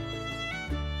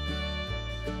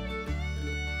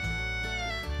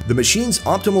 The machine's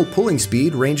optimal pulling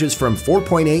speed ranges from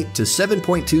 4.8 to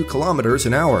 7.2 kilometers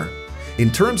an hour.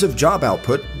 In terms of job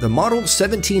output, the Model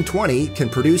 1720 can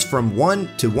produce from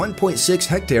 1 to 1.6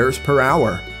 hectares per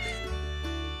hour.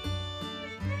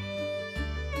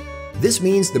 This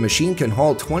means the machine can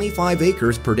haul 25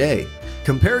 acres per day,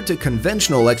 compared to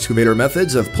conventional excavator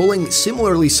methods of pulling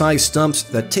similarly sized stumps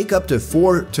that take up to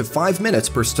 4 to 5 minutes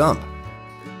per stump.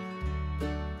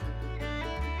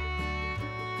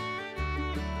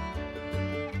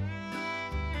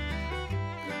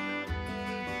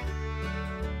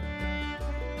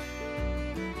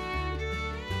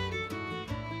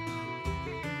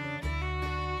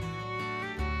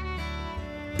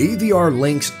 EVR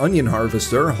Link's Onion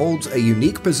Harvester holds a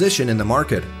unique position in the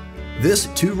market. This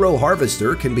 2-row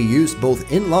harvester can be used both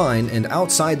inline and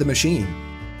outside the machine.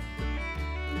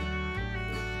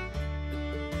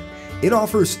 It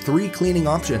offers 3 cleaning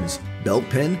options: belt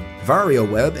pin, vario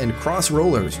web, and cross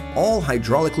rollers, all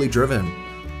hydraulically driven.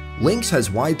 Lynx has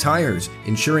wide tires,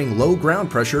 ensuring low ground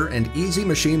pressure and easy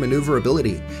machine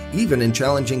maneuverability, even in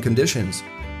challenging conditions.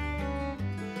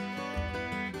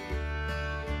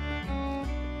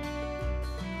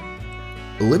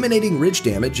 Eliminating ridge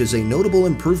damage is a notable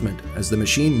improvement, as the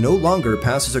machine no longer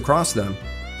passes across them.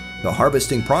 The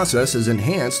harvesting process is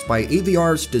enhanced by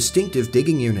AVR's distinctive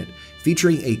digging unit,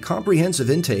 featuring a comprehensive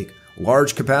intake,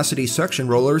 large capacity suction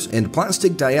rollers, and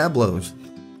plastic diablos.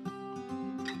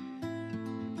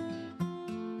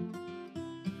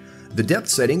 The depth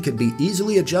setting can be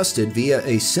easily adjusted via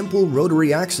a simple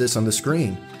rotary axis on the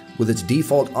screen. With its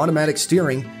default automatic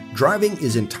steering, driving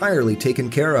is entirely taken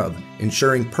care of,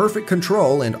 ensuring perfect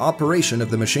control and operation of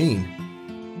the machine.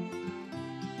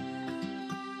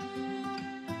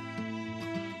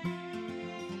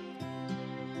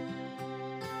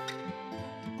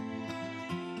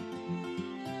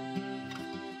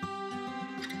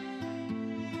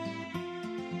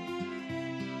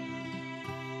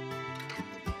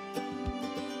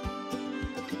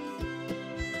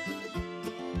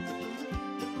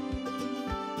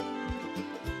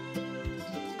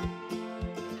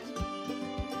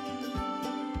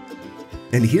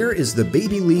 And here is the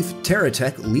Baby Leaf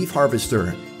TerraTech Leaf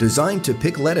Harvester, designed to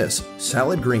pick lettuce,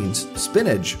 salad greens,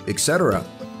 spinach, etc.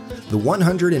 The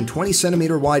 120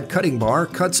 centimeter wide cutting bar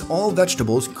cuts all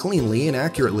vegetables cleanly and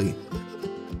accurately.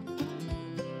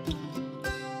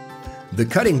 The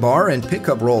cutting bar and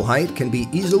pickup roll height can be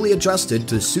easily adjusted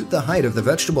to suit the height of the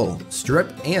vegetable,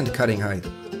 strip, and cutting height.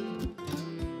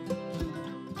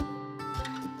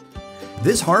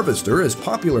 This harvester is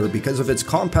popular because of its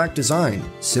compact design,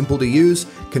 simple to use,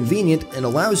 convenient, and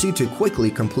allows you to quickly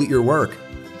complete your work.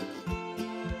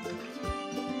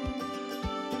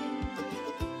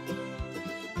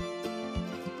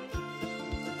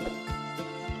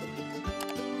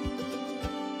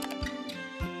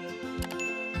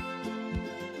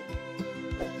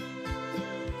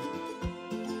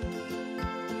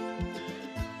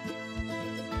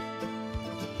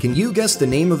 Can you guess the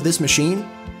name of this machine?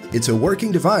 It's a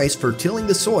working device for tilling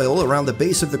the soil around the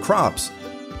base of the crops.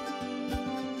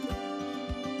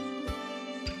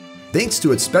 Thanks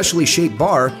to its specially shaped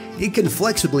bar, it can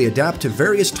flexibly adapt to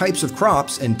various types of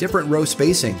crops and different row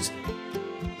spacings.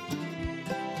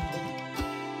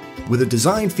 With a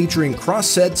design featuring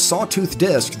cross-set sawtooth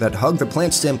discs that hug the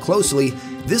plant stem closely,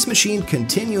 this machine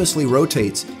continuously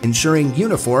rotates, ensuring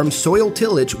uniform soil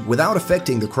tillage without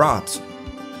affecting the crops.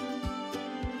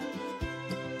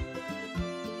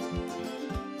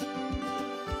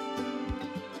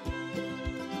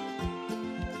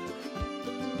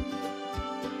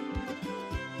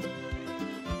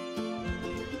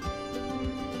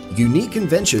 Unique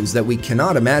inventions that we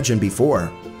cannot imagine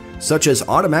before, such as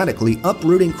automatically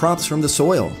uprooting crops from the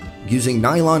soil, using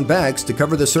nylon bags to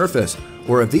cover the surface,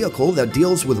 or a vehicle that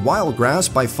deals with wild grass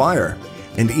by fire,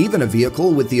 and even a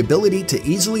vehicle with the ability to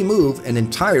easily move an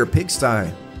entire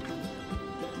pigsty.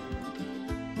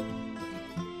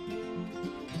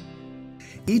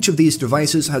 Each of these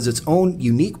devices has its own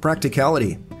unique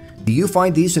practicality. Do you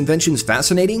find these inventions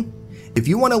fascinating? If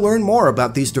you want to learn more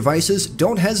about these devices,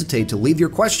 don't hesitate to leave your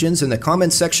questions in the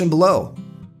comments section below.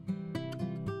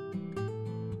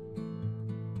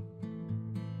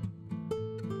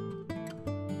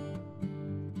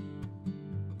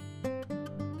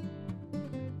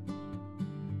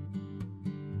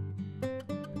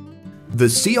 The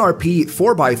CRP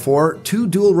 4x4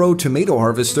 2-dual-row tomato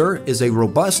harvester is a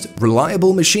robust,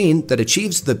 reliable machine that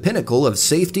achieves the pinnacle of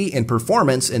safety and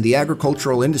performance in the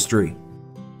agricultural industry.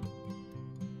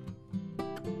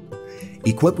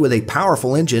 Equipped with a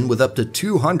powerful engine with up to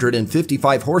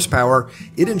 255 horsepower,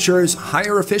 it ensures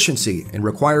higher efficiency and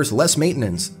requires less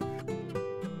maintenance.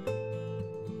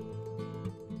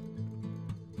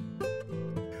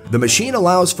 The machine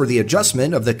allows for the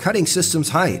adjustment of the cutting system's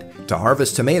height to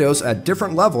harvest tomatoes at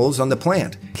different levels on the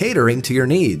plant, catering to your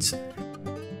needs.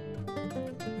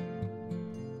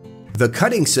 The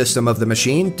cutting system of the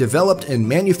machine, developed and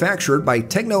manufactured by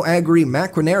Technoagri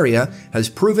Maquinaria, has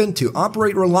proven to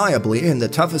operate reliably in the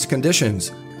toughest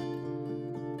conditions.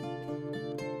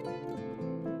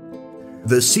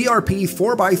 The CRP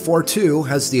 4x4-2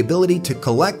 has the ability to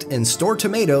collect and store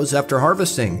tomatoes after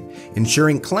harvesting,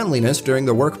 ensuring cleanliness during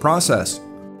the work process.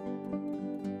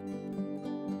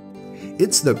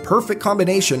 It's the perfect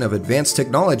combination of advanced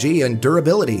technology and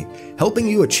durability, helping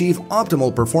you achieve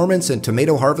optimal performance in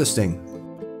tomato harvesting.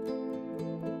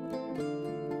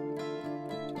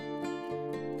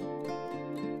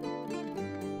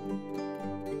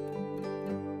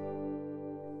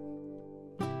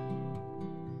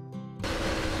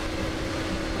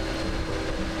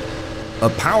 A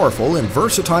powerful and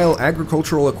versatile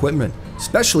agricultural equipment,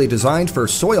 specially designed for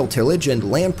soil tillage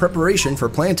and land preparation for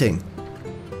planting.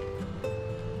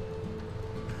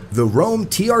 The Rome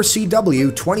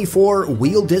TRCW 24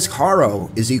 wheel disc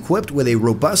harrow is equipped with a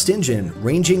robust engine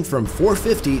ranging from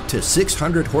 450 to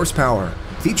 600 horsepower,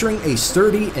 featuring a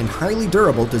sturdy and highly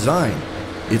durable design.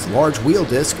 Its large wheel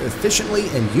disc efficiently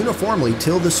and uniformly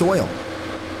till the soil.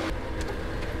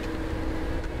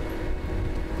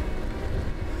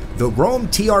 The Rome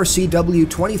TRCW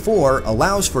 24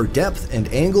 allows for depth and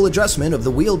angle adjustment of the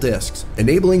wheel discs,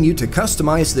 enabling you to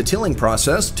customize the tilling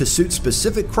process to suit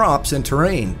specific crops and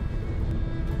terrain.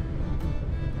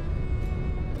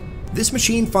 This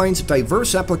machine finds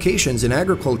diverse applications in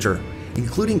agriculture,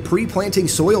 including pre-planting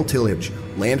soil tillage,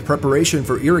 land preparation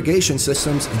for irrigation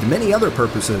systems, and many other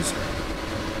purposes.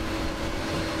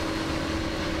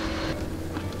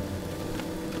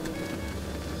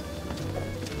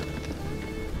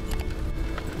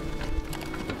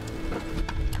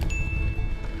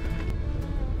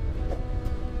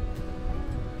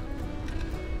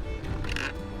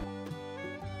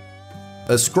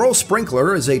 A scroll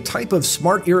sprinkler is a type of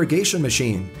smart irrigation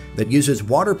machine that uses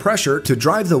water pressure to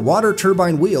drive the water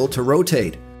turbine wheel to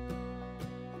rotate.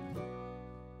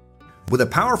 With a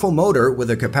powerful motor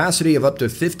with a capacity of up to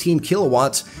 15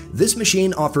 kilowatts, this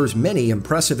machine offers many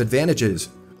impressive advantages.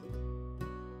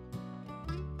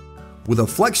 With a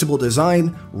flexible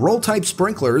design, roll-type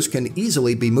sprinklers can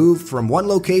easily be moved from one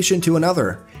location to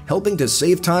another, helping to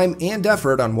save time and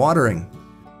effort on watering.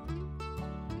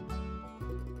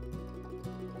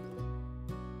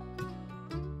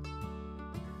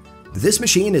 This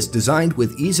machine is designed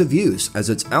with ease of use as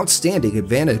its outstanding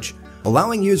advantage,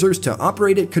 allowing users to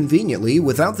operate it conveniently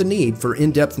without the need for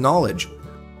in-depth knowledge.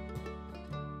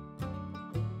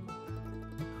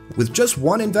 With just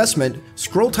one investment,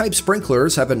 scroll-type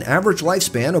sprinklers have an average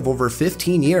lifespan of over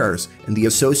 15 years, and the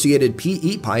associated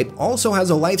PE pipe also has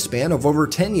a lifespan of over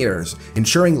 10 years,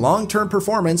 ensuring long-term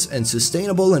performance and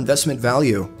sustainable investment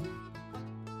value.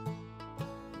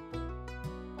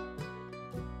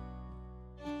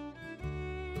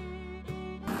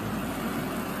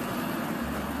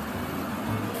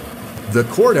 The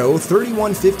Cordo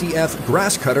 3150F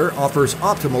grass cutter offers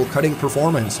optimal cutting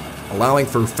performance, allowing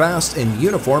for fast and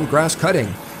uniform grass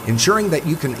cutting, ensuring that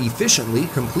you can efficiently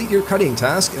complete your cutting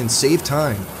task and save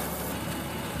time.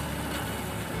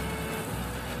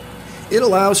 It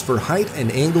allows for height and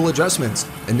angle adjustments,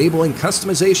 enabling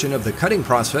customization of the cutting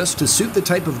process to suit the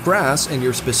type of grass and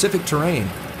your specific terrain.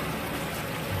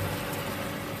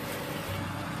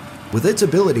 With its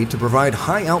ability to provide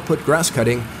high-output grass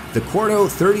cutting, the Cordo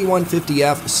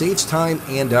 3150F saves time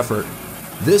and effort.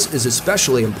 This is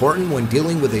especially important when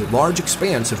dealing with a large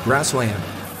expanse of grassland.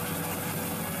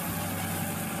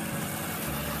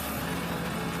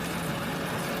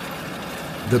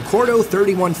 The Cordo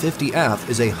 3150F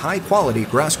is a high-quality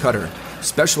grass cutter,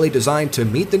 specially designed to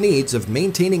meet the needs of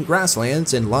maintaining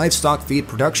grasslands and livestock feed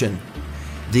production.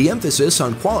 The emphasis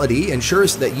on quality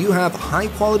ensures that you have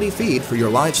high-quality feed for your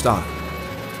livestock.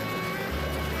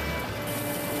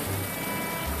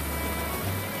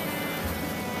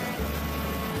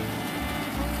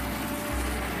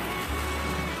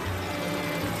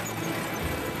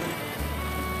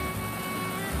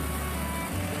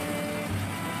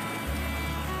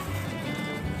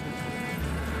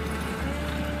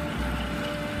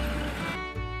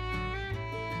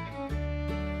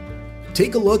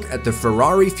 Take a look at the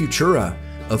Ferrari Futura,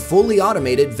 a fully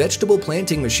automated vegetable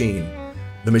planting machine.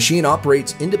 The machine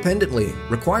operates independently,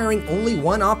 requiring only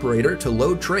one operator to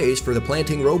load trays for the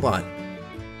planting robot.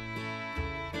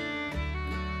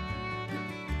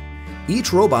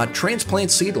 Each robot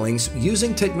transplants seedlings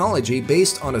using technology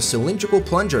based on a cylindrical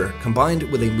plunger combined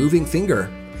with a moving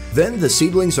finger. Then the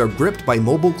seedlings are gripped by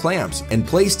mobile clamps and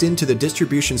placed into the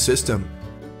distribution system.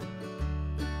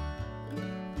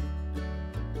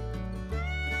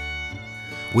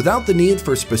 Without the need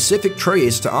for specific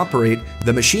trays to operate,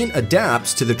 the machine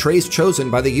adapts to the trays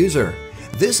chosen by the user.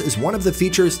 This is one of the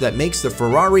features that makes the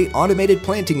Ferrari automated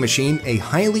planting machine a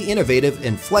highly innovative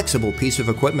and flexible piece of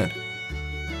equipment.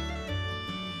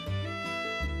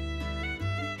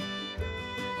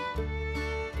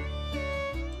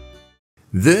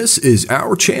 This is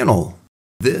our channel.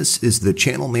 This is the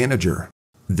channel manager.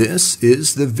 This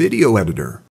is the video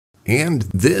editor. And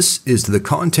this is the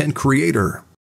content creator.